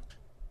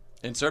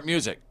 Insert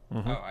music. Oh,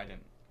 I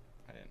didn't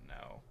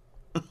know.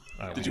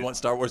 Did you want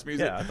Star Wars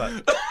music? Yeah, I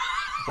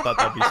thought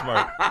that'd be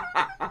smart.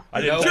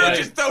 I didn't. Drew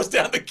just throws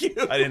down the cue.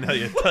 I didn't tell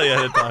you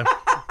ahead of time.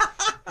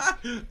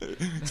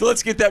 So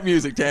let's get that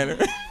music, Tanner.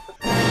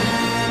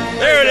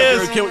 There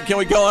it is. Can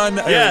we go on?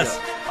 Yes.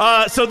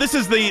 So this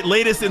is the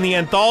latest in the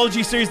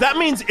anthology series. That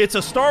means it's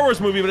a Star Wars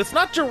movie, but it's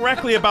not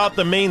directly about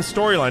the main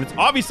storyline. It's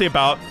obviously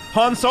about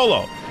Han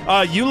Solo.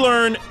 You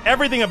learn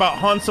everything about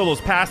Han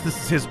Solo's past.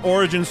 This is his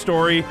origin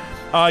story.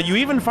 You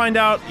even find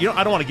out,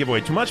 I don't want to give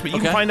away too much, but you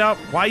can find out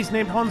why he's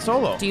named Han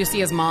Solo. Do you see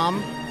his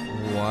mom?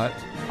 What?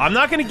 I'm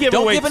not going to give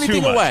Don't away give too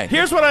anything much. away.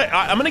 Here's what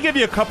I'm going to give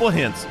you a couple of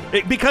hints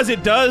because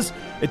it does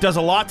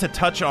a lot to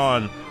touch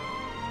on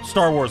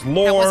Star Wars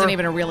lore. That wasn't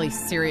even a really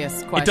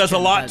serious question. It does a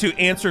lot but- to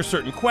answer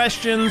certain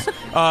questions.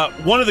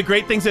 One of the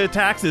great things it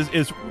attacks is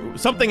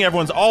something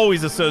everyone's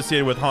always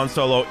associated with Han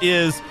Solo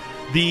is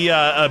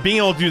the being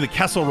able to do the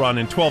Kessel Run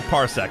in 12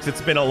 parsecs.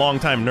 It's been a long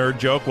time nerd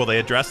joke. Well, they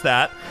address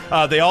that.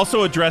 They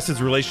also address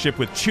his relationship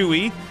with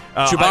Chewie.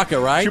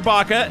 Chewbacca, right?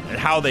 Chewbacca,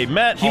 how they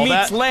met, He all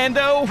meets that.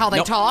 Lando. How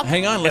they talk.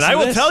 Hang on, And listen I to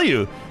will this. tell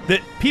you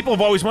that people have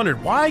always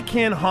wondered, why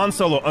can Han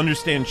Solo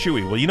understand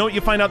Chewie? Well, you know what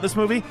you find out in this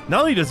movie? Not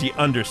only does he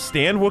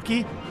understand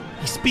Wookiee,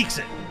 he speaks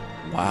it.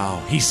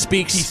 Wow, he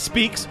speaks. He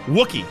speaks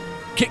Wookiee.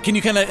 Can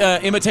you kind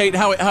of imitate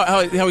how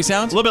he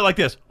sounds? A little bit like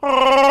this.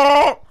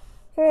 I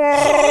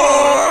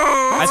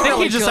think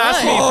really he just good.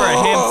 asked me for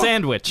a ham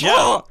sandwich.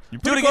 Yeah,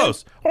 you're pretty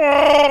close.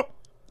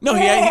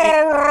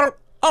 No,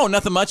 oh,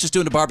 nothing much. Just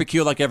doing a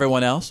barbecue like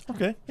everyone else.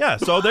 Okay. Yeah.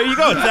 So there you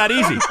go. It's that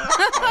easy.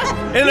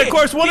 And of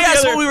course,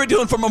 that's what we were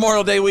doing for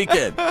Memorial Day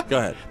weekend. Go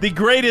ahead. The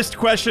greatest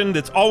question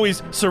that's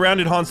always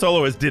surrounded Han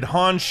Solo is, did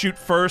Han shoot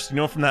first? You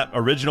know, from that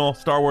original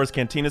Star Wars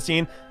cantina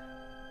scene.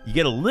 You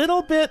get a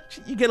little bit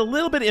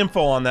of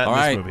info on that in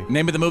this movie.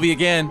 Name of the movie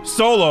again.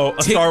 Solo,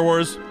 a Star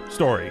Wars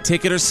story.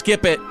 Ticket or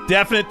skip it.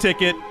 Definite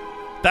ticket.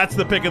 That's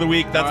the pick of the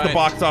week. That's the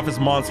box office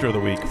monster of the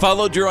week.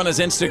 Follow Drew on his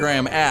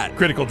Instagram at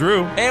Critical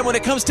Drew. And when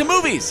it comes to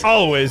movies,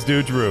 always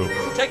do Drew.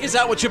 Check us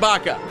out with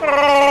Chewbacca.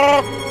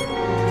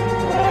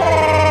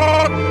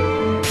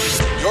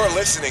 You're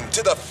listening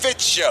to The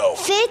Fitz Show.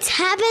 Fitz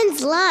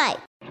happens live.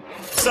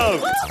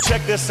 So,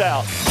 check this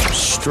out.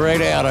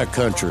 Straight out of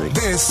country.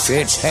 This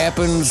Fitz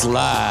happens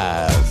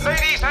live.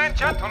 Ladies and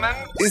gentlemen,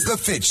 is The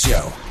Fitz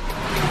Show.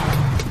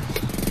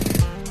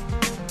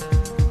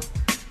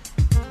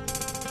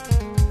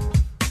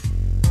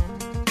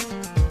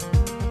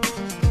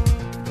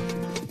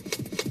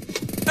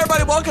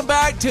 Everybody, welcome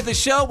back to the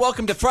show.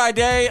 Welcome to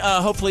Friday.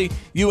 Hopefully,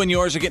 you and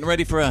yours are getting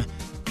ready for a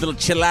little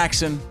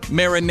chillaxing,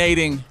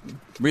 marinating,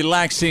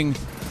 relaxing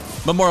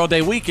Memorial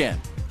Day weekend.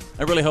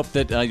 I really hope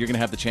that you're going to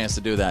have the chance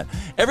to do that.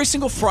 Every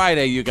single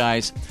Friday, you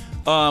guys,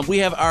 we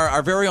have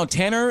our very own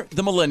Tanner,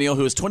 the millennial,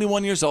 who is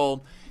 21 years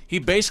old. He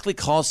basically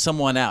calls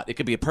someone out. It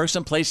could be a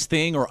person, place,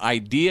 thing, or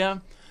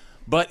idea,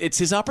 but it's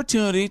his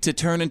opportunity to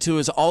turn into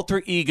his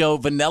alter ego,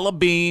 Vanilla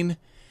Bean,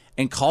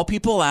 and call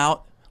people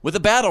out with a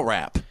battle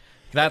rap.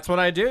 That's what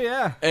I do,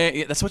 yeah.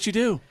 That's what you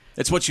do.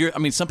 It's what you're. I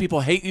mean, some people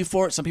hate you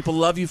for it. Some people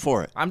love you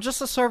for it. I'm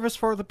just a service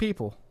for the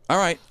people. All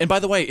right. And by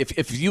the way,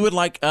 if you would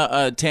like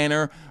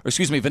Tanner, or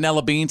excuse me,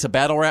 Vanilla Bean to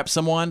battle rap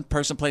someone,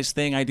 person, place,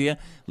 thing, idea,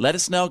 let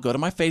us know. Go to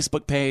my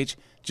Facebook page.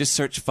 Just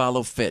search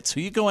Follow Fitz.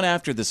 Who you going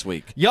after this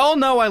week? Y'all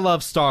know I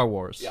love Star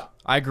Wars. Yeah.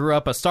 I grew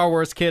up a Star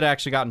Wars kid. I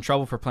actually got in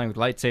trouble for playing with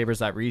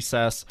lightsabers at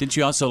recess. Didn't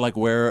you also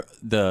wear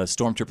the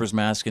Stormtrooper's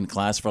mask in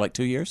class for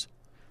 2 years?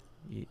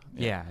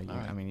 Yeah.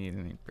 I mean, you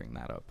didn't bring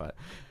that up, but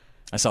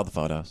I saw the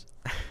photos.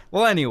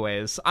 Well,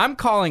 anyways, I'm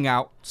calling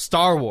out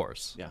Star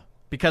Wars. Yeah.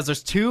 Because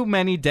there's too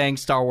many dang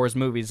Star Wars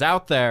movies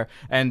out there,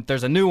 and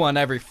there's a new one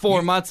every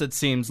 4 months, it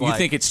seems like. You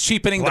think it's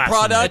cheapening the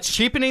product? It's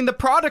cheapening the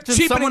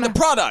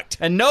product.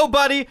 And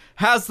nobody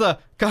has the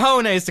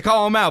cojones to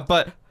call them out,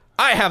 but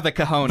I have the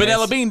cojones.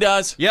 Vanilla Bean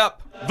does.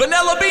 Yep.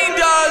 Vanilla Bean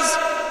does!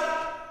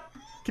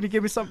 Can you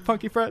give me something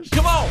funky fresh?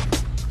 Come on!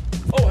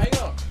 Oh, hang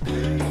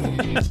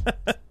on.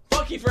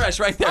 Funky fresh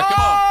right there. Come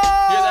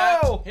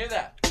on. Hear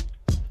that?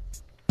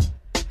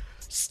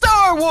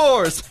 Star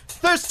Wars!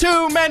 There's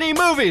too many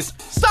movies!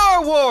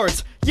 Star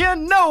Wars! You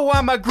know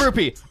I'm a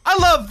groupie. I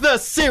love the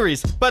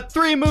series, but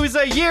 3 movies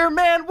a year,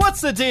 man,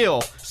 what's the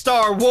deal?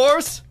 Star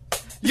Wars,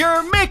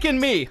 you're making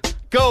me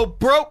go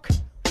broke.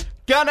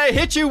 Gonna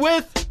hit you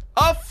with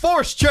a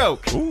force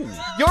choke. Ooh.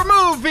 Your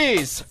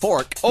movies,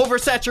 fork,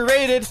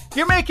 oversaturated.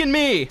 You're making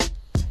me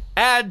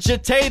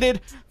agitated.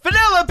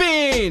 Vanilla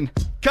Bean,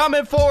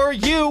 coming for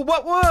you.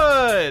 What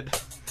would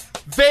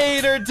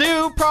Vader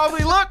do?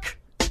 Probably look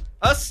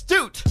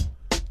astute.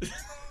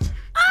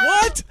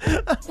 What?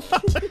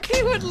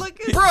 He would look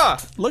at...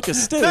 Bruh, look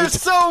astute. There's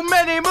so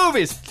many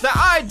movies that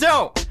I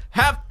don't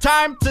have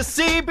time to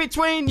see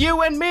between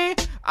you and me.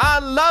 I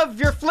love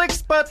your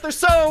flicks, but there's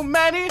so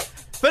many.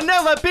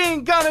 Vanilla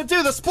Bean gonna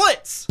do the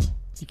splits.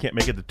 You can't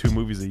make it to 2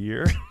 movies a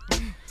year.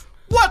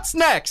 What's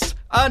next?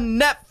 A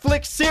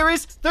Netflix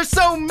series? There's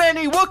so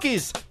many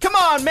Wookiees. Come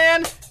on,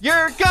 man.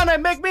 You're gonna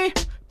make me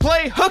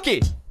play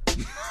hooky.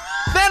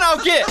 Then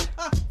I'll get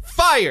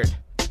fired.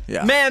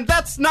 Yeah. Man,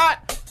 that's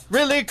not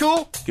really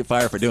cool. Get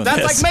fired for doing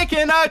That's this. like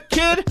making a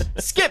kid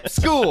skip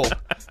school.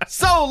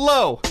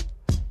 Solo.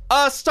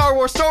 A Star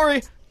Wars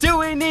story. Do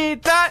we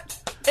need that?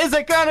 Is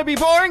it gonna be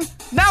boring?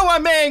 Now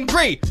I'm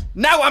angry.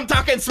 Now I'm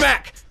talking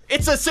smack.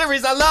 It's a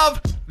series I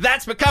love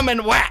that's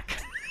becoming whack.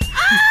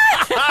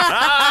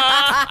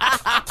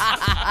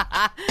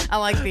 I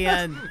like the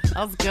end.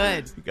 That was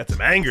good. You got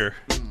some anger.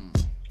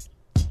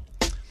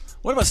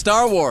 What about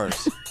Star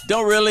Wars?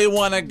 Don't really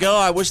want to go.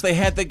 I wish they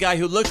had the guy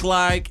who looked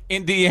like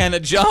Indiana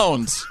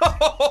Jones.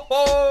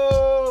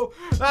 Oh,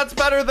 that's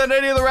better than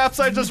any of the raps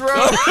I just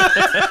wrote.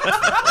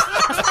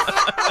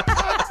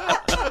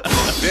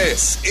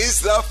 This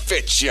is The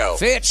Fitz Show.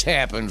 Fitz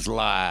happens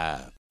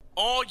live.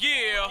 Oh,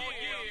 yeah.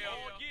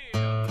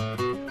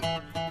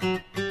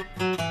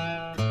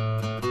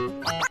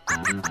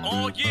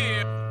 Oh,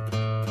 yeah.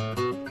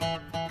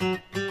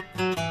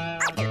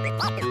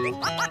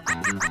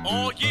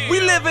 Oh, yeah. We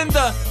live in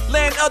the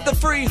land of the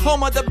free,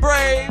 home of the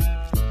brave.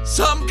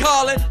 Some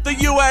call it the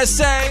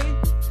USA.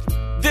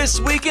 This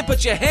weekend,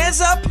 put your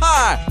hands up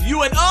high.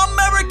 You an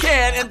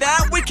American, and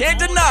that we can't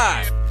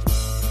deny.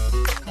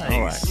 Nice.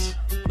 All right.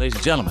 Ladies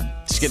and gentlemen,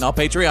 just getting all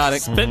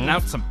patriotic. Spitting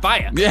out some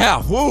fire.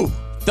 Yeah, woo.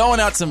 Throwing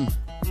out some...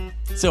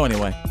 So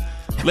anyway,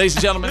 ladies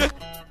and gentlemen,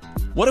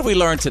 what have we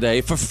learned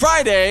today? For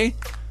Friday,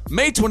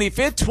 May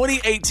 25th,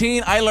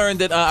 2018, I learned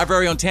that our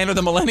very own Tanner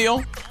the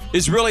Millennial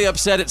is really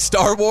upset at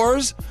Star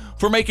Wars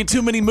for making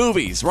too many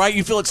movies, right?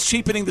 You feel it's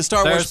cheapening the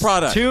Star Wars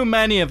product. Too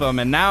many of them,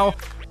 and now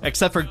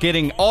except for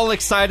getting all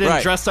excited and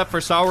Right. dressed up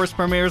for Star Wars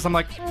premieres. I'm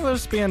like, there'll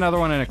just be another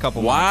one in a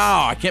couple months.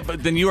 Wow, I can't.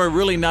 But then you are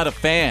really not a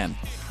fan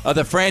of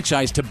the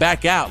franchise to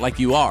back out like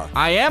you are.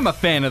 I am a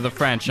fan of the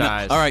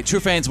franchise. All right, true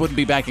fans wouldn't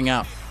be backing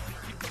out.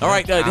 All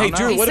right, hey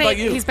Drew, what about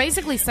you? He's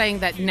basically saying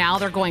that now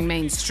they're going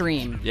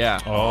mainstream. Yeah.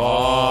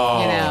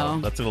 Oh, You know.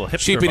 that's a little hipster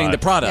Cheapening vibe. the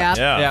product.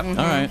 Yeah. All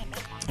right.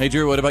 Hey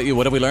Drew, what about you?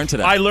 What have we learned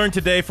today? I learned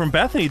today from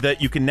Bethany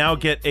that you can now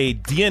get a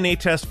DNA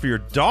test for your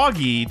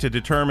doggy to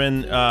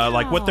determine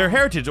like what their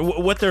heritage,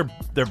 what their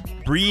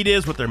breed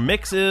is, what their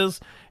mix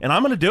is, and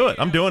I'm going to do it.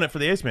 I'm doing it for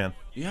the Ace Man.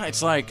 Yeah,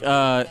 it's like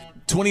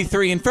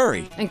 23 and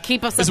furry. And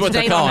keep us Is up what to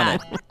they're date on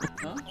calling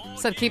that.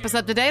 Said keep us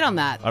up to date on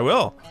that. I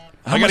will.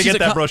 How I got much to does get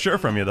it that brochure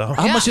from you, though.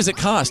 How much does it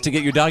cost to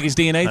get your doggy's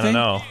DNA I thing? don't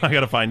know. I got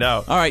to find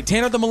out. All right,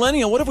 Tanner the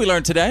Millennial, what have we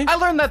learned today? I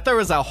learned that there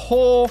was a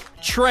whole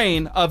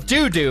train of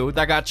doo-doo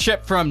that got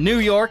shipped from New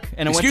York.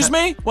 And it Excuse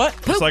me? What?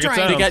 Poop like it train.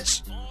 sounds. They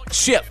got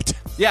shipped.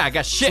 Yeah, I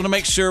got Just shipped. want to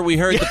make sure we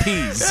heard the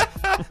P's.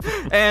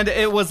 And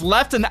it was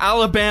left in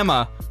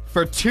Alabama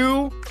for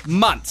 2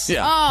 months.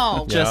 Yeah.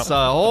 Oh. Just a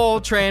whole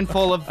train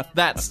full of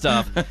that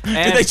stuff. Did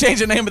And, they change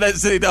the name of that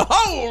city to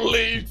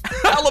Holy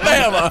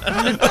Alabama?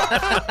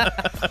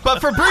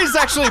 but Febreze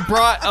actually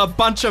brought a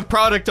bunch of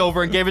product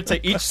over and gave it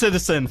to each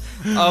citizen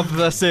of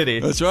the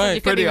city. That's right.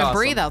 You couldn't Pretty even awesome.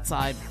 breathe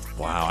outside.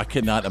 Wow, I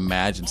could not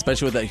imagine,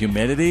 especially with that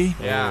humidity.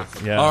 Yeah.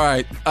 All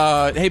right.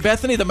 Hey,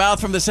 Bethany, the mouth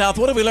from the South,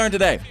 what have we learned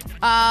today?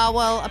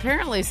 Well,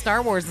 apparently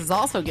Star Wars is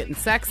also getting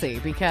sexy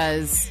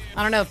because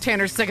I don't know if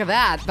Tanner's sick of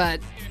that,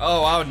 but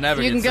Oh, I would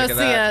never you get can go sick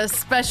see of that. a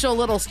special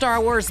little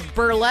Star Wars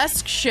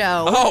burlesque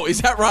show. Oh,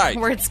 is that right?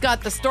 Where it's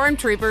got the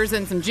stormtroopers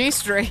and some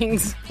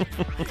G-strings.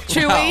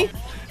 Chewie,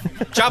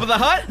 Jabba the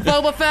Hutt?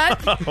 Boba Fett.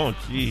 Oh,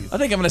 jeez. I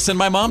think I'm going to send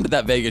my mom to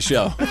that Vegas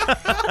show.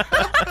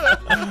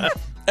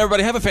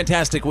 Everybody, have a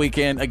fantastic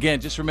weekend. Again,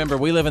 just remember,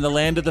 we live in the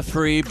land of the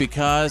free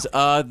because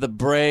of the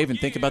brave, and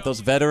think about those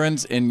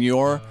veterans in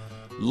your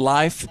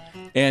life.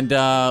 And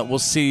we'll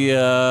see you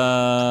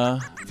a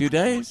few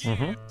days.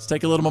 Let's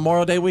take a little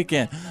Memorial Day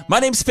weekend. My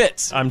name's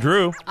Fitz. I'm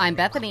Drew. I'm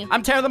Bethany.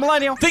 I'm Tanner the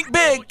Millennial. Think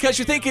big, because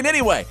you're thinking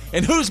anyway.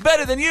 And who's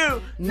better than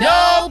you?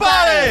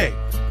 Nobody!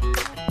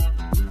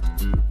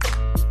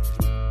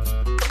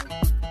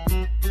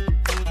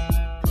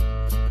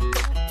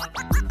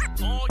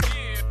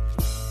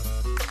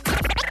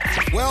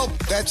 Well,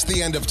 that's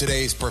the end of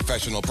today's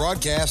professional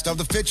broadcast of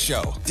The Fitz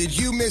Show. Did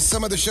you miss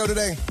some of the show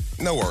today?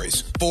 No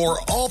worries. For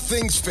all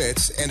things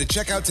Fitz and to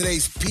check out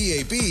today's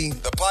PAB,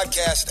 the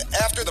podcast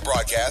after the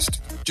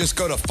broadcast, just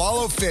go to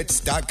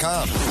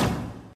followfitz.com.